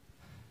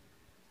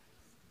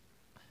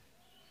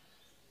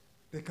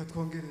 Reka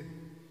twongere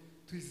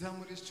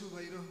tuyizamure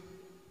icyubahiro.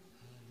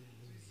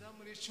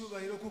 Tuyizamure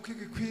icyubahiro kuko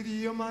igikwiriye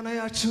iyo Mana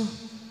yacu.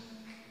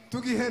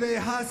 Tugihereye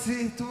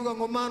hasi tuvuga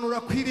ngo Mana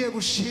urakwiriye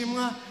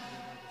gushimwa.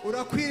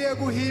 Urakwiriye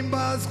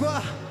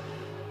guhimbazwa.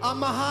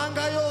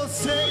 Amahanga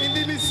yose,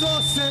 indimi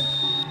zose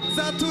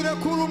zature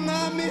kuri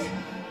umwami.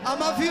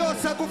 Amavi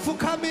yose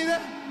agupfukamire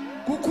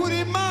kuko uri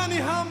Imana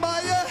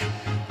ihambaye.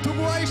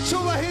 Tuguha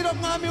icyubahiro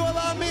mwami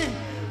w'abami.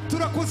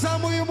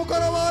 Turakuzamuye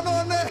umugoroba wa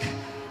none.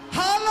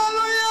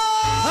 Haleluya.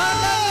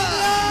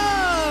 Haleluya.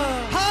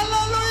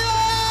 Haleluya.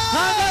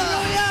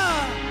 Haleluya.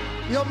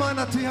 Iyo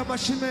Mana tuyiha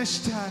amashyi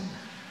menshi cyane.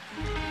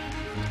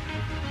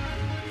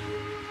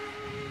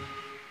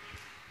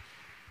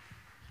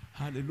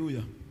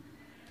 Hallelujah.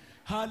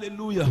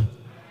 Hallelujah.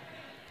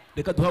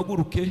 Reka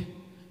duhaguruke.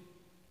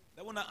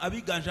 Ndabona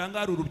abiganje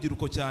angara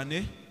urubyiruko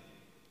cyane.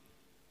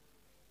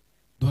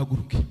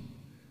 Duhaguruke.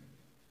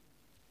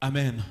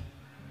 Amen.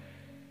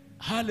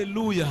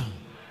 Hallelujah.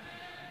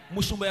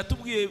 Mushumba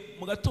yatubwiye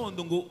mu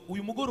gatondo ngo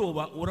uyu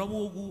mugoroba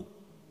urabugu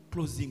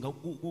closing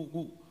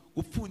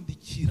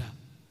gupfundikira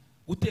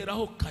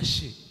guteraho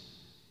kashe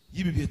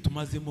y'ibi bihe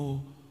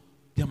tumazemo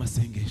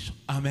by'amasengesho.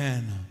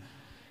 Amen.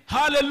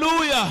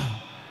 Hallelujah.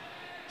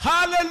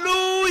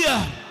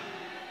 Hallelujah.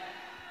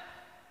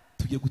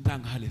 Tugiye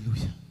gutanga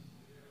hallelujah.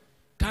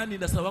 Kandi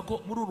ndasaba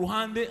ko muri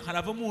uruhande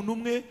harava umuntu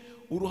umwe,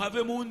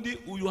 uruhave mundi,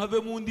 uyuhave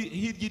mundi,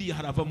 hirgiriye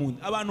harava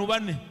mundi. Abantu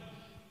bane.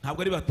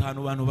 Ntabwo ari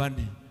batanu, abantu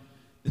bane.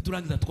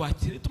 Turangiza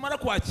twakire, tumara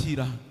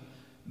kwakira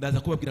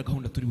ndaza kubabwira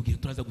gahunda turi bugiye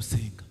turaza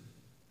gusenga.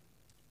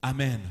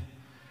 Amen.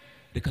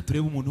 Reka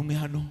turebe umuntu umwe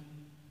hano.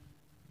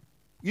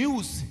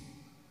 Mwihuse.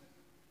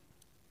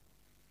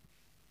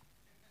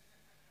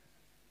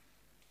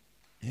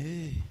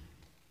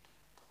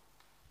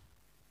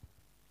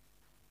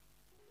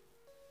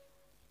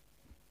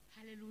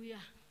 Haleluya.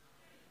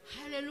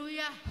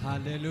 Haleluya.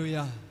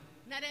 Haleluya.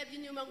 Narebye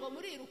inyuma ngo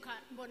muriruka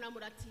mbona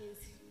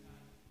muratinze.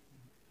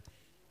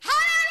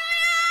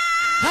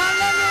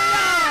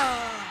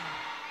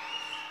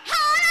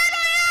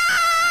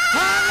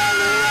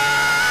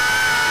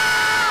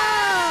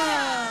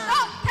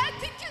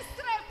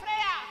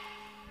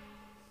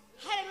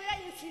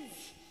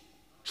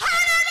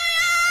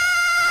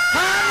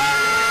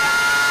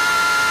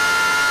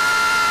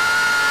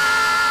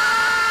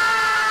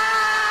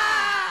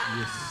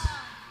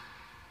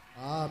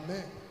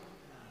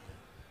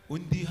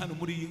 Undi hano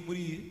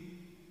muri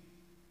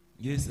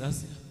yes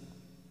Asia.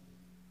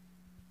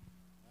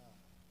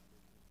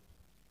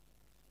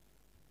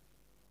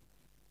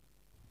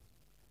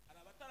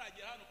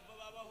 Arabataragera hano kuva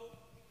babaho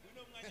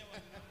uno mwanya wa.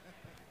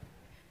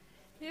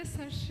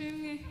 Yesu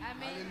ashimwe.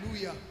 Amen.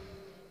 Haleluya.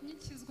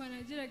 Nyikizwa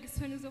nagiraga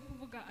isoni zo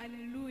kuvuga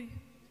haleluya.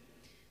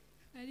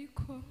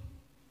 Ariko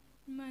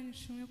Imana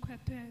ishimwe ko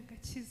yatoye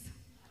agakiza.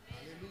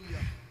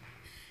 Haleluya.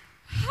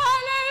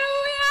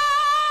 Haleluya.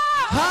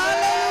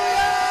 Haleluya.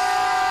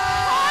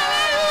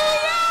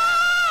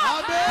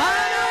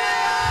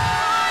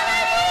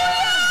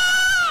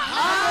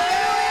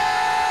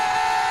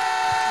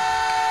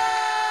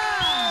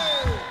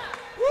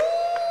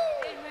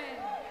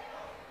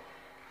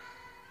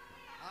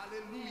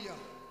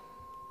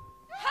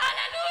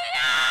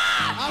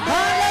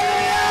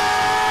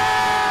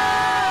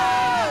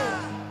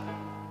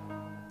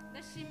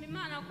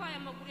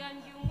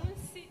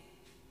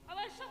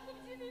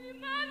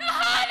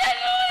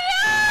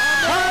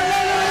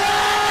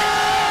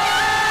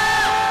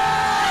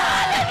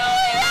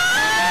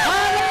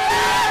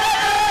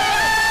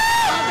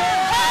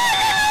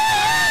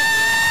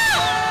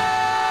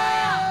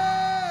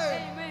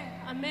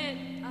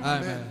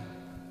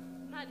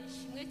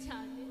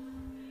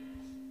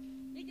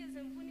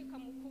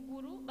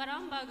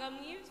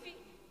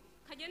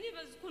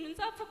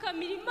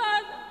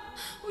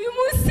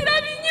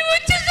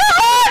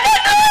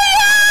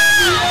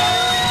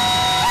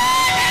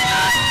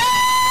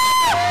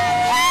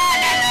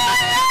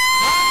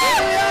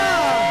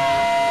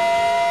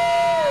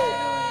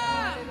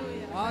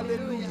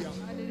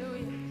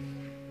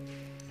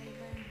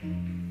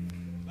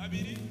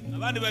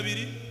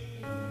 Babiri.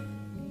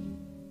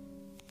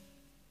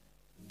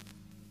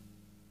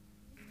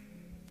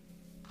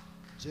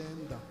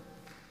 Gender.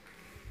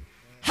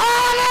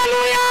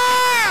 Hallelujah!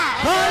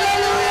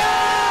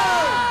 Hallelujah!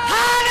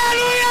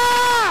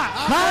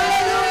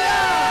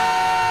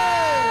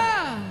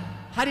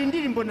 hari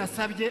indirimbo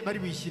nasabye bari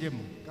wishyiremo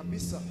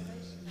kabisa.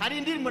 Hari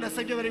indirimbo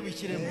nasabye bari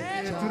wishyiremo.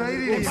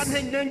 Turayiririmba.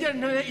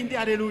 Nongere indi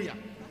haleluya.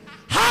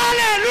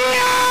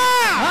 Haleluya!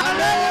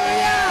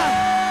 Haleluya!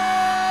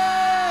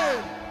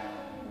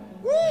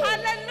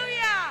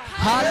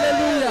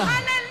 Haleluya!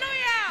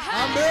 Haleluya!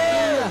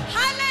 Amen!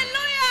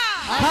 Haleluya!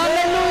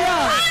 Haleluya!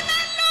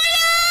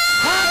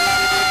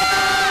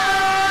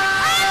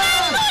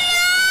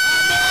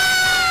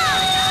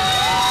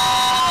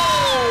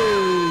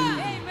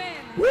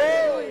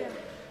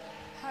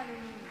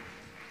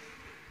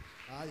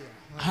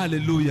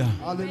 Hallelujah.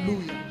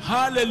 Hallelujah.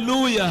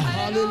 Hallelujah.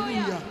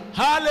 Hallelujah.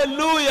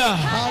 Hallelujah.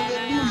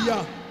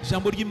 Hallelujah.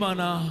 Ijambo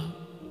ry'Imana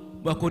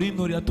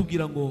Bakorinto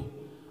riratubwira ngo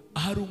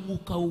ahari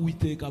umwuka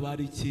w'Uwiteka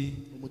bari iki?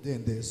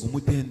 Umudendezo.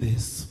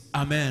 Umudendezo.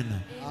 Amen.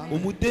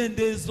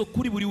 Umudendezo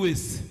kuri buri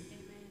wese.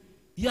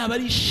 Yaba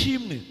ari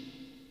ishimwe.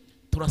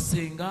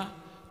 Turasenga,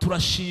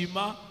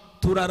 turashima,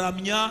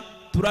 turaramya,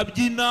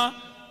 turabyina,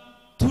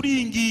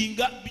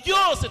 turinginga,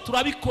 byose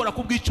turabikora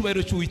ku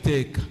bw'icyubahiro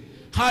cy'Uwiteka.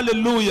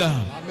 Hallelujah.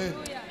 Amen.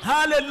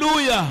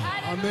 Hallelujah.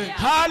 Amen.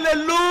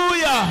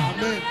 Hallelujah.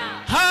 Amen.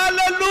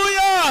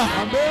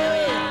 Hallelujah.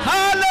 Amen.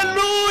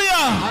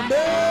 Hallelujah.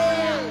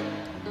 Amen.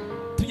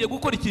 Tugiye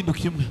gukora ikintu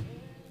kimwe.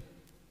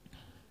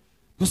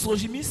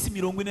 Dusoje iminsi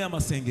 40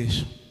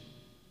 y'amasengesho.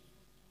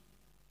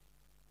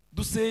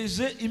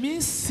 Duseje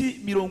iminsi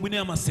 40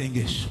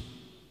 y'amasengesho.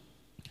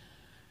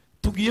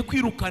 Tugiye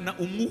kwirukana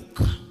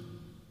umwuka.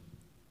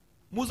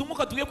 Muzi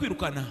umwuka tugiye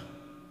kwirukana?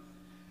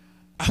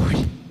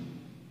 Awi.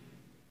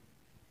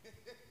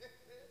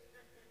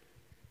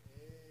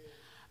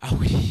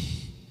 Awi.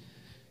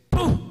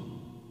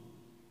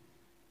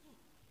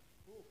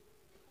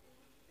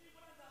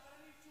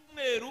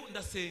 Cyumweru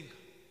ndasenga.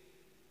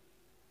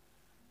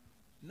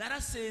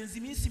 Narasenze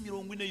iminsi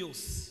 40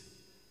 yose.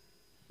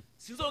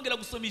 Sinzongera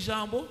gusoma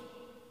ijambo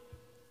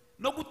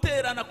no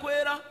guterana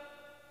kwera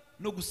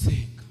no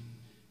gusenga.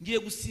 Ngiye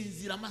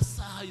gusinzira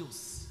amasaha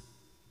yose.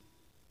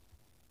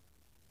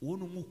 Uwo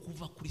ni umwuka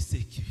uva kuri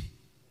Sekibi.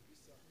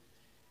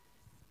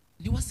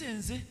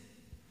 Ntiwasenze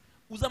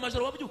uza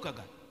amajoro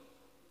wabyukaga.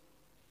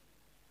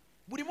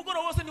 Buri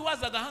mugoroba wose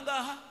ntiwazaga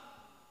ahangaha.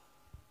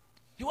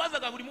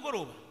 Ntiwazaga buri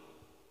mugoroba.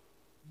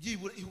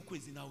 Byibura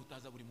ukwezi nawe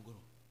utaza buri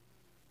mugoroba.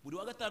 Buri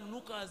wa gatanu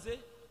ntukaze,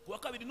 ku wa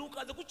kabiri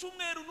ntukaze, ku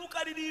cyumweru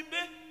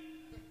ntukaririmbe.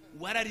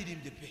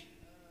 Wararirimbye pe.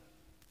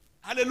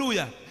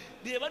 Haleluya.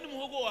 Reba ni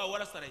muhogo wawe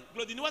warasaraye.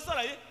 Glodi ni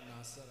wasaraye?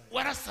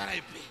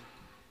 Warasaraye pe.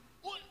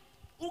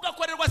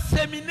 Ugakorerwa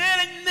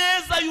seminere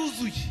neza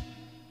yuzuye.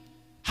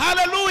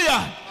 Haleluya.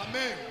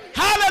 Amen.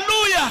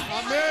 Haleluya.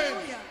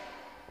 Amen.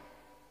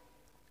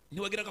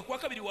 Ntiwagiraga kuwa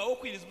kabiri wawe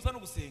kwiriza ubusa no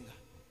gusenga.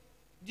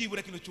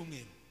 Byibura kino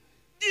cyumweru.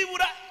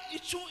 Byibura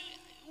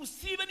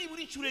usibe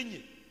nibura incuro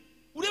enye.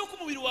 Urebe ko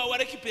umubiri wawe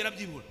arekipera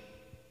byibura.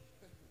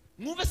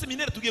 Mwumve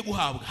seminere tugiye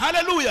guhabwa.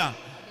 Haleluya.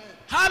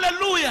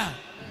 Haleluya.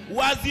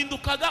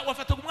 Wazindukaga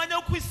wafata umwanya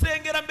wo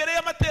kwisengera mbere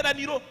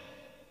y'amateraniro.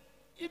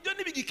 Ibyo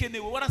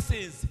nibigikenewe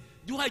warasenze.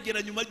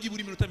 Duhagera nyuma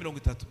byibura iminota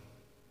 30.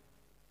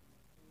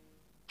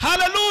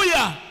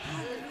 Haleluya.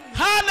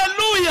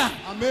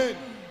 Haleluya. Amen.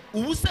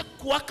 Ubuse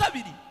kuwa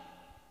kabiri.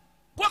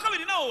 Kuwa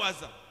kabiri nawe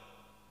waza.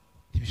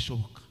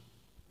 Ntibishoboka.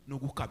 No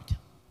gukabya.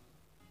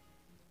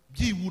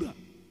 Byibura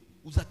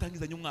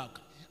uzatangizanya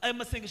umwaka. Aya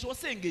masengesho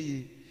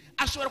wasengeye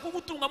ashobora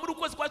kugutunga muri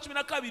ukwezi kwa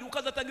 12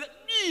 ukazatangiza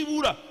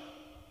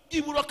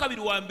byibura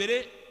kabiri wa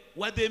mbere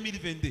wa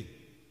 2022.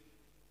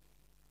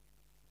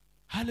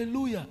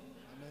 Haleluya.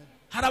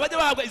 Hari abajya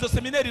bahabwa izo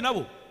seminari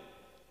nabo.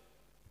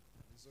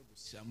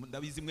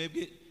 Ndabizi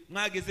mwebwe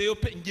mwagezeyo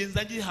pe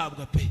ingenza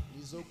ngihabwa pe.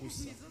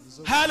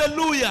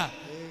 Haleluya.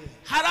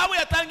 Hari abo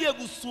yatangiye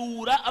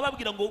gusura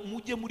ababwira ngo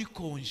mujye muri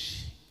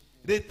konji.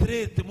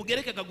 Retraite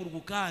mugereke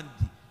akagurugu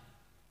kandi.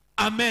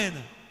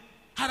 Amen.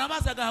 Hari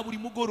abazaga buri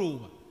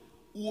mugoroba.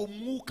 Uwo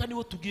mwuka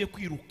niwo tugiye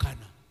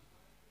kwirukana.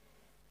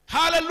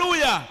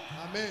 Haleluya.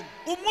 Amen.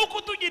 Umwuka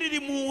utugirira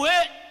impuhwe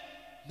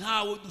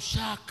ntawo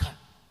dushaka.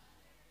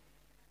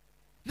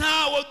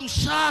 Ntawo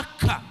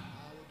dushaka.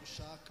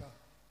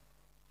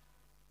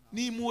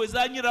 Ni impuhwe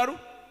za nyiraru.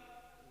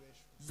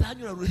 Za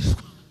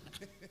nyirarureshwa.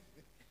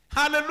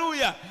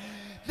 Haleluya.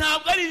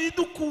 Ntabwo ari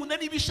ridukunda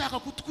nibishaka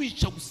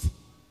kutwica gusa.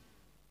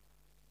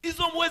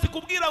 Izo mpuhwe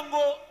zikubwira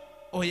ngo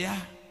oya,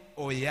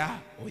 oya,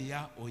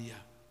 oya, oya.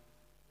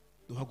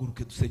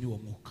 Duhaguruke dusenye uwo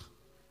mwuka.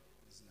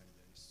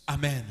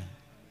 Amen.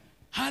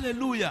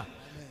 Haleluya.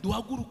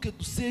 Duhaguruke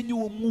dusenye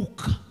uwo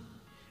mwuka.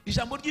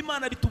 Ijambo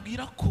ry'Imana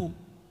ritubwira ko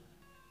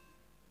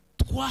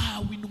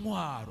twahawe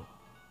intwaro.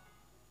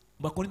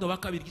 Bakorinto ba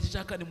kabiri igice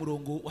cya 4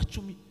 murongo wa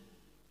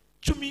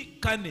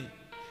 10:4.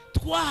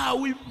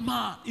 Twahawe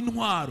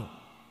intwaro.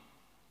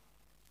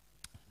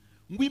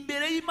 Ngo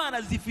imbere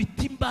y'Imana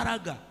zifite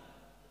imbaraga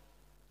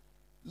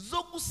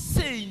zo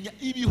gusenya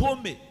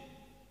ibihome.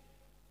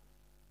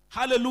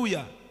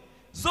 Haleluya.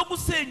 Zo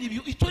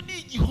gusenya icyo ni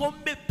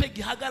igihome pe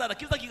gihagarara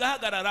kiza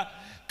kigahagarara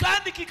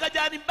kandi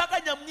kikajyana imbaga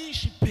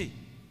nyamwinshi pe.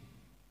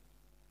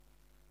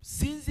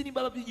 Sinzi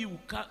nimba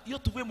babyibuka iyo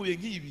tuvuye mu bihe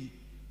nk'ibi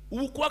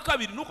ubu kuwa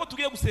kabiri nuko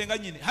tugiye gusenga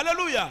nyine.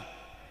 Haleluya.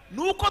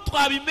 nuko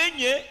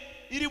twabimenye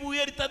iri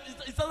buye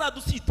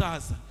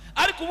ritazadusitaza,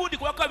 ariko ubundi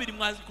kuwa kabiri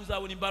mwazi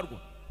kuzabona imbarwa,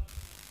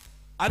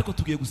 ariko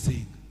tugiye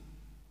gusenga.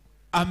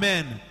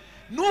 Amen.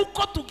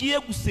 Nuko tugiye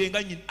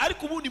gusenga nyine,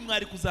 ariko ubundi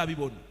mwari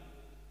kuzabibona.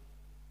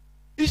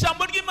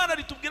 Ijambo ry'Imana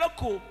ritubwira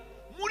ko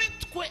muri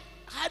twe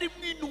harimo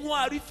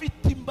intwaro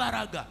ifite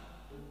imbaraga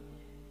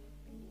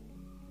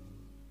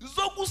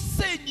zo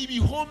gusenya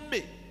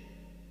ibihome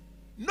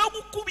no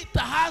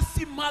gukubita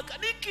hasi impaka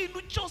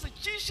n'ikintu cyose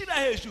cyishira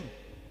hejuru,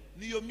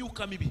 niyo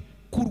myuka mibi,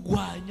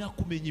 kurwanya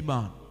kumenya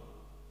Imana.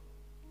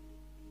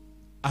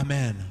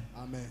 Amen.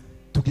 Amen.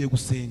 Tugiye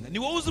gusenga. Ni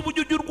wowe uzi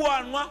uburyo ujya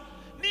urwanwa.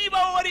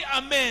 Niba wari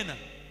amen,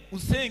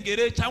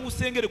 usengere cyangwa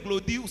usengere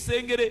Glody,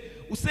 usengere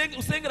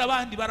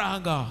abandi bari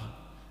ahangaha,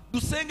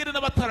 dusengere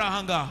n'abatari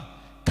ahangaha.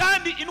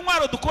 Kandi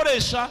intwaro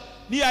dukoresha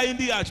ni ya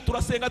yindi yacu,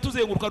 turasenga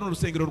tuzenguruka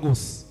n'urusengero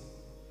rwose.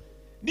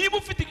 Niba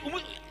ufite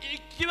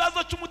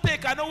ikibazo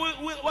cy'umutekano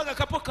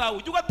w'agakapo kawe,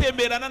 ujye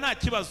ugatemberana nta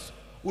kibazo,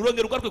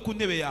 urongera ugaruke ku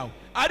ntebe yawe,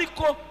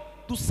 ariko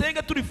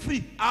dusenge turi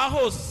free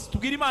ahose.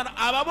 Tubwire Imana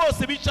aba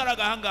bose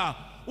bicaraga ahangaha,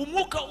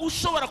 umwuka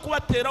ushobora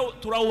kubatera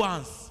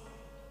turawuhanze.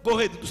 Go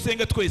ahead,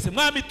 dusenge twese.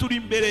 Mwami, turi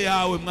imbere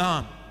yawe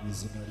Mwami,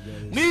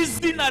 mu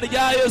izina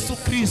rya Yesu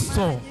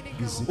Kristo.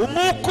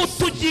 Umwuka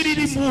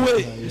utugirira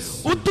impuhwe,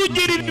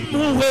 utugirira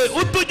impuhwe,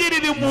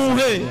 utugirira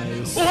impuhwe,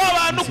 uha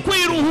abantu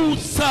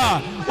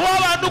kwiruhutsa, uha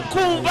abantu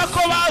kumva ko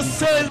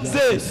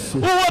basenze.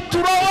 Uwo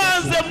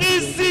turawanze mu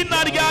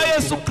izina rya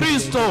Yesu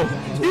Kristo.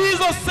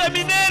 Izo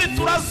seminari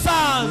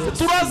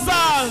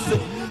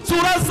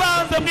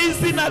turasanze mu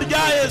izina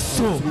rya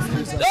Yesu.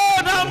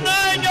 Nta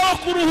mwanya wo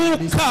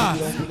kuruhuka,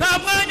 nta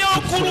mwanya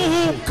wo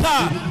kuruhuka.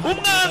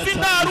 Umwanzi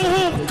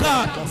ntaruhuka,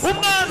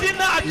 umwanzi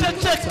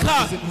ntaceceka,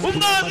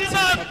 umwanzi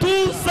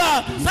ntatuza.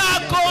 Nta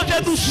konje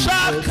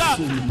dushaka,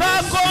 nta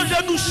konje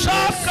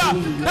dushaka,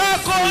 nta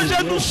konje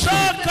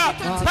dushaka,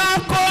 nta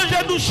konje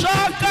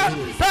dushaka,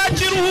 nta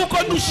kiruhuko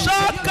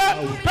dushaka,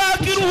 nta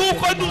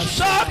kiruhuko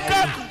dushaka.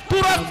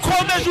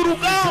 Turakomeje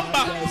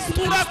urugamba,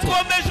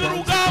 turakomeje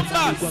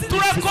urugamba,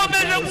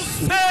 turakomeje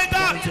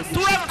gusenga,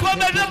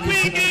 turakomeje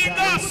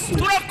kwiginga,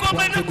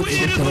 turakomeje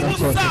kwiyiriza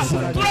ubusa,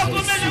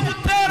 turakomeje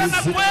guterana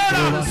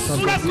kwera,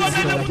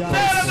 turakomeje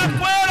guterana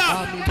kwera,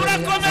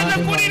 turakomeje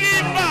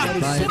kuririmba,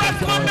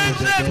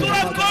 turakomeje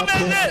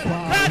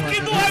nta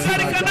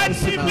kiduhagarika na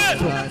kimwe.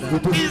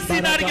 Mu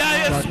izina rya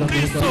Yesu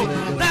Kristo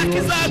nta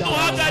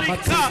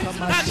kizaduhagarika,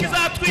 nta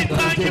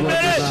kizatwitanga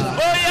imbere.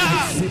 Oya,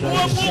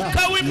 uwo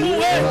mwuka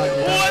w'impuhwe,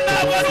 uwo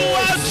ntabwo ari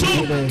uwacu.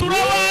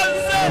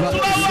 Turawanze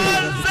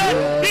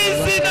mu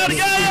izina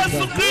rya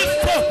Yesu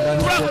Kristo.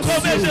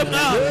 Turakomeje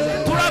Mwami,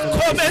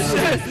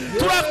 turakomeje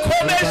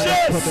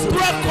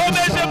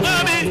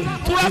Mwami,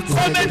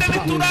 turakomeje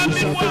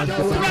ntiturambirwa,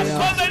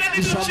 turakomeje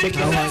ntiducika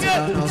intege,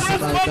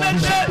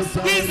 turakomeje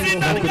mu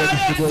izina rya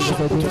Yesu.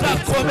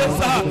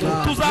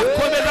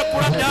 Tuzakomeza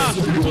kuramya,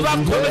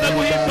 tuzakomeza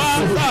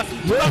guhimbaza,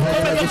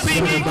 turakomeza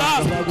kwiginga,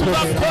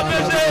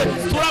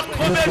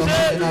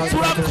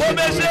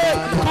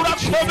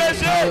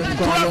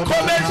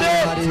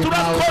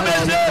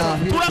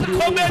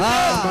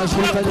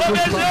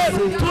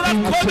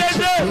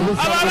 turakomeje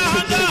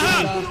abarahangaha,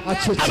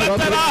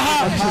 abataraha,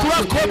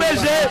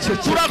 turakomeje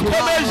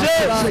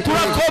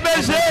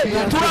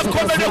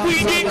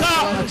kwiginga,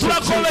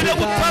 turakomeje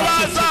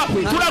gutabaza,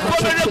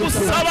 turakomeje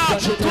gusaba,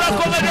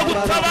 turakomeje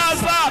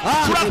gutabaza,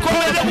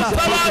 turakomeje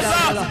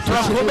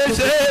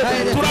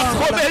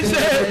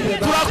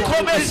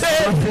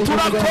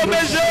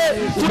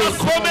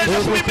kuba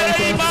imbere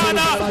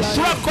y'Imana,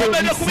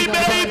 turakomeje kuba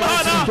imbere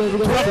y'Imana,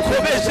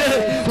 turakomeje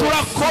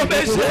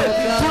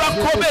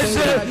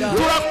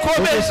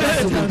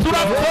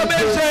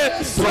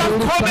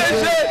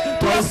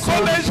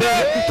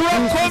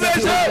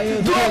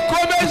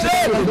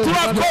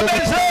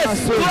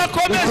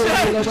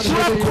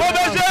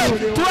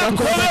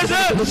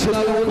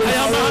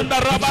ayamanda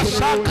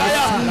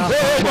rabashakaya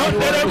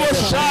bondere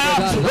boshaya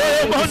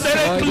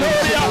bondere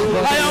gloria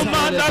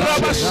ayamanda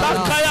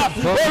rabashakaya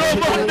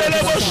bondere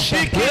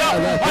boshikia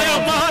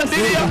ayamandi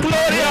ya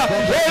gloria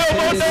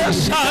bondere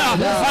shaya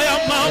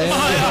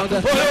ayamamaya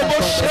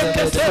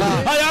boshekete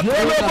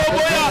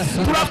ayakoloboya.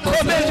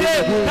 Turakomeje,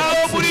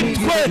 nawe muri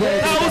twe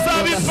nawe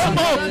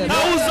uzabivamo,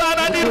 nawe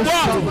uzananirwa,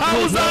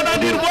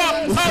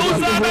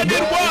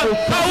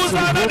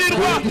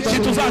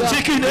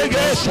 ntituzacika intege.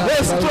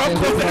 Yesu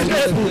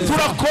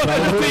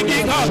turakomeje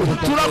kwinginga,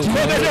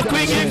 turakomeje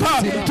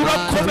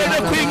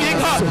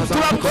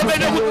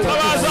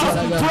gutabaza,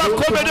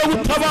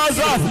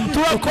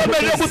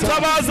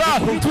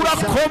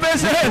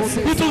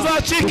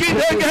 ntituzacika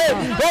intege.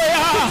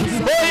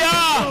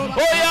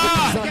 Oya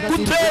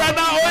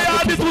guterana,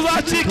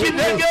 ntituzacika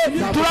intege.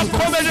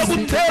 Turakomeje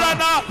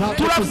guterana,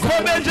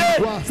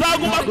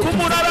 zaguma ku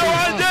munara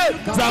wanjye,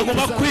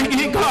 zaguma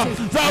kwinginga,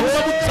 zaguma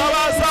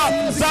gutabaza,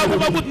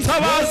 nzaguma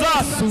gutabaza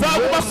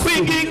nzaguma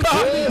kwinginga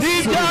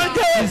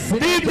n'ibyanjye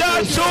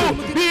n'ibyacu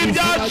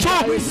n'ibyacu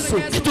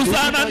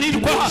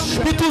ntituzananirwa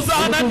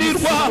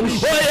ntituzananirwa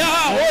oya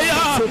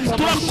oya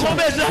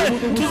turakomeje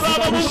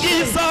tuzaba mu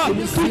bwiza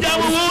tujya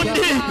mu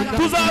bundi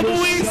tuzaba mu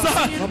bwiza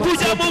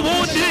tujya mu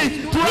bundi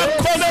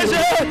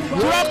turakomeje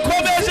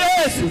turakomeje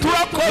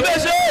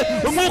turakomeje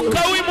umwuka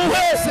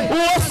w'impuhwe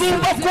uwo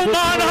suva ku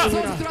Mana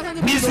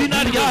mu izina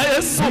rya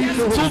Yesu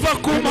tuva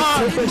ku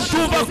Mana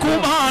tuva ku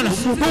Mana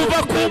tuva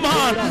ku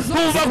Mana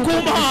tuva ku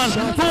Mana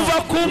tuva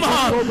ku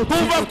Mana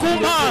tuva ku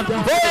Mana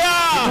oya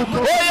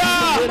oya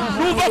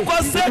tuva kwa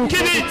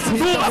sekibi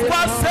tuva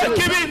kwa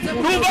sekibi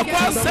tuva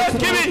kwa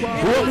sekibi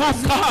uwo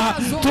mwuka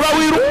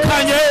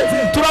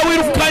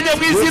turawirukanye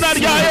mu izina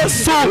rya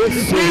Yesu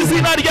mu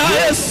izina rya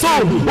Yesu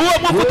uwo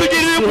mwuka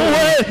utugirira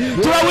impuhwe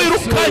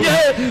turawirukanye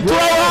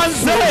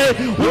turawanze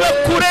ube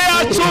kure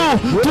yacu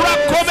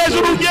turakomeje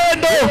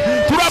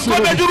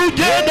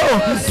urugendo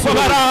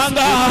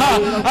twabaranga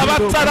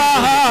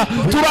abataraha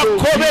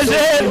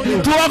turakomeje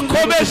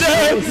turakomeje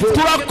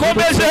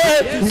turakomeje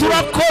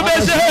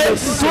turakomeje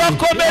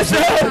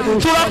turakomeje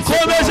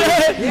turakomeje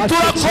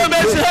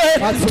turakomeje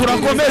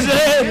turakomeje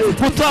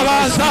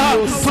gutabaza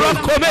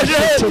turakomeje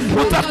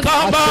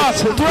gutakamba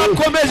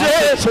turakomeje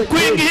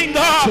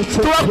kwinginga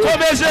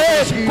turakomeje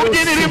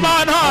kubyinira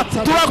Imana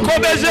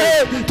turakomeje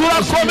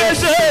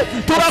turakomeje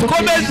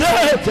turakomeje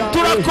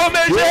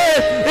turakomeje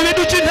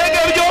ibiduca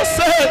intege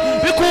byose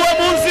bikuwe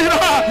mu nzira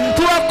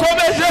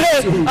turakomeje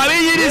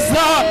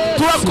abiyiriza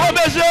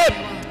turakomeje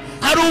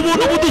hari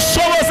ubuntu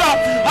budushoboza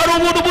hari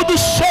ubuntu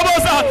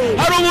budushoboza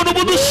hari ubuntu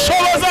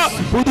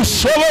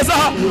budushoboza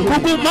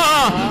kuguma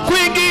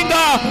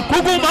kwinginga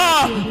kuguma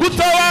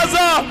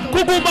gutabaza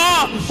kuguma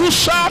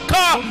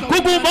gushaka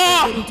kuguma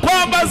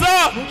kwambaza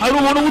hari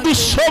ubuntu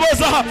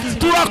budushoboza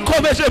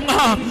turakomeje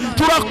mwa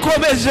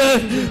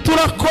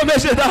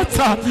turakomeje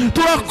data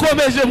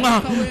turakomeje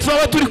mwa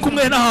tuzaba turi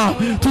kumwe nawe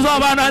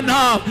tuzabana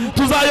nawe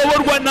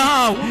tuzayoborwa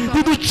nawe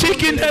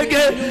ntiducike intege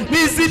mu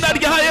izina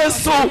rya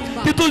Yesu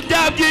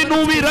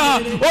ntituzabyinubira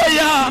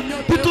oya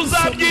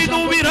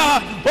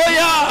ntituzabyinubira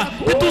oya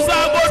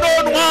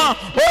ntituzagononwa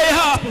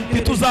oya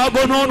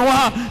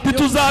ntituzagononwa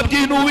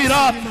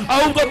ntituzabyinubira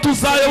ahubwo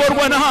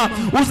tuzayoborwa nawe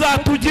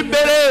uzatujya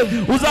imbere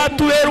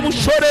uzatubera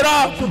umushorera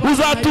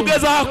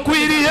uzatugeza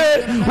ahakwiriye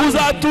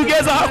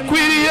uzatugeza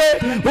ahakwiriye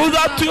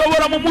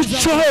uzatuyobora mu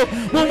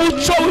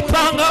muco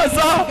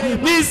utangaza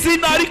mu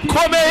izina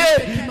rikomeye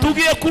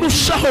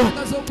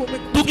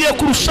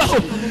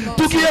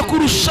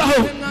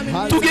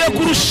tugiye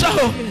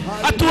kurushaho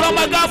atura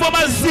amagambo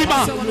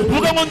mazima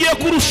vuga ngo ngiye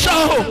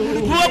kurushaho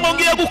vuga ngo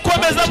ngiye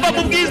gukomeza mva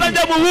mu bwiza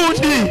njya mu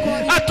bundi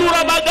atura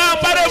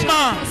amagambo arema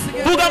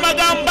vuga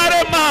amagambo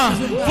arema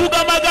vuga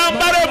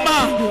amagambo arema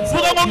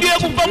vuga ngo ngiye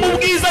kuva mu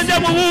bwiza njya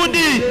mu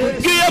bundi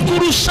ngiye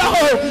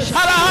kurushaho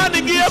hari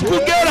ahandi ngiye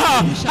kugera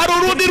hari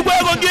urundi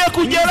rwego ngiye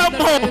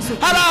kugeramo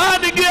hari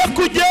ahandi ngiye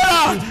kugera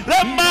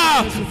rema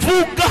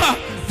vuga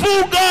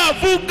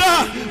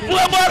ngo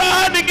hari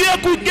ahandi ngiye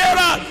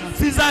kugera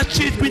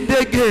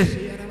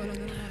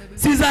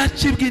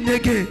sizacibwa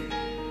intege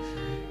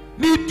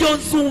n'ibyo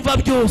nzumva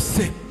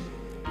byose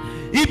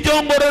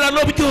ibyo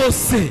ngororano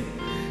byose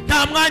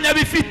nta mwanya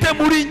bifite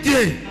muri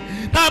nge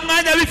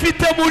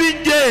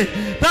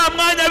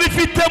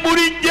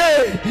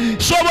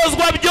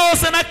shobozwa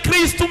byose na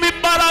Kristo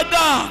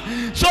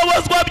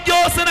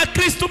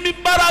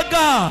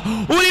imbaraga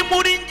uri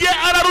muri nge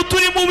araruta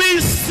uri mu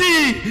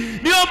bisi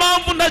niyo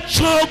mpamvu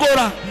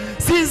ndacogora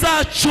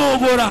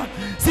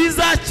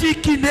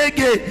sinzacika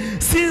intege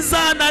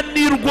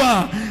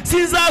sinzananirwa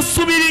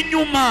sinzasubira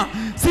inyuma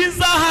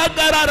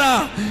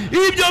sinzahagarara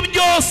ibyo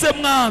byose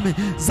mwami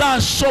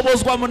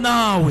zashobozwa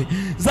nawe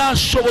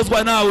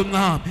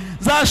mwami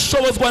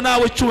zashobozwa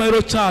nawe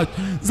cyubahiro cyacu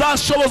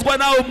zashobozwa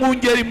nawe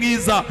mwungeri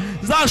mwiza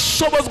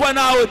zashobozwa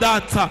nawe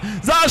data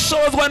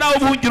zashobozwa nawe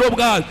ubuhungiro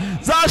bwacu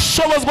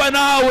zashobozwa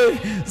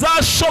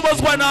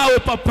nawe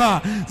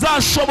papa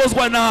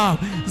zashobozwa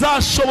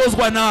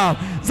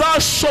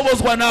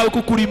nawe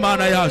kuko uri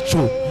Imana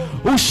yacu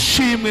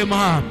ushimwe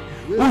mwami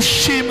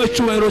ushimwe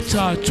cyubahiro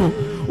cyacu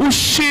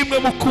ushimwe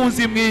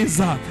mukunzi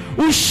mwiza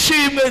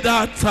ushimwe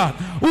data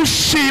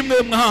ushimwe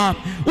mwami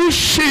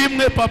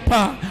ushimwe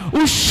papa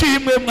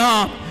ushimwe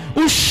mwami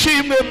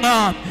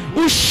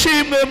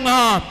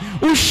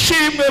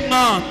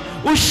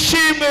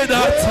ushimwe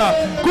data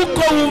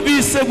kuko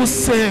wumvise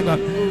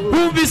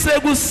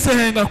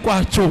gusenga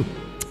kwacu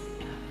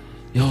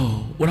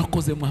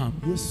urakoze mwami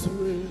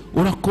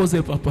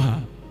urakoze papa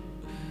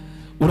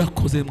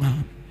urakoze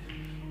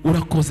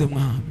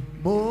mwami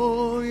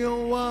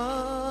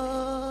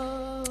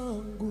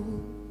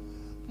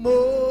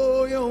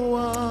moyo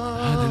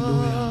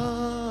wangu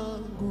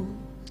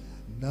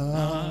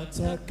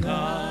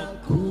nataka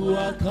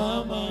kuwa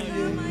kama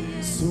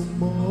Yesu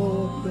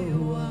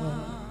moyo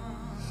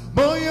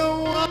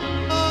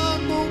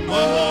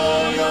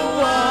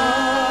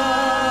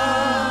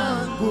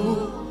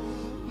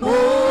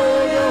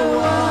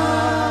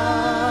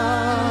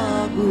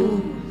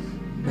wangu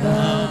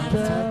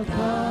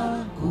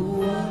nataka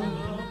kuwa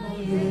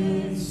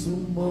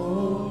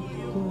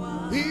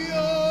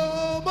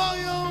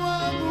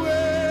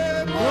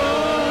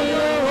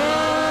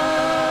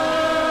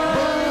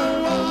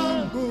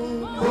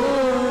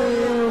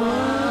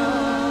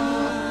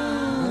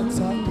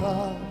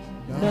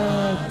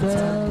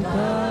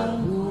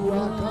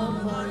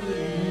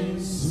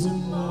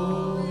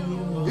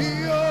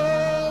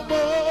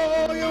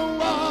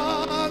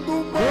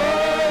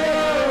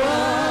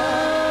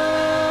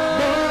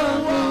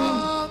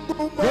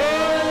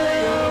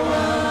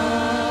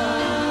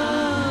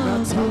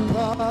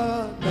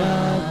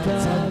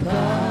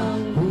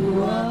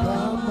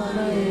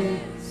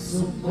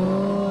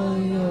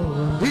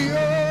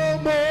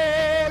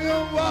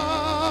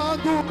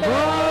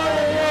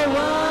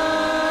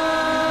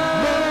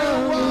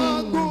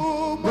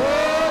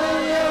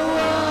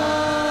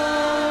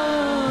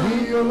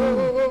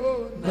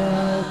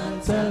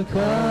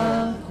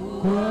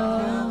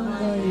kwamba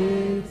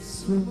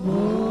Yesu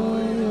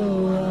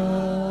moyo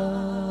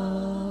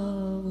wangu.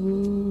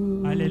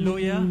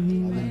 Haleluya.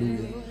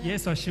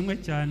 Yesu ashimwe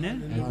cyane.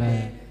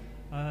 Amen.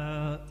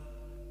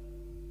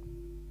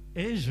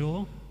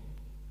 Ejo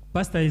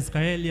Pastor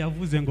Israel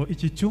yavuze ngo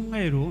iki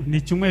cyumweru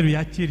ni cyumweru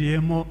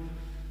yakiriyemo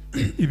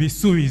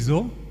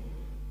ibisubizo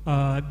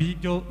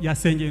byo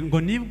yasengeye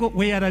ngo nibwo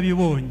we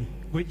yarabibonye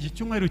ngo iki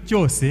cyumweru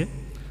cyose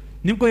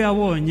nibwo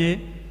yabonye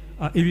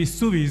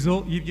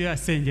ibisubizo y'ibyo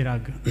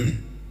yasengeraga.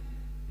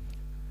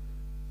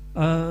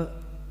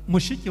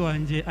 Mushiki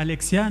wanjye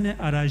Alexiane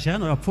araje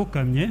hano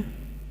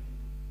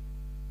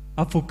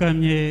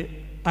apfukamye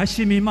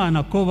ashima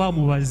Imana ko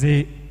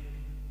bamubaze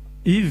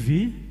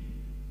ivi,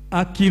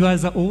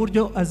 akibaza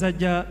uburyo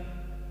azajya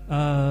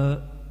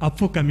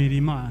apfukamira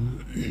Imana.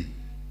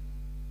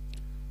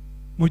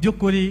 Mu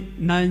by'ukuri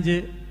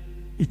nanjye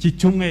iki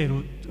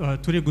cyumweru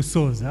turi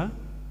gusoza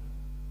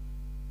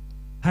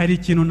hari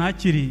ikintu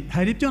nakiri,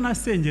 hari ibyo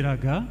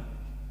nasengeraga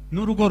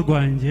n'urugo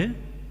rwanjye,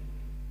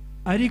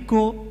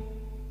 ariko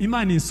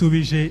Imana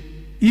insubije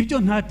ibyo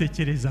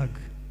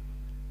ntatekerezaga.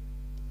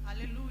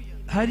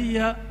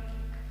 Hariya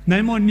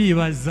narimo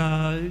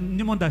nibaza,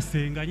 ndimo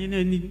ndasenga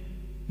nyine,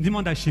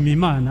 ndimo ndashima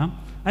Imana,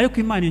 ariko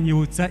Imana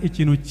inyibutsa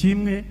ikintu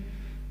kimwe.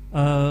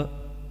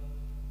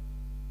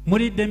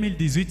 Muri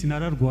 2018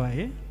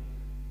 nararwaye,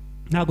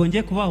 ntabwo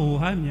ngiye kubaha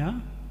ubuhamya,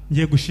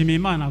 ngiye gushima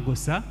Imana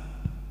gusa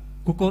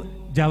kuko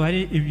byaba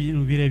ari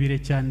ibintu birebire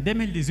cyane.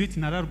 2018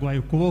 nararwaye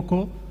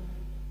ukuboko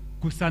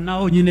gusa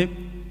naho nyine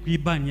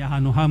kwibanya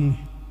ahantu hamwe,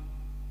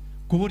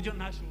 ku buryo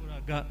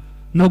nashoboraga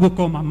no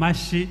gukoma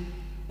amashi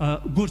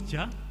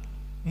gutya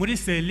muri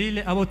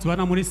selile, abo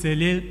tubana muri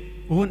selile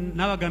ubu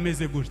nabaga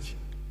ameze gutya,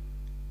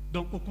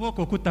 donc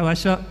ukuboko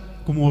kutabasha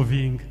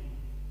kumuvinga.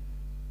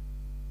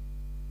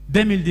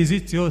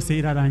 2018 yose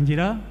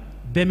irarangira.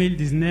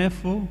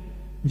 2019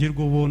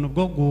 ngirwa ubuntu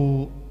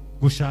bwo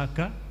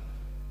gushaka.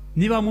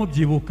 Niba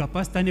mubyibuka,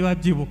 pastor niba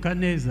byibuka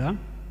neza,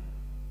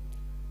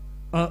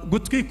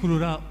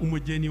 gutwikurura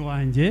umugeni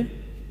wanjye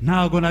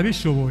ntago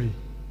nabishoboye,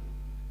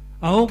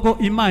 ahubwo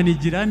Imana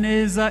igira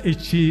neza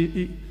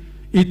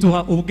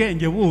ituha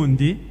ubwenge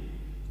bundi,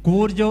 ku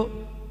buryo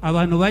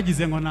abantu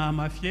bagize ngo na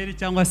amafyeri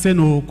cyangwa se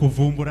no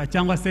kuvumbura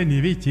cyangwa se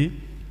nibiki.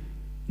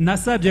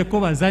 Nasabye ko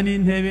bazana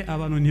intebe,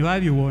 abantu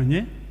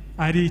ntibabibonye,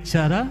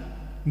 aricara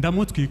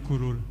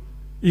ndamutwikurura.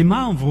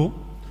 Impamvu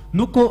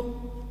nuko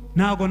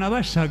ntago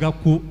nabashaga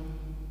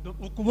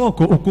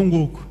ukuboko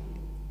ukunguko,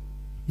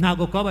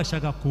 ntago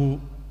kwabashaga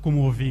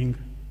kumuvinga.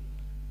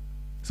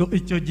 So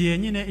icyo gihe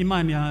nyine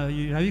Imana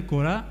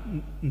irabikora,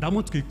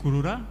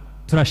 ndamutwikurura,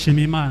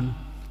 turashima Imana.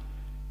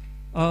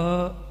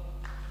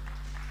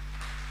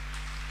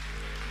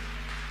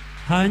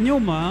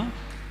 Hanyuma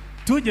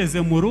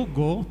tugeze mu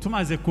rugo,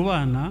 tumaze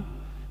kubana,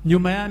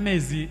 nyuma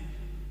y'amezi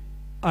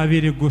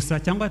 2 gusa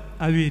cyangwa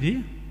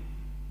 2,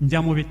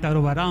 njya mu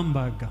bitaro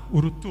barambaga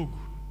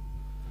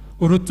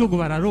urutugu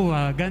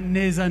bararubaga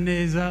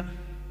neza.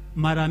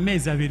 Mara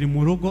amezi 2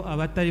 mu rugo,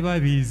 abatari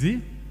babizi,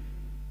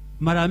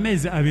 mara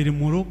amezi 2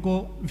 mu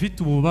rugo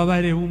mfite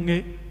ububabare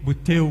bumwe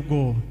buteye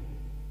ubwoba.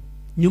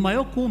 Nyuma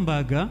yo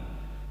kumbaga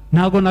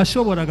ntago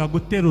nashoboraga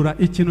guterura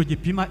ikintu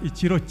gipima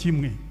ikiro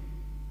kimwe,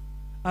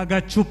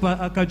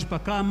 akacupa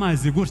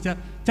k'amazi gutya,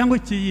 cyangwa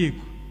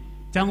ikiyiko,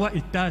 cyangwa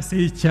itase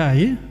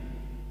y'icyayi.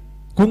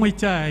 Kunywa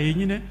icyayi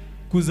nyine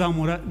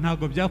kuzamura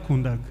ntago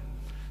byakundaga.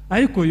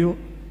 Ariko yo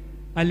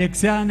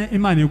Alexiane,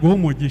 Imana iguha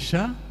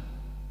umugisha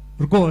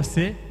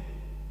rwose.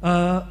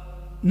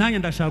 Nanjye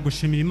ndashaka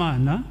gushima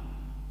Imana,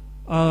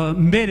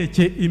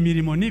 mbereke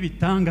imirimo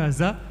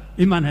n'ibitangaza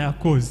Imana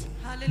yakoze.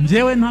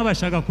 Njyewe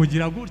ntabashaga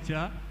kugira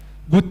gutya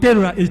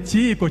guterura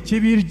ikiyiko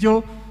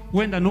cy'ibiryo,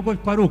 wenda nubwo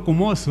kwari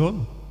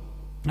ukumoso,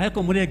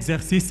 ariko muri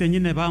exercice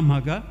nyine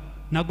bampaga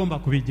nagomba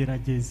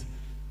kubigerageza.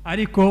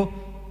 Ariko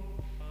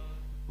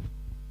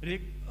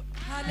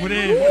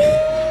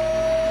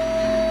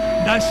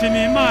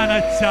ndashima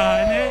Imana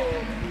cyane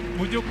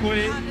mu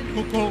by'ukuri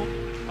kuko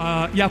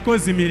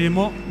yakoze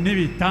imirimo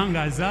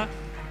n'ibitangaza.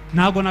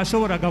 Ntabwo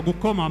nashoboraga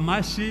gukoma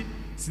amashi,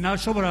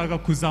 sinashoboraga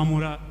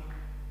kuzamura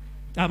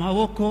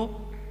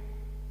amaboko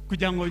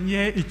kugira ngo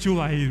nye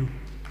icyubahiro.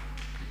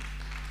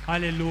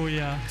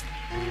 Haleluya,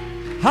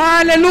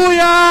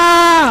 haleluya,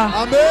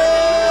 amen,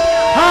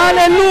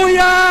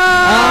 haleluya,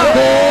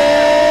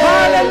 amen,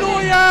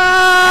 haleluya,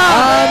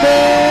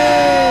 amen,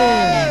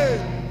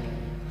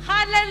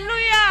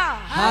 haleluya,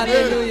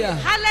 haleluya,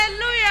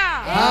 haleluya,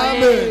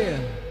 amen.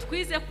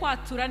 Twize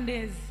kwatura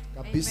neza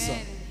kabisa,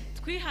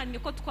 twihanye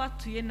ko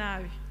twatuye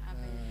nabi.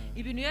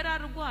 Ibintu yari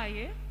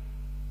arwaye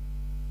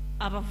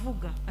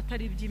abavuga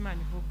atari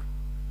iby'Imana ivuga,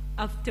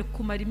 afite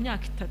kumara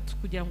imyaka 3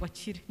 kugira ngo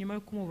akire nyuma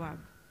yo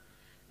kumubaga.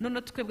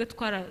 None twebwe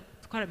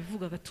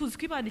twarabivugaga tuzi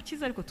ko Imana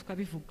ikiza, ariko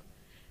tukabivuga.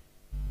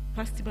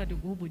 Pastor Imana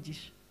iguha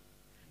umugisha,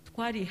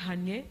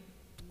 twarihanye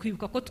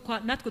twibuka ko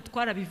natwe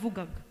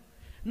twarabivugaga.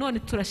 None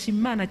turashima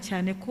Imana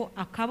cyane ko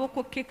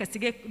akaboko ke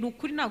kasigaye,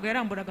 n'ukuri ntabwo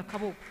yaramburaga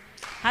akaboko.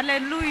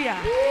 Haleluya,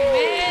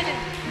 amen.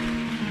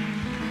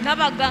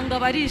 N'abaganga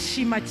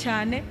barishima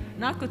cyane,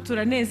 natwe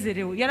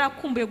turanezerewe. Yari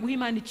akumbuye guha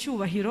Imana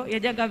icyubahiro,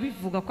 yajyaga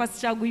bivuga ko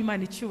ashaka guha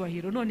Imana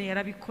icyubahiro, none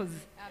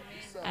yarabikoze.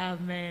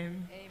 Amen.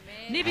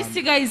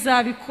 N'ibisigaye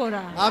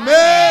izabikora.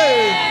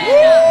 Amen.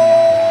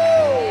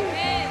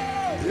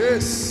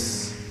 Yes.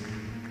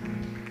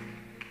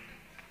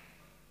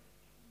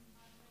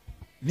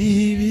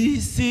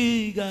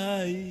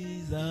 N'ibisigaye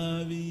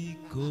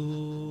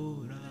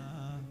izabikora,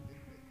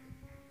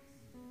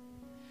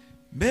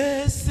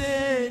 mbese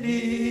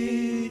ni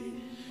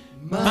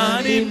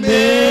mani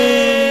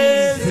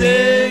meze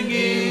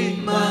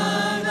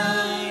nk'Imana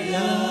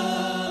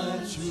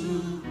yacu,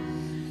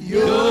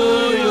 yo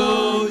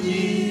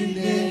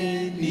yonyine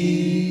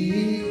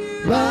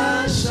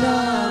nibasha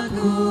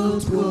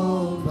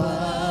kutwumva,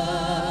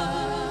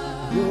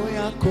 yo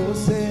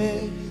yakoze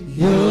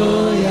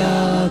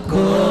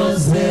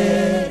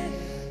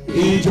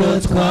ibyo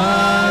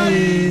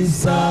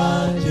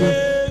twayisabye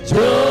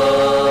byose,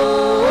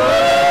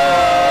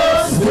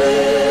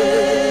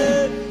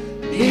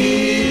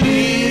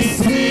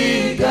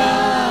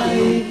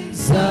 ibisigaye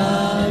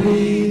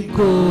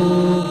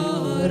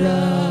izabikora.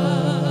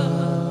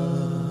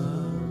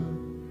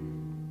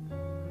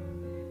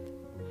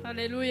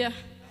 Haleluya.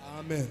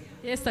 Amen.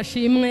 Yesu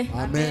ashimwe.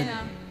 Amen.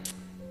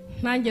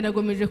 Nanjye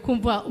nagomeje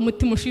kumva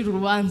umutima ushira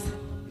urubanza.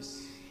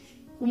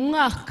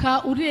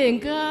 Umwaka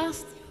urenga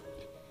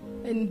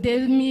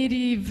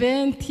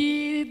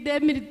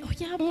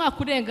 2020 umwaka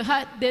urenga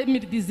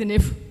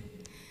 2019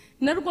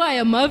 narwaye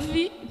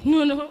amavi,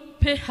 noneho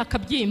pe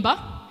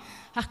hakabyimba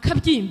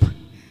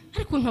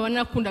ariko nkaba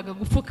nakundaga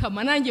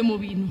gupfukama. Nanjye mu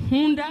bintu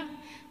nkunda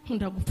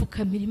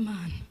gupfukamira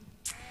Imana.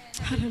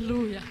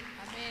 Haleluya.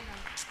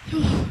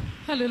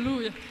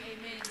 Haleluya.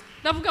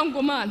 Ndavuga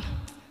ngo Mana,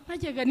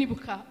 najyaga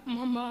nibuka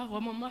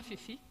mama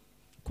Fifi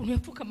kuntu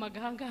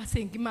yapfukamaga ahangaha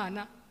asenga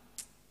Imana,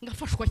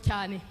 ngafashwa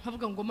cyane.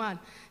 Nkavuga ngo Mana,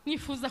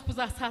 nifuza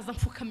kuzasaza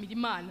mfukamira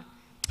Imana.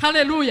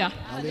 Haleluya.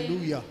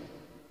 Haleluya.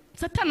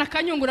 Satana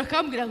akanyungura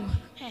akambwira ngo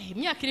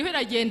imyaka iriho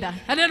iragenda.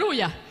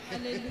 Haleluya.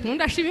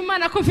 Ndashima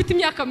Imana ko mfite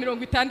imyaka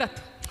 60.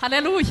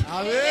 Haleluya.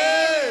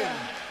 Amen.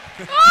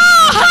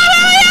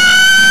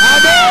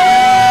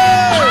 Haleluya.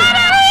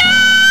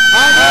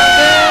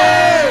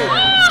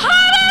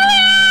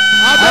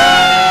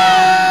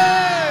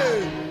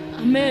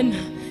 Amen.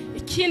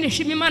 Ikindi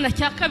nshima Imana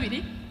cya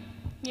kabiri,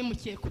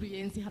 nimukiye ku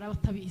Ruyenzi. Hari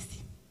abatabizi,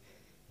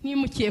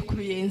 nimukiye ku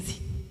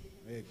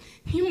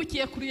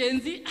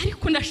Ruyenzi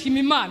ariko ndashima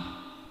Imana.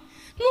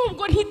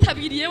 Nubwo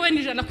ntitabiriye we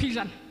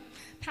ni100%,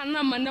 nta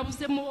nama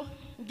nabuzemo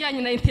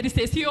bijyanye na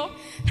intercession,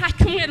 nta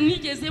cyumweru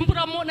nigeze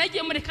mburamo,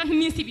 nagiye mureka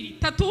nk'iminsi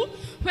 2-3,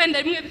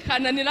 wenda rimwe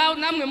bikananira,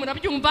 namwe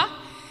murabyumva.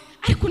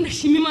 Ariko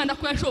ndashima Imana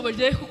ko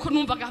yashoboje, kuko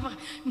numvaga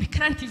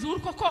mikarantiza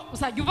koko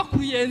uzajya uva ku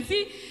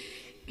Ruyenzi.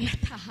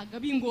 Natahaga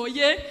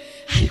bingoye,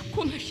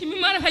 ariko ndashima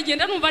Imana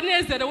nkagenda numva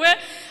nezerewe.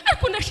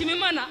 Ariko ndashima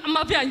Imana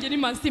amavi yanjye ni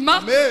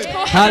mazima.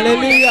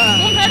 Haleluya.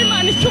 Mumpera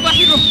Imana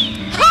icyubahiro.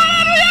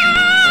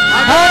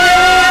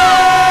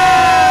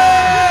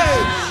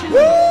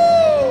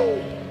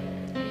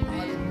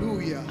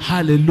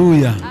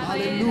 Haleluya.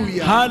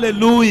 Haleluya.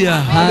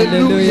 Haleluya.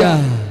 Haleluya.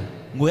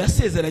 Ngo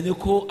yasezeranye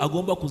ko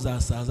agomba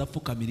kuzasaza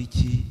apfukamira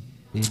iki?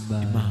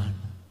 Imana.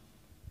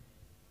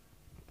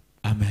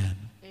 Amen.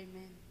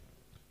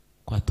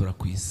 Kwatura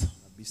kwiza.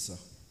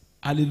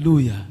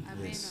 Haleluya.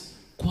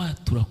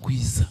 Kwatura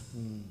kwiza.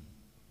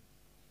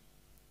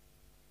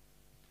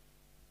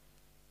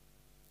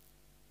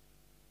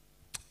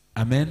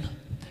 Amen.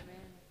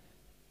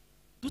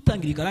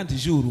 Dutangira ikarante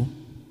ijuru,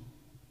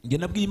 nge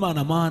nabwiye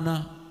Imana,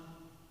 Mana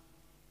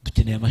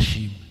dukeneye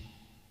amashimwe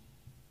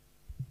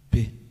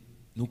pe,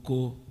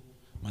 nuko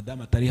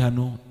madame atari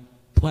hano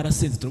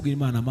twarasenze turabwira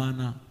Imana,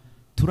 Mana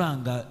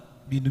turanga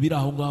ibintu biri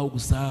aho ngaho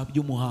gusa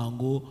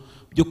by'umuhango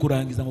byo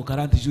kurangiza ngo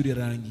karante ijuru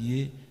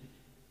yarangiye.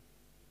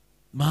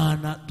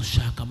 Mana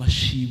dushaka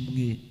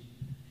amashimwe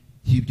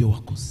y'ibyo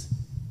wakoze.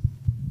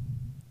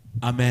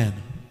 Amen.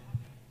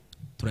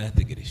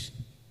 Turayategereje.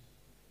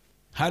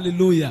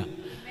 Haleluya.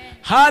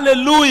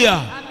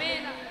 Haleluya.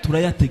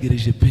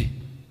 Turayategereje pe.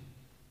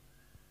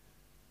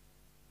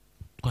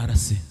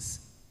 Twarasenze,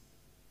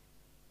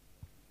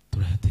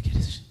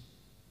 turayategereje.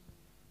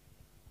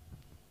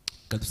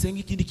 Kadusenga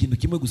ikindi kintu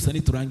kimwe gusa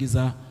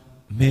niturangiza,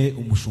 mpe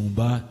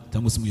umushumba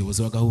cyangwa se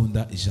umuyobozi wa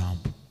gahunda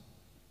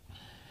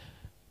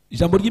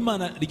ijambo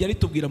ry'Imana rijya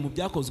ritubwira mu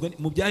byakozwe,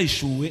 mu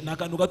byahishuwe. Ni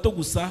akantu gato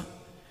gusa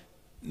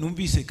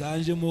numvise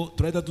kanjemo,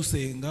 turahita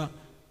dusenga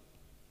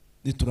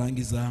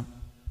niturangiza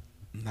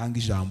ntanga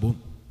ijambo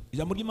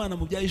ry'Imana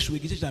mu byahishuwe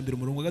igice cya 1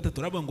 umurongo wa 3.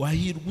 Turavuga ngo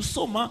hahirwa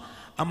usoma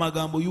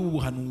amagambo y'ubu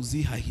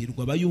buhanuzi,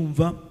 hahirwa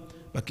abayumva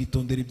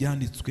bakitondera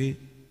ibyanditswe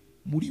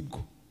muri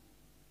bwo,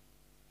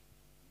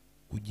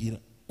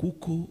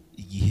 kuko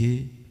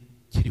igihe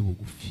kiri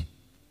bugufi.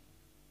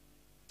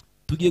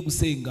 Tugiye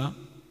gusenga,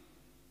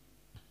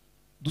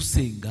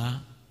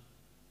 dusenga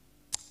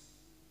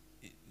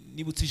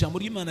nibutse ijambo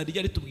ry'Imana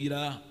rijya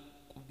ritubwira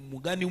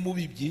umugani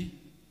w'umubibyi,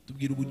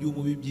 tubwira uburyo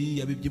umubibyi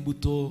yabibye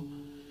imbuto,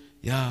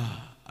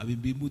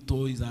 abibye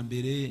imbuto iza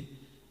mbere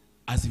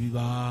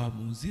azibiba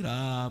mu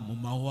nzira, mu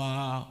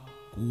mahwa,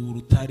 ku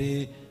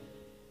rutare,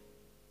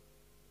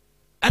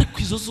 ariko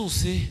izo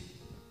zose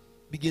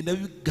bigenda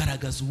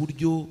bigaragaza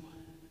uburyo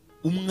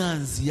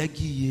umwanzi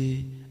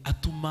yagiye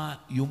atuma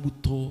iyo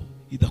mbuto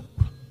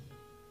idakura.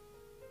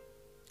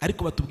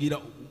 Ariko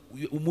batubwira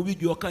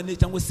umubibyi wa kane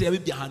cyangwa se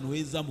yabibye ahantu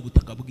heza mu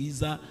butaka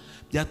bwiza,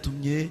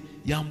 byatumye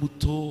ya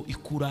mbuto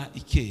ikura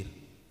ikera.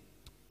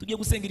 Tugiye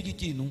gusenga iki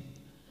kintu.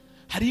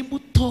 Hari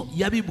imbuto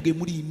yabibwe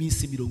muri iyi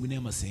minsi 40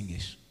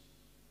 y'amasengesho.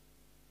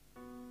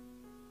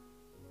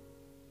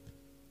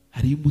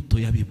 Hari imbuto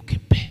yabibwe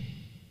pe.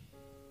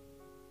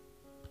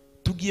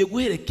 Tugiye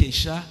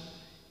guherekesha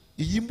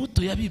iyi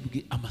mbuto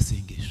yabibwe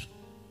amasengesho.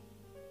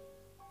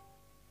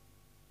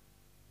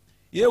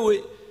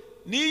 Yewe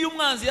niyo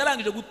umwanzi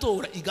yarangije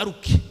gutora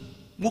igaruke,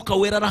 Mwuka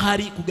Wera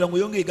arahari kugira ngo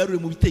yongeye igarure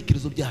mu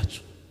bitekerezo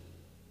byacu.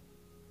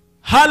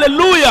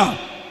 Haleluya.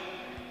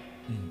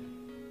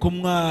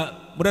 Kumwa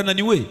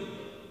murananiwe?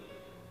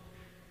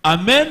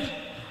 Amen.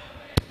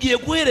 Tugiye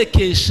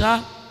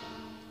guherekesha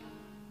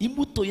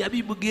imbuto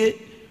yabibwe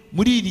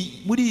muri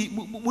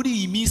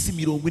iyi minsi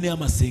 40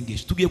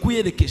 y'amasengesho. Tugiye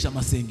kuyerekesha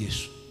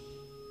amasengesho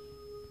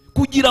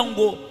kugira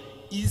ngo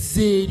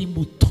izere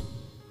imbuto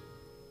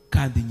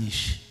kandi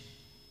nyinshi.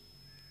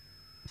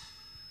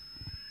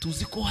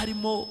 Tuzi ko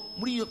harimo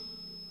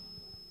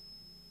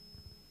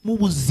mu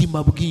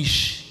buzima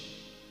bwinshi,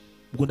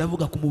 ubwo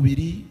ndavuga ku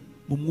mubiri,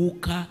 mu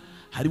mwuka,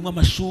 harimo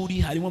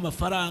amashuri, harimo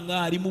amafaranga,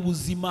 harimo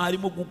ubuzima,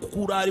 harimo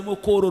gukura, harimo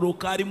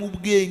kororoka, harimo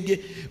ubwenge,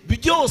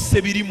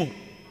 byose birimo.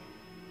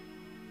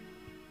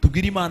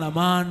 Tubwire Imana,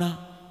 Mana,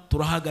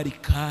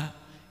 turahagarika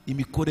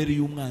imikorere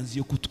y'umwanzi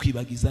yo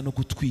kutwibagiza no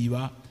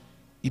kutwiba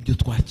ibyo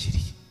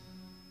twakiriye.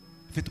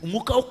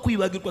 Umwuka wo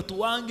kwibagirwa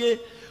tuwange,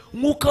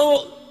 umwuka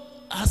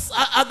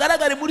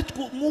agaragare muri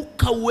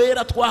Mwuka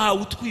Wera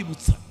twahawe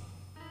utwibutsa.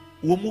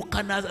 Uwo mwuka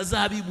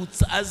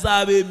azabibutsa,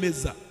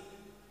 azabemeza,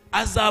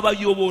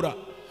 azabayobora.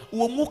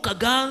 Uwo mwuka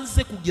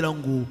ganze kugira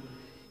ngo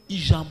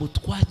ijambo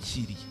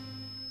twakiriye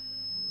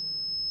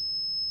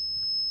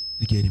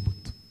rigere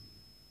imbuto.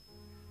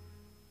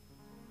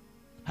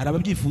 Hari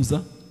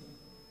ababyifuza?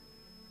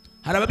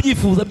 Hari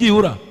ababyifuza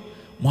byihura?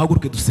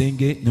 Muhaguruke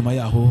dusenge, nyuma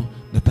yaho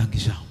ndatanga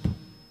ijambo.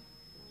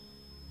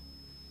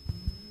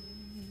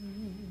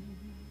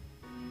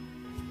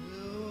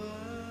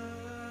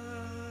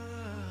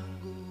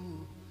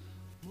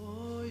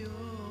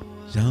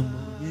 Jambo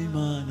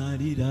Imana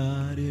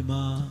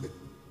rirarema.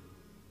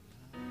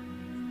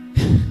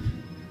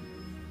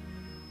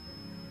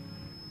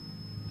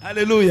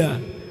 Hallelujah.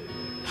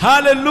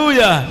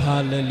 Hallelujah.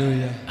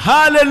 Hallelujah.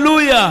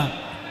 Hallelujah.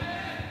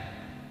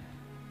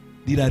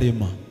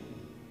 Rirarema.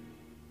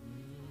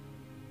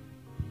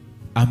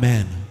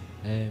 Amen.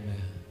 Amen.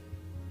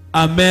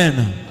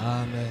 Amen.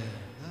 Amen.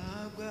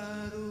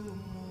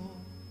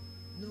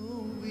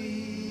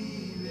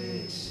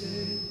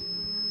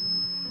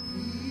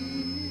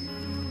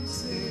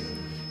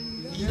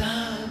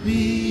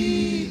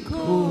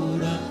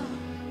 Irabikora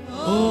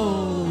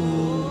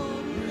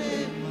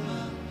rema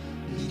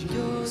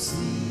iryo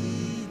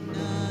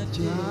zina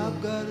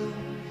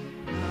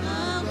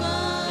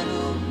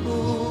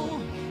nagarumo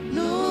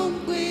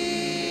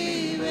nubwibeshe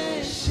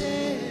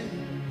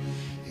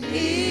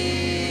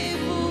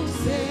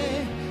ivuze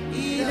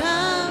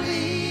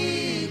irabikora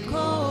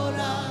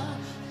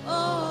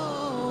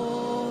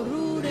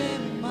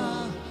rurema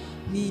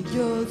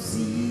niryo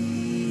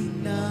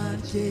zina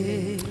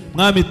rye.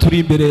 Mwami, turi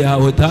imbere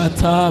yawe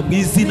Data, mu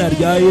izina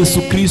rya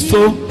Yesu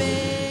Kristo, mu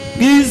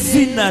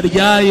izina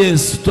rya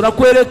Yesu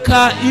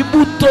turakwereka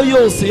imbuto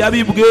yose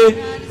yabibwe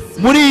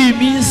muri iyi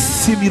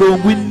minsi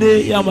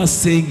 40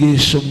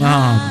 y'amasengesho.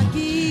 Mwami,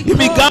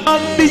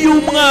 imigambi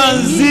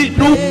y'umwanzi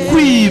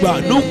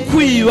n'ukwiba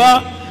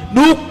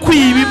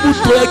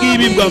imbuto yagiye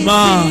ibibwa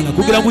Mana,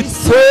 kugira ngo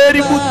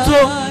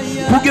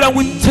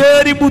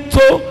itere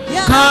imbuto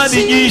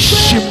kandi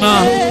nyinshi.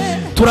 Mwami,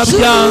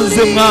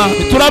 turabyanze Mwami,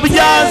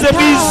 turabyanze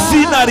mu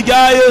izina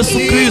rya Yesu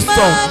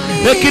Kristo.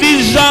 Reka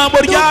iri jambo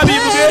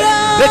ryabibwe,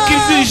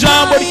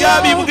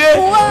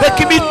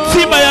 reka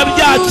imitima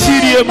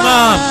yabyakiriye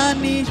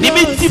Mwami,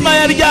 imitima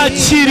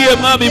yaryakiriye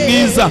Mwami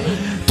mwiza.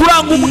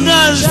 Turanga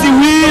umwanzi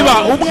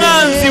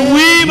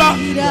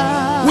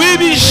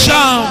wiba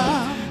ijambo,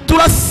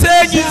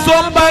 turasenya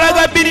izo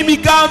mbaraga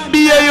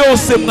n'imigambi ye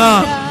yose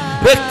Mwami.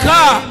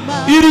 Reka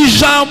iri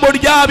jambo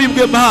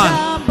ryabibwe Mana,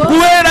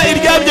 guhera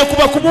iryabye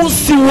kuva ku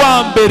munsi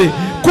wa mbere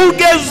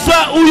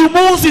kugeza uyu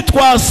munsi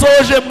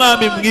twasoje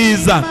Mwami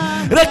mwiza.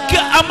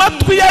 Reka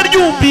amatwi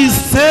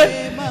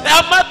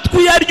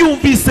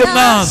yaryumvise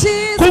Mwami,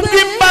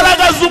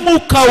 kubw'imbaraga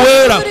z'Umwuka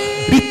Wera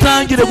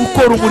ritangire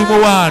gukora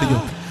umurimo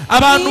waryo.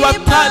 Abantu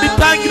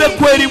ritangire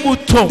kwera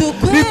imbuto,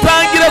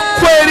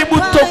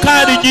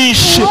 kandi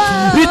nyinshi,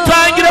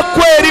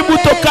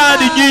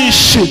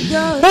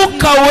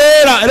 Mwuka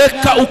Wera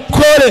reka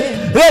ukore,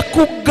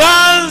 reka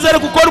uganze,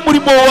 reka ukore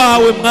umurimo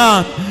wawe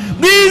Mwami,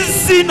 mu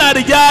izina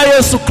rya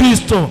Yesu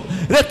Kristo.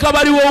 Reka aba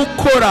ari wowe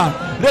ukora,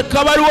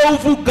 reka aba ari wowe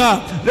uvuga,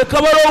 reka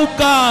aba ari wowe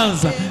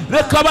uganza,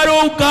 reka aba ari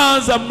wowe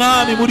uganza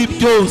Mwami muri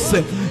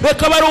byose.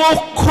 reka abe ari wowe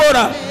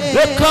ukora,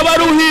 reka abe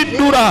ari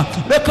uhindura,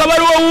 reka abe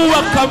ari wowe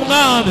wubaka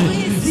mwami.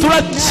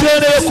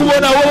 Turakeneye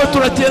kubona wowe,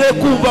 turakeneye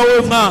kumva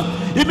wowe mwami.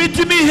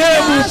 Imitima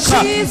ihebuka,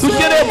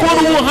 dukeneye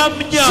kubona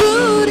ubuhamya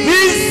mu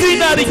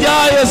izina rya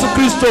Yesu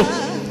Kristo.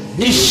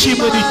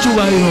 Ishimwe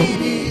n'icyubahiro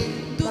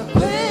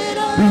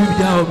bibi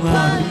byawe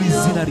mwami, mu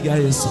izina rya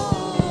Yesu.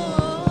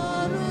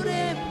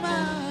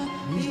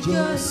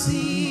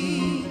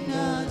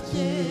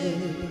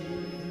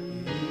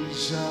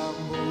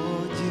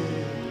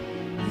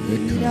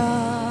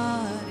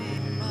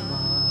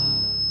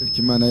 Reka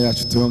Imana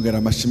yacu tuyongera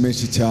amashyi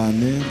menshi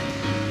cyane.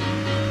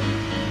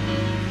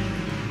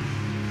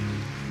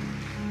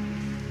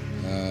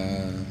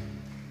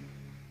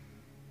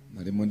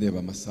 Narimo ndeba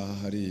amasaha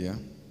hariya,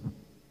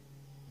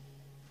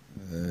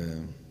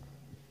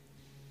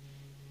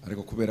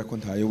 ariko kubera ko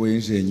ntayoboye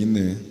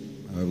njyenyine,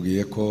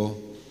 ababwiye ko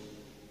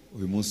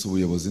uyu munsi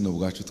ubuyobozi ni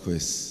ubwacu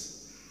twese,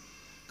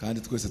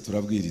 kandi twese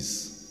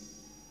turabwiriza,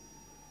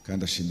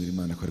 kandi ashimira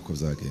Imana ko ariko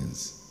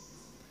byagenze.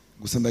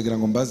 Gusa ndagira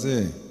ngo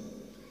mbaze,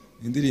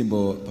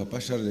 indirimbo Papa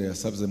Charles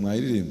yasabye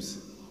mwayiririmbye?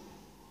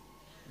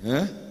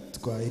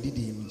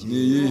 Twayiririmbye. Ni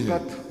iyihe?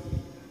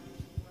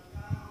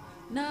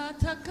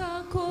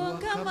 Nataka kuwa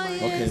kama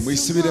Yesu. Okay,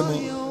 muyisubiremo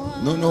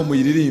noneho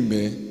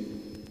muyiririmbe,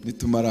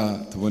 nitumara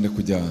tubone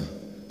kujya.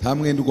 Nta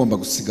mwenda ugomba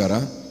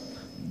gusigara,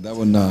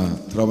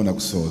 turabona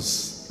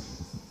gusoza.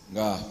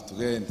 Ngaho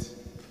tugende.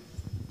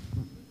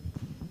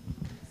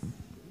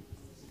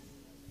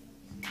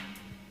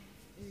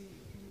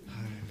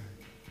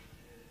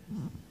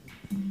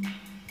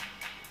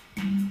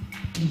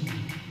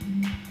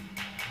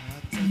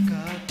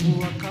 Nataka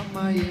kuwa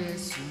kama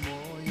Yesu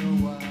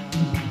moyo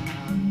wangu.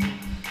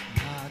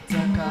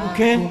 Nataka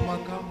Okay. kuwa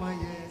kama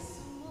Yesu.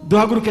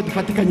 duhaguruke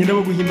dufatikanye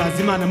nabo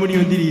guhimbaza Imana muri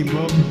iyo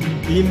ndirimbo.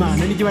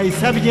 Imana nijye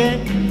bayisabye,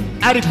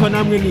 ariko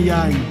namwe ni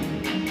yanyu.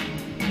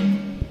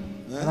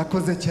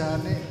 Arakoze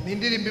cyane. Ni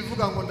indirimbo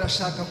ivuga ngo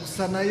ndashaka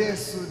gusa na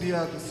Yesu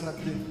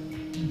yadusabye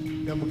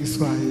ya mu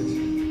Giswahili.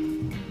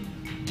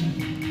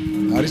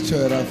 Aricho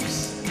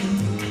yaravuze.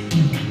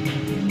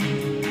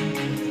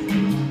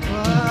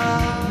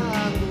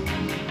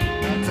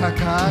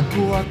 Nataka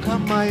kuwa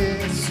kama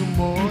Yesu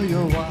moyo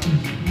wangu.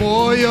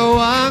 Moyo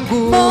wangu.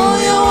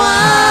 Moyo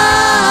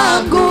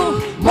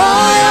wangu,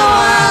 moyo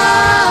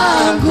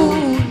wangu,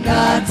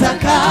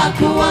 nataka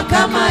kuwa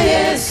kama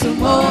Yesu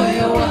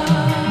moyo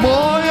wangu.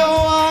 Moyo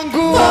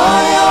wangu.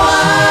 Moyo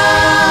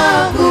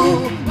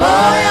wangu,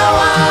 moyo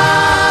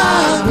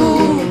wangu,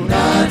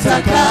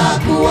 nataka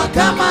kuwa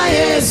kama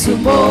Yesu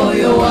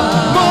moyo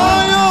wangu.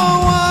 Moyo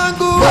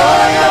wangu.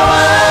 Moyo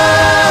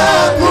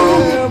wangu,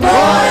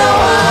 moyo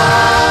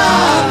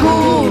wangu,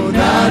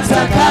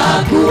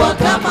 nataka kuwa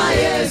kama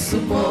Yesu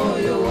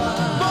moyo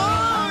wangu.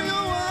 Moyo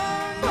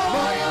wangu,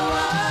 moyo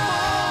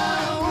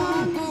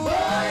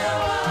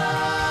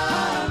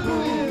wangu,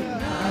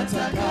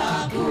 nataka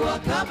kuwa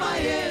kama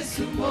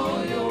Yesu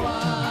moyo wangu.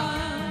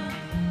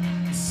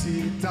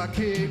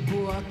 Sitaki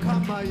kuwa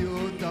kama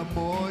Yuda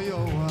moyo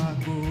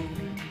wangu.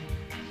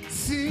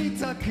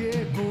 Sitaki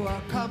kuwa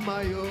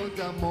kama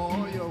Yuda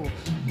moyo.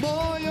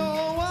 Moyo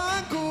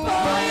wangu.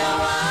 Moyo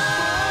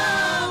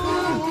wangu,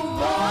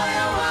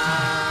 moyo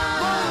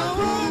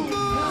wangu,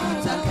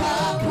 nataka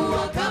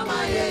kuwa kama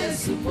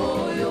Yesu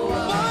moyo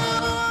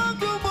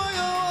wangu.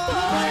 Moyo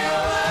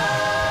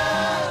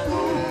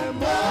wangu,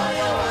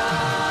 moyo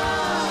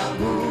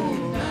wangu,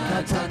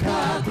 nataka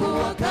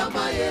kuwa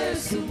kama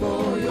Yesu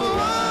moyo wangu.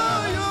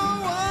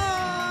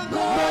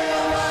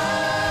 Moyo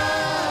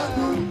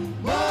wangu,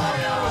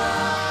 moyo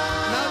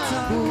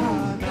wangu,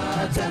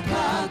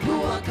 nataka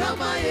kuwa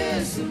kama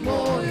Yesu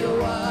moyo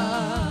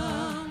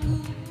wangu.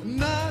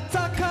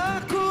 Nataka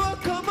kuwa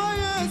kama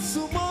Yesu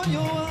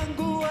moyo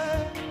wangu we.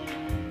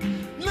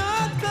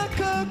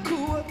 Nataka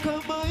kuwa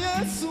kama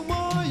Yesu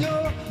moyo.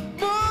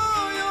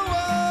 Moyo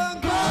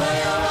wangu.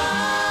 Moyo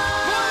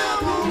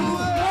wangu,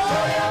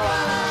 moyo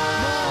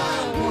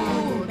wangu,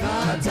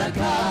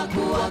 nataka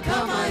kuwa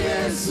kama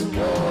Yesu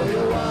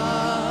moyo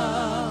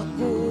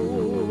wangu.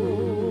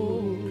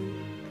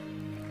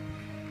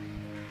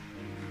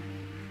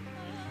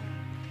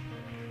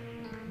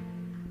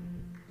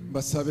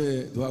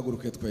 Mbasabe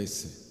duhaguruke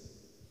twese.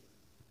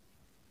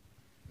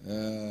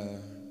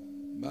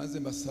 Maze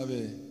mbasabe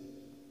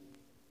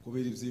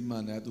kubera ibyo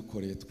Imana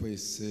yadukoreye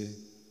twese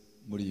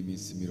muri iyi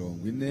minsi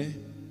 40,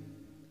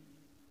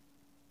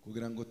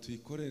 kugira ngo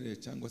tuyikorere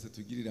cyangwa se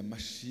tugirire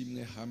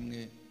amashimwe hamwe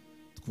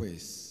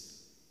twese.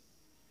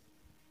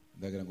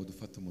 Ndagira ngo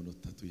dufate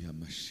umunota tuyiha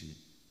amashi,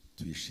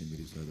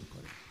 tuyishimire ibyo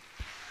yadukoreye.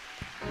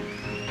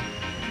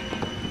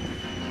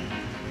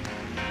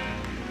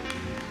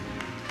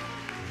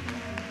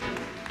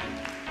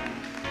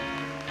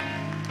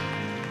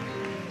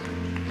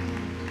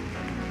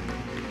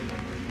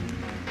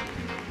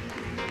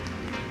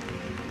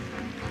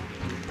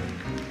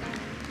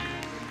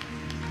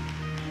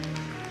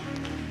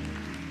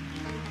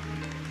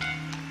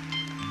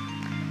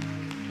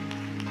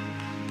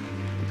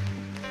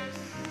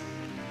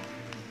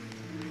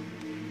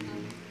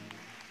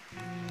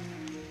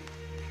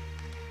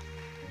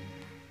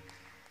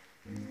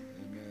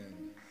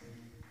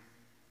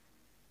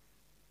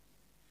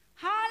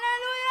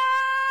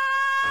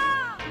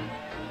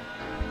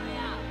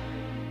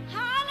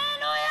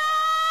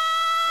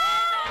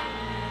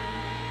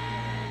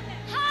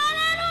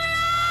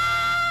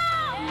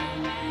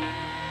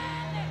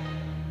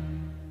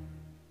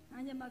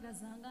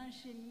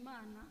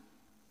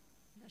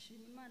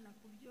 ndashima imana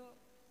ku byo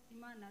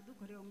imana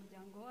yadukoreye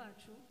umuryango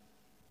wacu.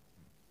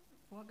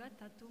 Ku wa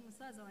gatatu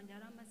umusaza wanjye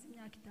yari amaze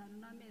imyaka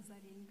 5 n'amezi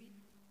 7,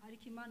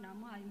 ariko imana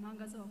yamuhaye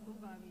impanga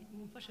z'abakobwa 2.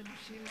 Mumfashe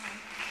dushima.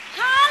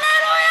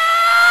 Haleluya!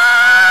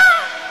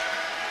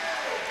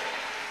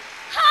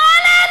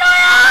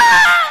 Haleluya!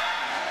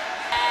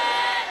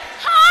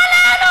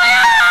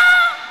 Haleluya!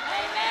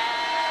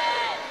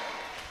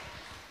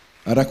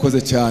 arakoze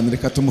cyane,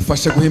 reka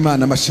tumufashe guha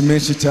Imana amashyi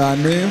menshi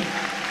cyane.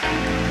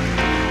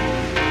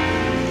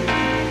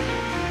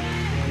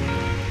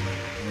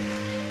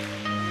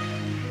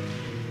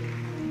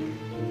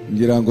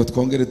 ngira ngo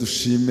twongere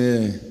dushime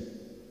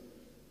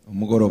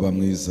umugoroba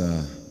mwiza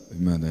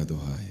Imana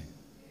yaduhaye.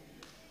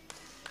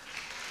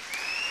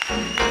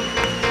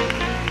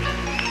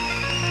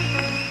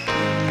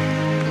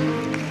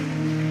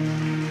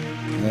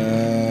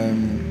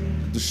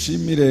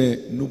 Dushimire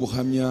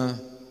n'ubuhamya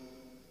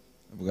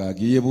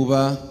bwagiye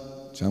buba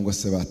cyangwa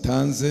se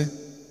batanze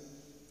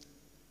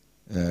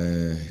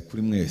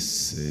kuri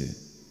mwese.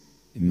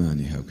 Imana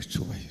ihabwe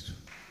icubahiro,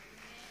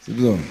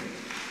 sibyo?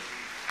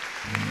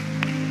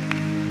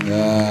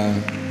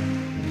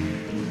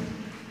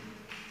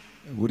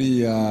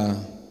 buriya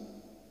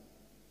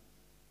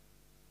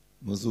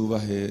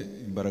muzubahe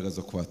imbaraga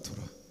zo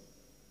kwatura,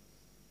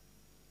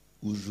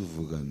 uje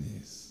uvuga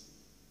neza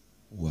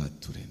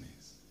wature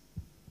neza.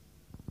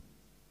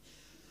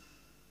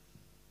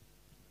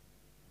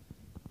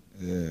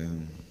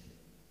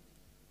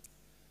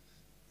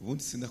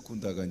 ubundi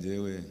sinakundaga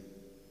njyewe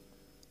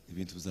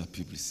ibintu bya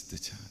publicité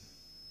cyane,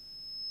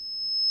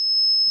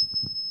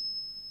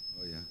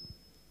 oya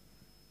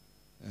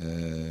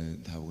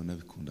ntabwo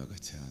nabikundaga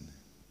cyane.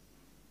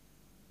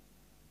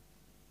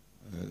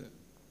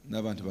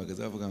 n'abantu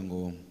bagaza bavuga ngo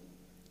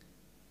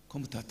ko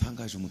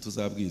mutatangaje umuntu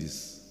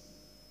uzabwiriza,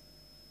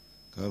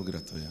 kababwira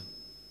toya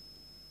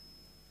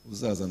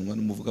uzazanwa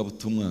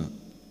n'umuvugabutumwa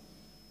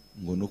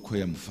ngo nuko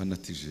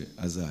yamufanatije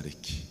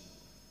azareke,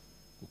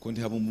 kuko ndi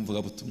haba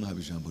umuvugabutumwa haba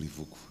ijambo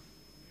rivugwa.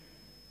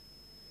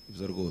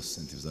 ibyo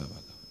rwose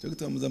ntibizabaga, cyo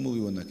gituma muza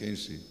mubibona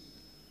kenshi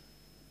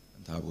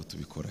ntabwo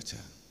tubikora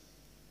cyane.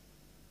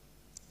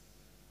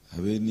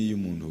 habe n'iyo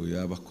umuntu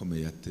yaba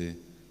akomeye ate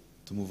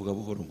tumuvuga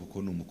buhoro, kuko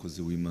ni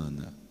umukozi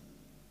w'Imana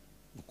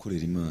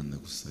ukorera Imana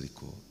gusa,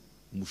 ariko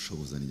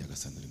umushoboza ni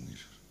Nyagasani uri mu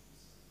ijuru.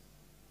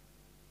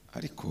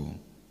 ariko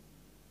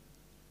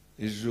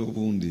ejo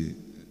bundi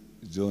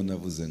John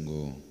avuze ngo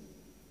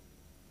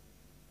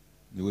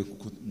niwe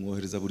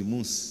mwohereza buri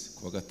munsi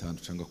ku wa gatanu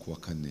cyangwa ku wa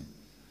kane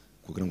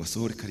kugira ngo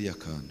asohore kariya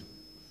kantu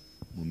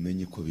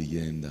mumenye ko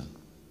bigenda.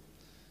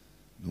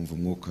 numva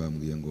umwuka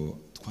wambwiye ngo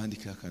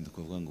twandike akandi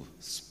kuvuga ngo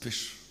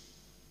special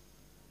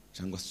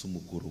cyangwa se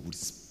umugoroba uri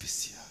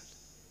special.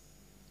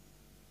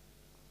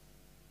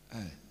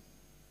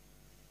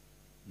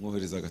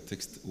 mwohereza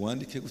agatext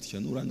wandike gutya,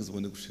 nurangiza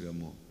ubone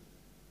gushiramo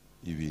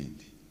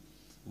ibindi.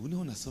 ubu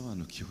niho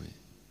nasobanukiwe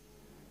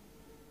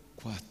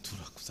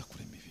kwatura kuza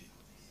kurema ibintu.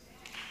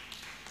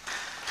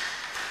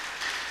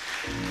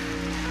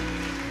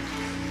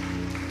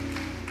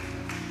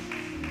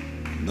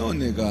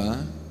 none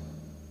ga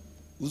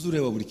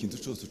uzureba buri kintu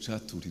cyose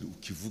ucaturira,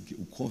 ukivuge,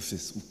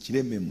 ukonfese,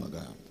 ukireme mu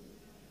magambo.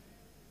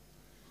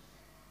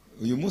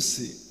 uyu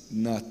munsi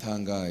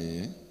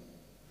natangaye,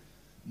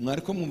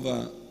 mwari ko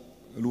mwumva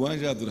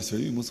ruwanje ya adorasiyo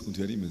y'uyu munsi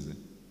ukuntu yari imeze,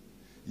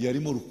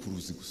 yarimo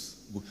rukuruzi gusa,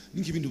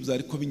 n'ibintu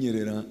byari ko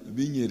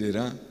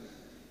binyerera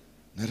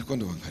nariko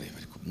ndo bankareba,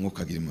 ariko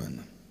mwuka agira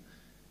Imana.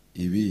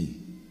 ibi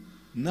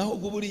naho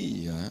ubwo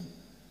buriya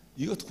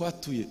iyo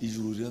twatuye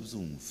ijuru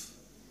rirabyumva.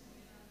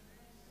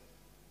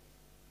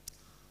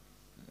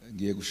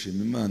 ngiye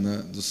gushima Imana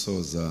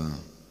dusoza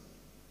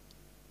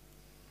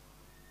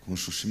ku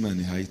nshusho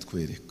Imana ihaye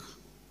itwereka.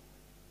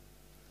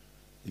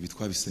 ibi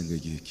twabisengeye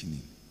igihe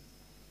kinini,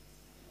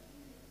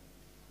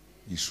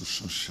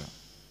 ishusho nsha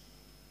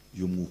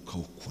y'umwuka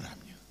wo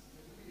kuramya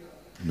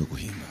no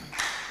guhimbaza.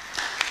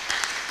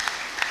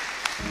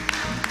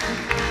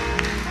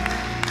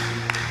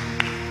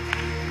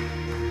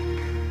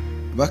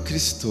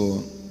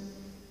 bakristo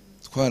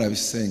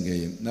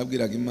twarabisengeye,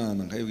 nabwiraga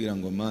Imana nkayibwira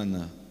ngo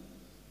Mana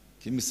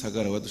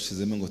kimisagara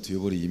wadushizemo ngo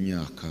tuyobore iyi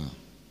myaka,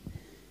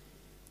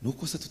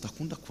 nuko se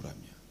tutakunda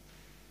kuramya.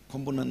 ko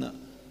mbona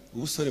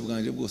ubusore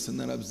bwanje bwose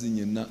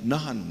narabzinye na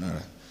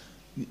hano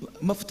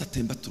amafuta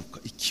atemba turuka.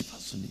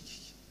 ikibazo ni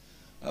iki?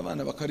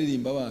 abana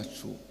bakaririmba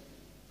bacu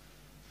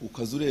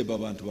ukazureba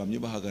abantu bamye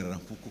bahagarara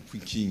kuko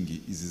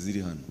kwinkingi izi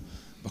ziri hano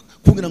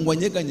kugira ngo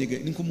anyeganyege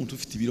ni ko umuntu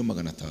ufite ibiro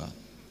 500.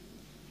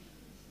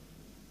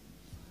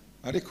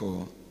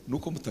 ariko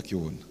nuko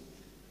mutakibona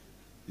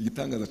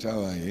igitangaza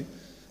cyabaye,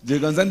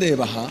 jeganza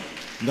ndeba ha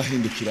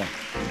ngahindukira,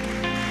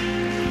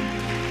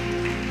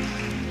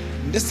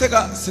 ndetse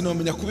ga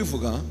sinomenya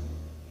kubivuga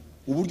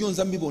uburyo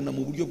nza mbibona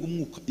mu buryo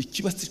bw'umwuka.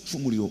 ikibatsi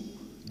cy'umuriro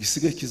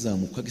gisigaye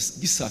kizamuka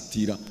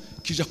gisatira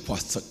kija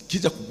kwatsa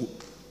kija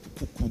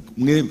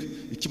mwebwe.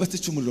 ikibatsi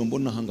cy'umuriro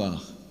mbona aha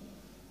ngaha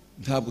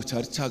ntabwo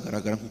cyari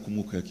cyagaragara nk'uko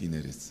umwuka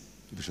yakineretse.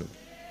 Bishobora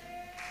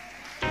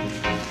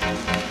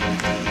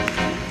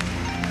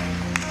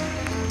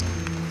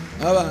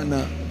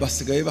abana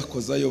basigaye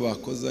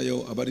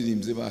bakozayo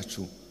abaririmbyi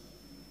bacu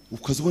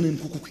ukazubona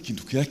kuko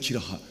ikintu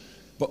kirakiraha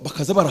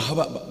bakaza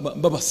barahaba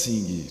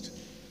babasingira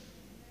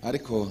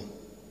ariko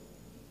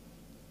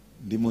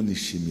ndimo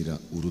nishimira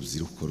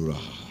urubyiruko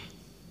ruraha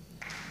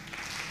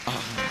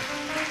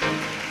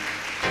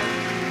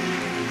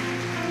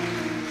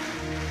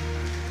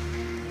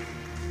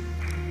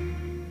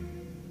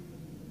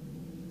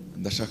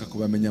ndashaka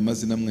kubamenya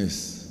amazina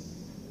mwese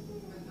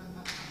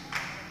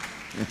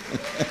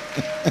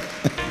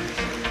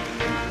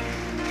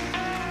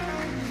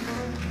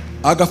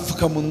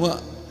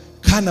agapfukamunwa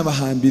kana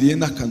bahambiriye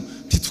n'akantu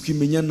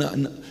titukimenya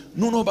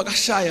noneho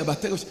bagashaya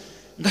batego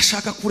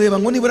ngashaka kureba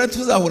ngo nibura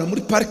tuzahura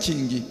muri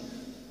parking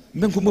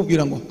mbe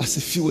nkumubwira ngo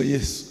asifiwe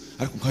Yesu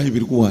ariko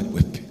nkayibirwa wari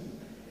wepe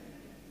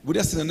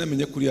buriya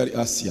sinanamenye kuri yari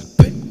Asia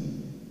pe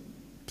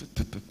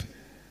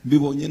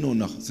mbibonye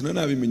nonaha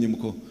sinanabimenye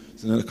muko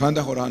kandi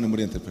ahora hano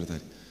muri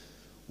interpretari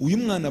uyu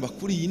mwana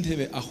bakuriye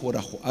intebe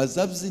ahoraho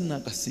azabyina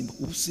gasimba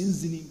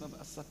ubusinzi nimba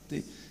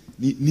basate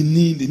ni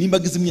ninde nimba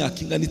agize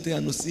imyaka ingana ite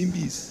hano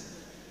simbizi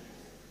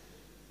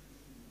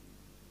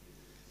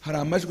hari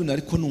amajwi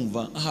nariko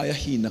numva aha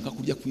yahina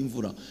kakurya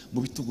kwimvura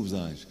mu bitugu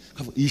byanje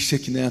iyi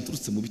sheki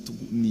nayanturutse mu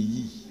bitugu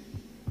ni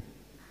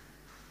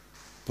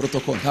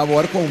protocol ntabo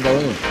wari kumva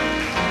wewe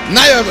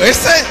nayo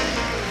ese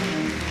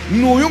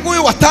n'uyu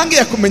nguyu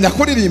watangiye kumenya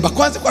kuririmba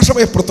kwanze ko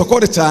ashoboye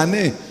protocol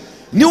cyane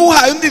ni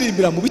uhaye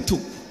undirimbira mu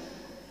bitugu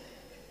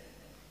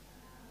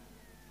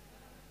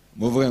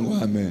muvuge ngo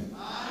amen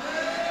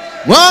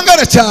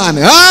mwangare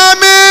cyane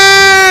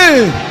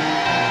amen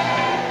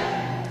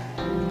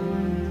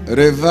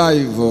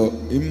revival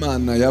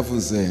Imana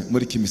yavuze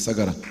muri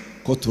Kimisagara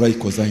ko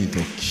turayikoza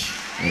intoki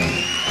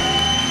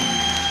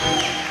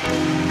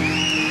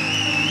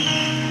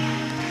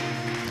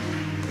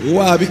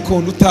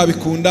wabikunda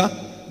utabikunda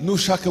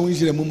nushaka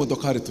winjire mu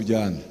modokari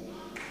tujyane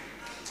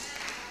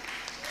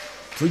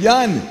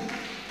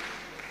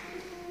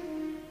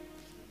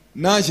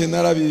naje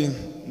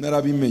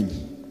narabimenye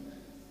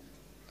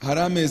hari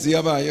amezi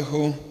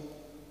yabayeho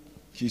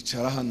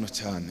kicara hano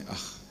cyane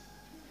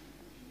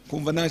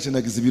kumva naje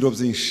nagize ibiro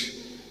byinshi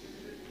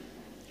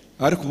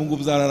ariko ubu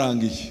ngubu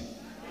byararangiye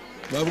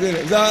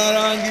babwire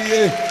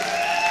byararangiye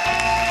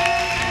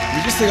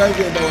bigisigaye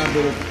ugenda wa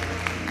mbere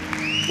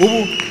ubu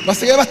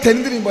basigaye batera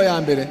indirimbo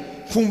ya mbere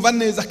kumva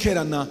neza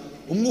kerana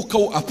umwuka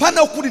wo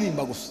apana wo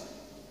kuririmba gusa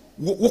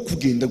wo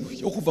kugenda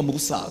wo kuva mu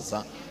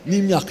busaza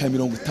n'imyaka ya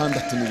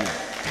 60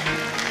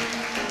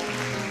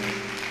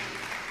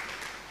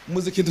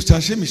 umuziki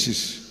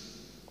ducashimishije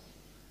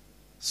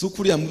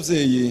sukuri ya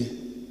mubyeyi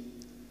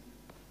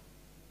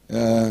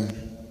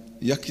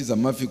yakiza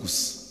amavi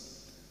gusa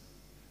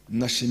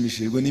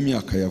nashimishijwe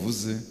n'imyaka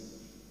yavuze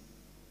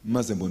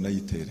maze mbona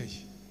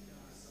yitereye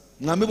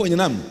mwamibonye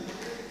namwe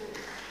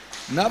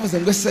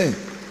navuze ngo ese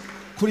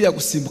kuriya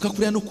gusimbuka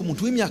kuriya nuko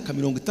umuntu w'imyaka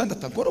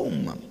 60 akora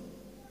umumama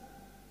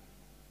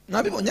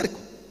mwabibonye ariko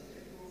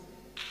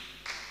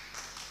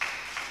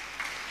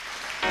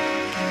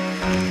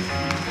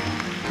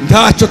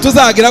ntacyo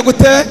tuzagira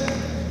gute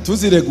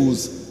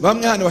tuzireguza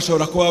bamwe hano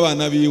bashobora kuba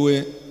abana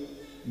biwe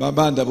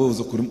babanda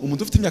bozo kuri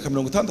umuntu ufite imyaka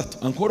 60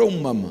 ankora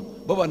umumama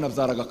babana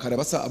byaraga kare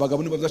basa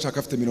abagabo niba byashaka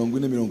afite 40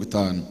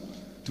 50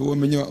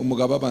 tuwomenya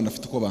umugabo abana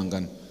afite uko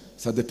bangana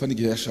ça dépend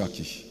n'igihe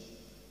yashakiye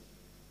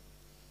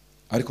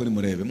ariko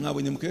nimurebe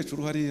mwabonye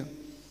mukecuru hariya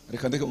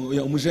reka ndeka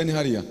umujeni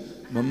hariya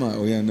mama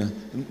oyana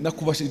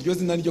nakubashije iryo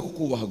zina ryo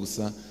kukubaha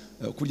gusa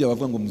kurya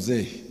bavuga ngo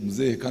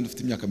muzehe kandi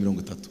ufite imyaka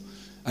 30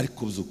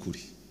 ariko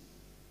by'ukuri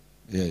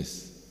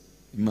yes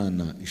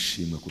Imana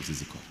ishimwe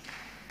kuzizikora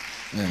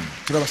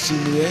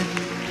turabashimiye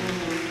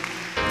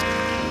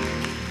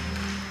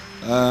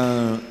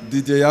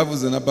Didier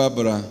yavuze na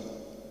Barbara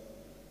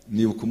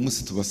nibuka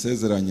umunsi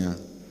tubasezeranya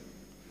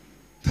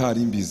ntari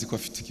mbizi ko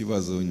afite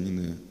ikibazo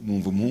nyine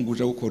numva umuhungu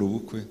uje gukora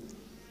ubukwe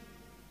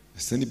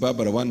ese ni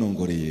Barbara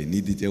wanongoreye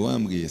ni Didier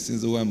wambwiye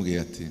sinzi wambwiye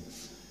ati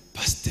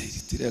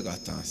pasiteri tirega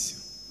attention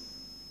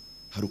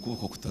hari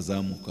ukuboko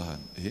kutazamuka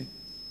hano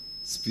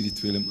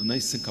spirituel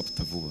nahise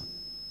nkapta vuba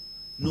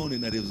none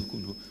narebye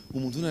ukuntu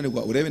umuntu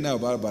unanirwa urebe nawe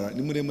Barbara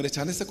ni muremure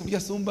cyane se kubya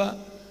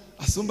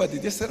asumba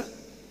Didier sera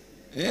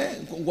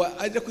ngo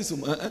aje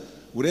kwisuma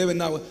urebe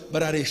nawe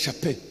bararesha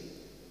pe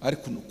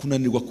ariko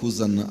kunanirwa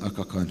kuzana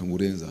aka kantu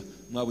ngurenza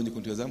mwabonye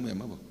ukuntu yazamuye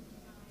amaboko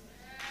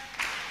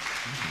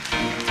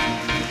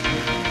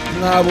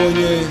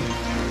mwabonye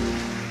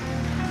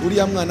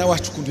uriya mwana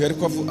wacu ukuntu yari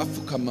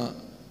afukama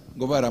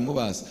ngo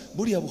baramubaza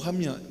buriya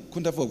buhamya ko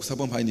ndavuga gusa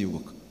bo mpaye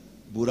nibuka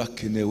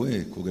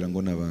burakenewe kugira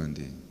ngo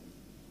nabandi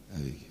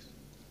abigira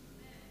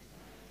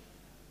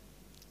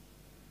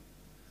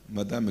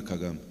Madame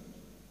Kagame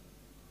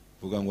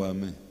vuga ngo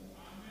amen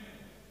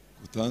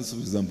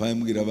utansubiza mpaye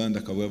mbwira abandi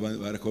akaba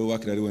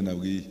bakira ari we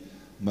nabwiye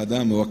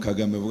Madame wa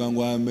Kagame vuga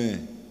ngo amen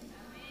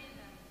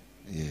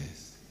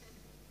yes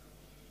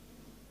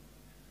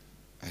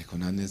ariko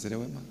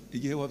nanezerewe ma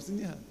igihe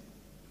wabyinnye hano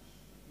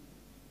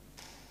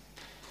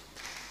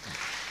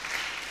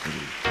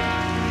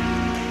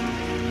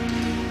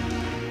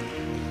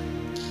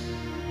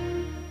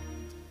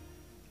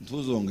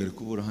ntuzongere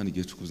kubura hano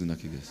igihe cyo kuzina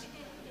kigeze.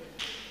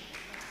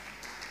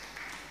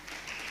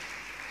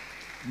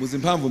 Muzi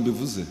impamvu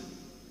mbivuze?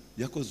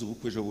 Yakoze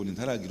ubukwe ejo bundi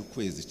ntaragira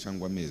ukwezi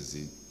cyangwa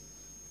amezi,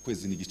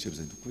 ukwezi n'igice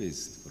bizenda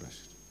ukwezi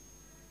kurashira,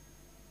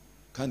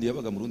 kandi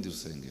yabaga mu rundi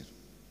rusengero,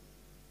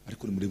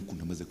 ariko ni muri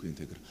ukuntu amaze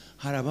kwintegra.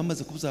 Hari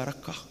abamaze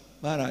kubyaraka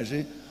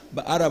baraje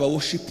ari aba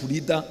worship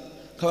leader,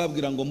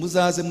 kababwira ngo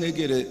muzaze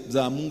mwegere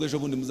za Mungu ejo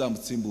bundi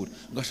muzamutsimbura,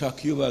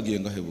 ngashaka iyo bagiye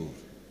ngahebura.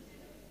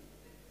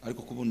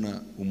 Ariko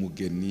kubona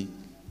umugeni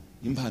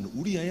impano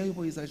uriya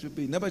yayoboye za JB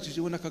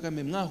nabajije we na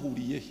Kagame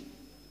mwahuriye he?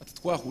 Ati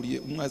twahuriye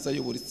umwaza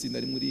ayobora itsinda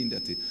ari muri indi,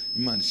 ati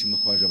Imana ishimwe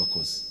ko waje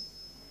abakozi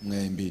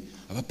mwembi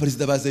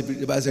abaperezida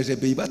baza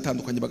JB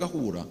batandukanye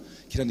bagahura.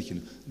 Kira ni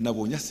kintu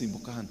nabonye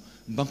asimbuka hano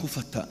mba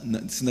nkufata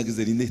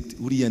sinagize rinete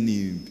uriya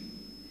nimbi.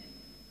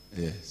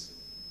 Yes,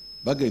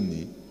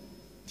 bageni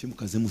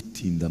timukaze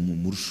mutinda mu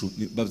murushu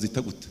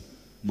bavyita gute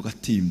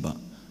mugatimba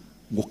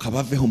ngo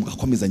kabaveho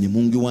mugakomezanye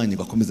mu ngo iwanyu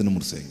gakomeze no mu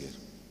rusengero.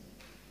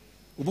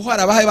 Ubu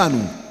hari abahaye bantu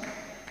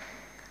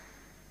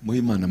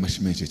muhimana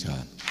amashimenje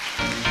cyane.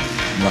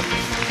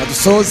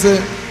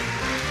 Kadusoze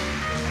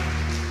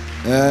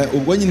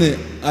ubwo nyine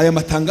aya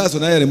matangazo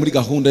nayo ari muri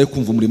gahunda yo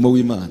kumva umurimo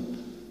w'Imana.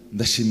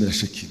 Ndashimira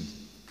Shekina.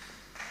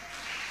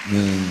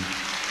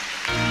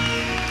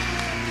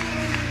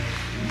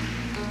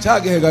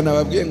 Cyagehega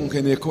nababwiye ngo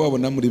nkeneye ko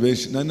babona muri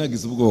benshi,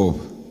 nanagize ubwoba.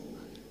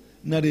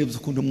 Narebye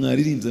ukuntu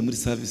mwaririmbye muri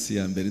service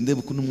ya mbere, ndebe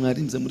ukuntu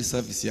mwaririmbye muri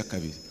service ya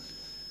kabiri.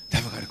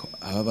 Ndavuga ariko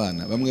aba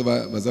bana bamwe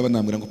bazaba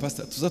nambira ngo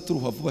pastor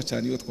tuzaturuha vuba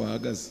cyane iyo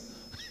twahagaze.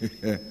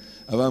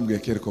 Abambwiye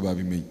kere ko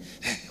babimenye.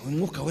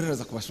 Umwuka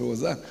wereraza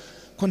kubashoboza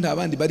ko nta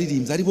bandi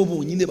baririmbye ari bo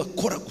bonyine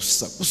bakora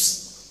gusa.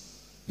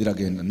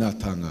 Biragenda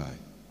natangaye.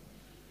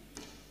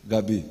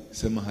 Gabi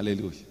sema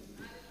haleluya.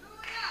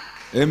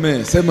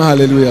 Amen, sema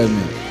haleluya.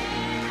 Amen.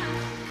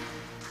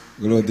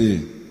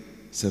 Glodi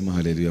sema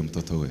haleluya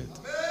mtoto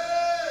wetu.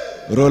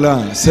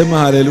 Roland sema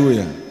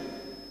haleluya.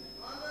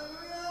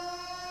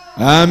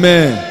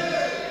 Amen.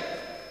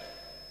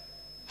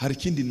 Hari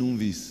kindi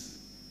numvise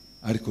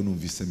ariko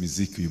numvise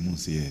muziki uyu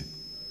munsi ye.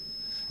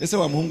 Ese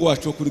wa muhungu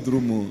wacu kuri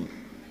durumu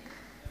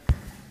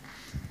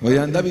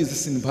oya ndabizi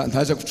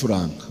sintaje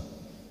gucuranga.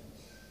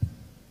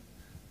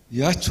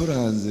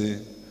 Yacuranze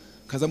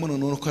kazamo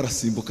nono ko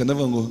arasimbuka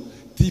ndavuga ngo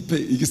tipe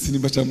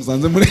igisinimba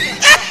cyamuzanze muri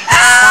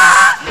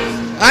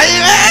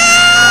ayiwe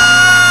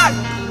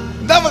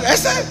ndavuga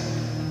ese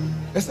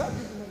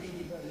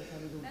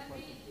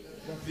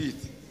David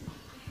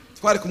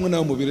twari kumwe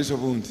nawe mubire ejo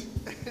bundi.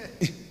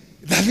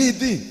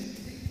 David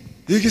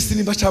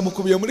igisinimba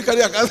cyamukubiye muri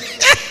kariya kazi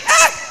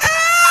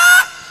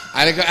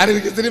ari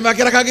igisinimba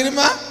kera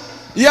kagirima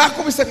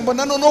yakubise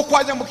mbona no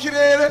kwajya mu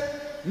kirere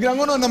ngira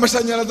ngo none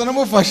amashanyarazi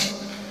namufasha,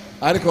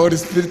 ariko Holy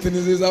Spirit ni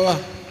nziza ba.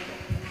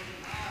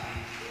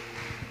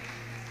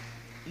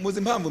 Muzi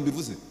impamvu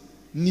mbivuze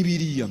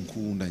nibiriya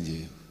nkunda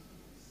ngewe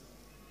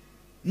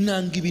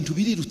nanga ibintu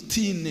biri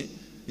rutine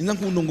inza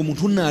nkunda ngo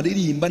umuntu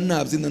naririmba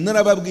nabyina.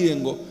 Narababwiye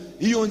ngo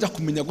iyo njya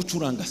kumenya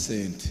gucuranga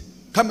sente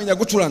kamenya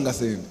gucuranga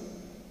sente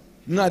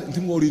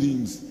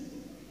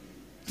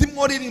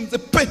ntimworirimbye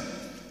pe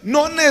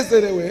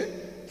nonezerewe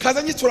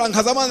kaza nyicuranga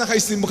kaza abana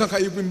kayisimbuka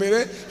kayigwa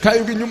imbere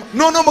kayigwa inyuma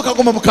none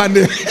mukagoma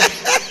mukandeba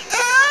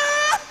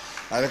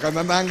ariko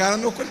ndangana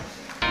nuko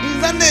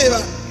niza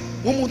neba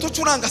umuntu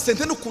ucuranga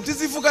sente n'ukuntu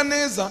izivuga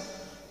neza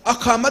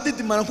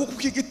akamadidimana nkuko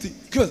kigiti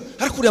kibaza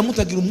ariko uriya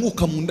mutagira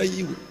umwuka mu nda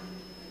yiwe.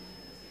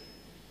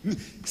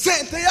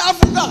 Sente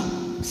yavuga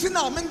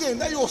siname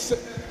ngenda yose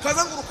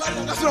kaza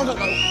ngurukana ngasiranga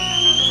garuka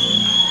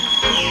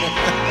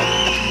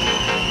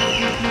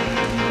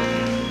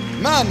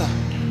mana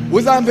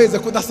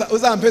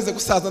uzampeze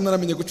gusaza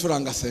naramenye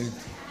gucuranga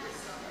sente.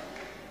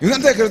 Inza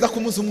ntekereza ko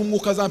umunsi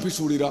umwuka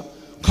azampishurira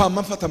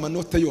kama mfata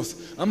amanote yose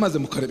amaze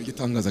mukareba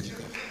igitangaza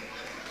kigaba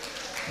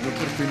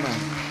nukuri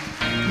kw'Imana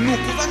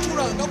nukuza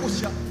curanga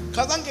gushya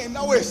kaza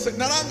ngenda wese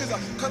narangiza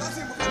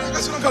kanasimbuka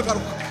nagasura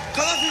nkagaruka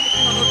kanasimbuka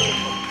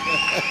nkagaruka.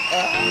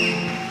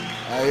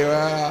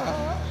 Aywa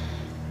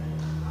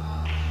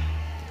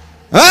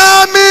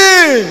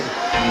amen.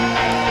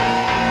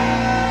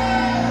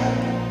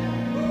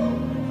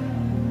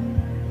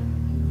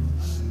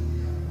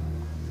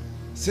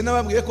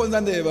 Sinababwiye ko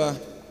nza ndeba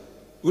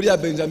uriya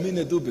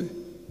Benjamin Dube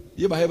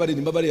iyo bahe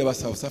baririmba bariya ba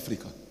South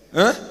Africa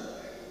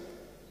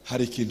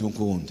hari ikintu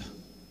nkunda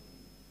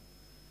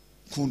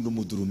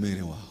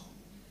umudurumere waho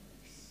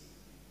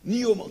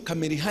niyo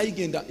kamera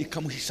ihayigenda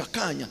ikamuhisha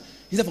akanya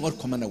izavuga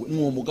ariko nawe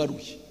mwo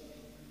mugaruye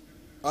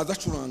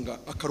azacuranga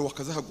akaruwa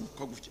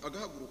kazahaguruka gutya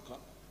agahaguruka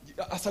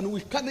asa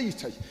n'uwikande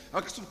yicaye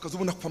agasuruka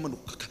zubona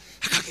kwamanuka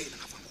akagenda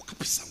akavuga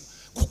kabisa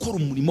gukora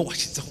umurimo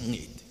washizeho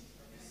umwete.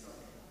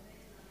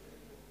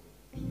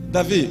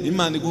 David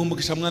Imana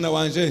iguhumugisha mwana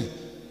wanje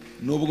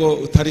nubwo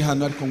utari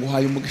hano ariko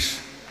nguhaye umugisha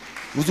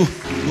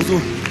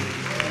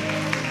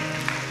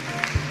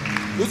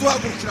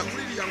uzuhagurukira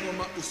kuri iriya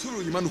ngoma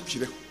usuruye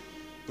imanukireho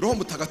Roho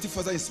Mutagatifu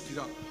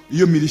azayispira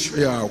iyo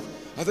mirisho yawe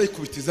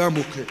azayikubita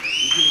izamuke.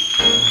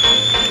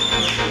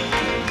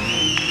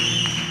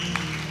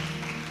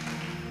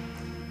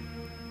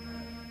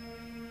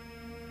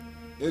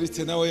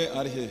 Eritse nawe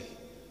ari he?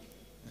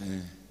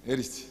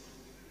 Eritse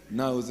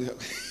nawe uzi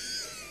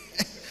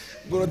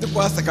Gorodi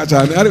kwaseka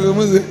cyane ari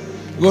muzi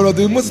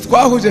Gorodi muzi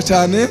twahuje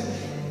cyane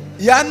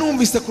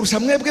yanumvise kurusha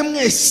mwebwe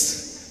mwese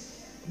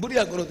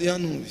buriya Gorodi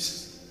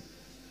yanumvise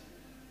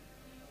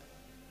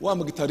wa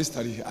mu gitarista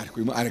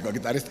ariko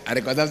gitarista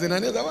ariko azazina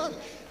neza abantu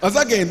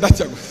azagenda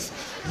cyaguse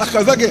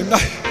akazagenda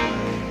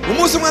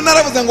umunsi umwe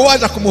naravuze ngo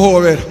waje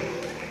kumuhobera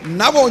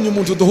nabonye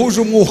umuntu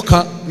duhuje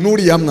umwuka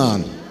nuriya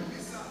mwana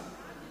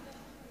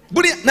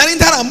buriya nari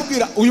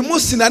ndaramubwira uyu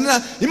munsi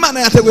Imana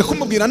yateguye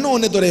kumubwira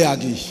none dore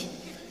yagiye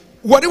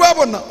wari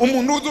wabona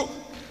umuntu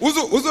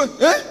uzu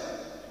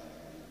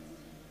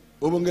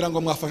ubu ngira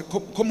ngo mwafashe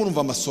ko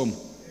murumva amasomo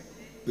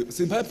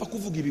simpapfa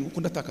kuvuga ibi kuko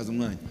ndatakaza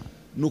umwanya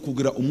no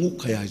kugira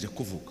umwuka yaje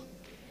kuvuga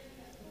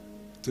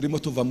turimo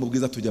tuva mu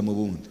bwiza tujya mu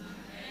bundi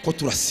ko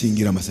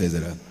turasingira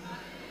amasezerano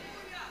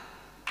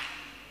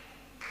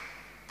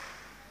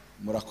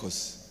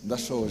murakoze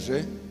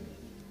ndashoje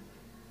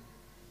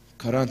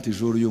 40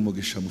 jours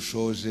y'umugisha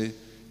mushoje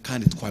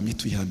kandi twamye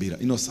tuyihambira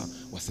inosa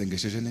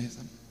wasengesheje neza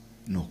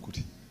no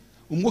kuri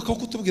umwuka wo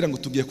kutubwira ngo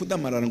tugiye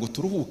kudamarara ngo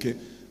turuhuke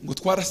ngo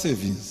twara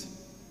savings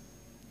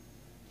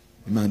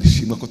Imana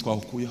ishimwa ko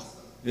twahukuyeho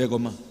yego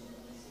ma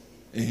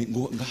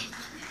ngo ngaka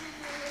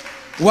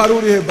wari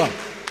ureba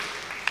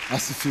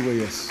asifiwe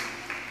Yesu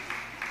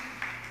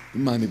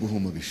Imana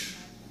iguhumugisha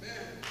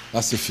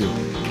asifiwe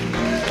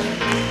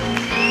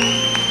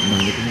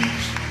Imana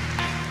iguhumugisha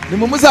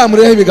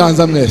nimumuzamureho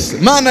ibiganza mwese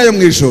Mana yo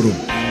mwijuru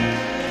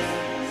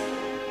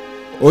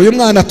uyu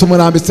mwana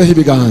tumurambitseho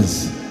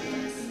ibiganza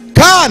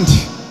kandi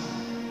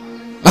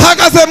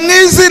ahagaze mu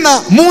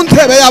izina mu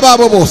ntebe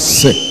y'ababo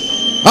bose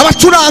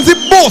abacuranzi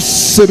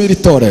bose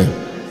b'iritorero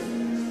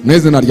mu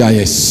izina rya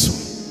Yesu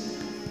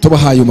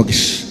tubahaye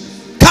umugisha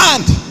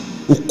kandi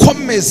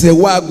ukomeze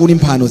wagura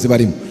impano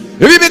zibarimo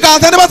ibi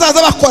biganza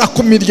nibazaza bakora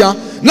ku mirya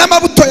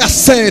n'amabuto ya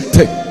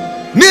sente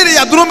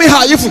n'iriya durumu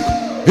ihaye ivuga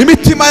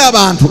imitima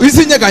y'abantu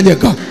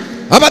izinyeganyega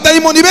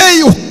abadayimoni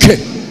beyuke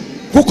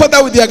kuko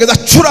Dawidi yageze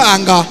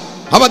acuranga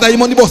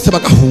abadayimoni bose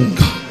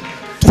bagahunga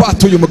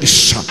twatuye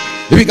umugisha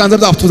ibiganza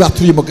byabo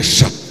tuzatuye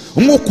umugisha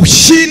umwuka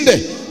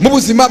ushinde mu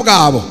buzima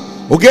bwabo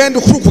ugende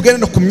ugende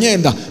no ku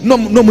myenda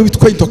no mu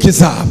bitwe y'intoki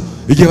zabo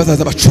igihe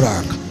bazaza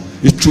bacuranga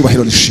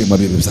icubahiro nishima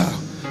bibi byabo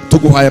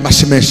tuguhaye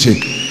amashi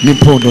menshi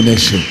n'impondo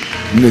neshe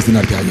mu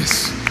izina rya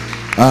Yesu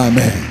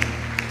amen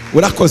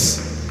urakoze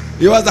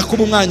iyo waza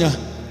kuba umwanya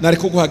nari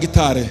kuguha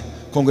gitare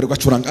kongerwa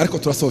curanga ariko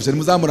turasoje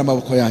nimuzamura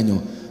amaboko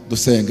yanyu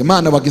dusenge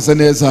Imana wagize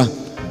neza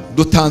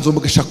dutanze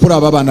umugisha kuri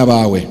aba bana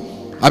bawe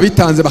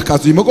abitanze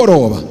bakaza uyu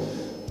mugoroba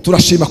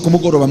turashima ku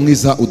mugoroba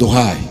mwiza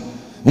uduhaye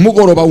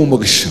umugoroba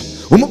w'umugisha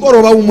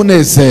umugoroba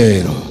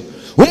w'umunezero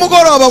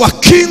umugoroba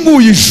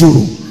wakinguye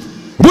ijuru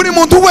buri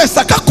muntu wese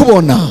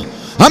akakubona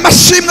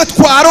amashimwe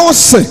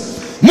twaronse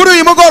muri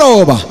uyu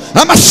mugoroba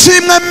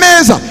amashimwe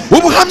meza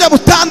ubuhamya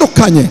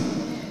butandukanye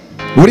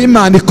uri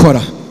Imana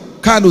ikora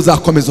kandi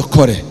uzakomeza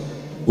ukore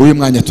uyu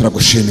mwanya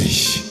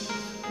turagushimiye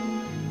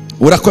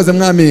urakoze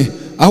mwami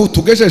aho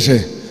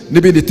tugejeje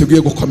n'ibindi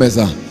tugiye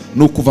gukomeza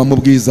nukuva mu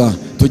bwiza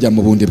tujya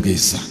mu bundi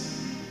bwiza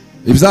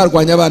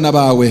ibyarwanya abana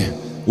bawe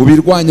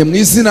ubirwanye mu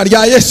izina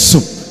rya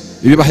Yesu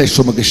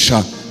ibibahesha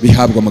umugisha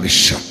bihabwa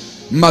umugisha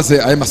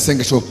maze aya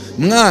masengesho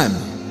mwami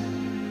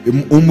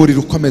umuriro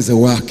ukomeze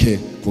wake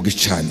ku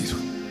gicaniro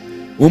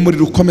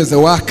umuriro ukomeze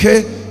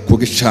wake ku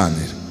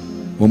gicaniro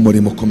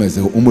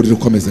umuriro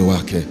ukomeze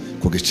wake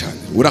ku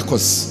gicaniro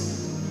urakoze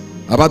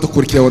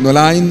abadukurikiye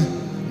online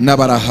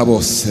n'abaraha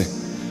bose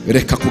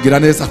reka kugira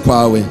neza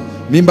kwawe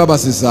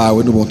n'imbabazi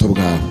zawe n'ubuntu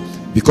bwawe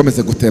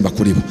bikomeze gutemba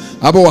kuri bo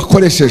abo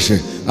wakoresheje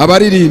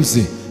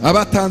abaririmbyi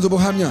abatanze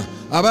ubuhamya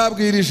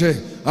ababwirije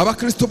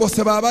abakristo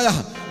bose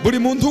babayaha buri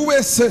muntu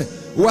wese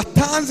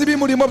watanze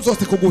ibimurimo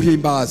byose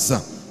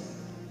kuguhimbaza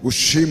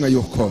ushimwe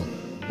yuko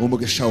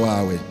umugisha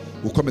wawe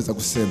ukomeza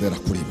gusendera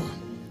kuri bo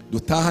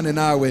dutahane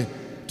nawe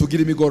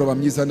tugira imigoroba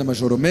myiza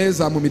n'amajoro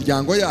meza mu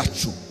miryango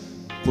yacu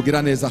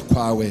kugira neza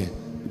kwawe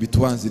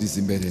bitubanziriza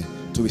imbere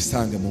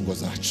tubisange mu ngo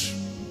zacu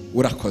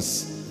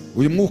urakoze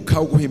uyu mwuka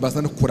wo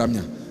guhimbaza no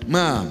kuramya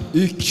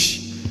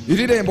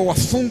iri rembo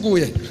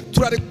wafunguye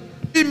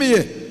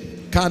turarishimiye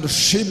kandi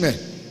ushimwe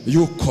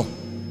yuko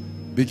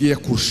bigiye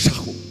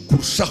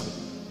kurushaho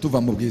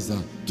tuva mu bwiza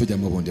tujya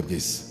mu bundi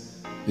bwiza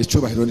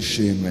icyubahiro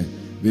n'ishimwe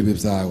bibi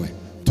byawe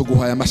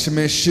tuguhaye amashi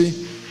menshi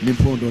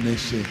n'impundu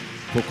menshi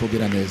ko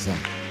kugira neza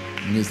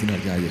mu izina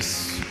rya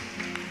Yesu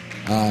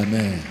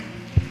amen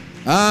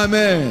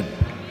amen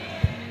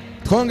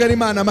twongera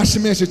Imana amashi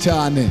menshi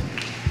cyane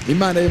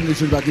Imana yo mu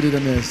ijuru bagirire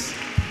neza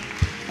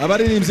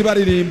abaririmbyi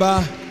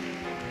baririmba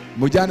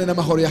mujyane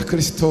n'amahoro ya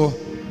Kristo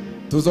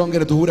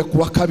tuzongere duhure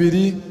kuwa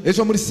kabiri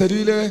ejo muri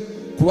selule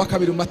kuwa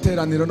kabiri mu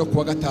materaniro no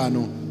kuwa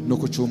gatanu no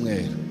ku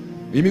cyumweru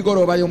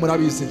imigoroba yo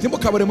murabizi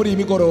ntimukabure muri iyi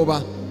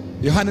migoroba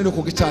Yohana no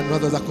ku gicaniro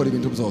hazaza akora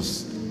ibintu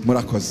byose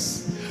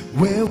murakoze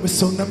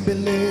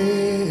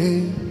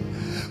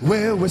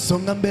wewe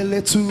songa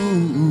mbele tu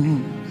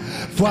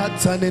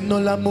fuata neno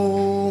la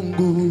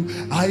Mungu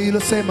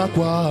alilosema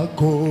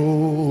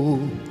kwako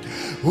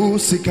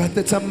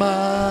usikate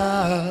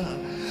tamaa,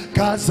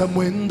 kaza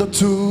mwendo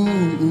tu,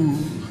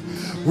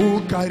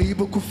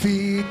 ukaribu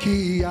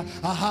kufikia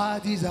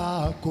ahadi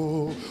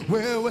zako.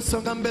 Wewe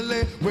songa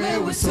mbele,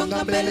 wewe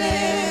songa mbele,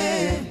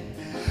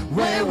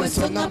 wewe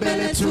songa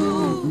mbele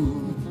tu,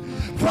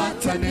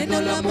 fuata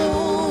neno la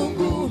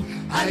Mungu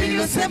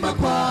alilosema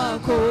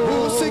kwako.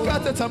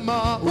 Usikate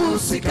tamaa,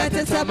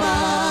 usikate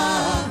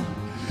tamaa,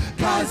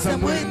 kaza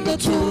mwendo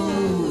tu,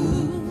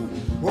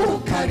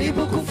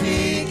 ukaribu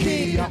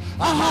kufikia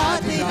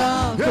ahadi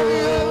zako.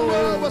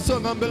 Wewe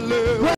songa mbele.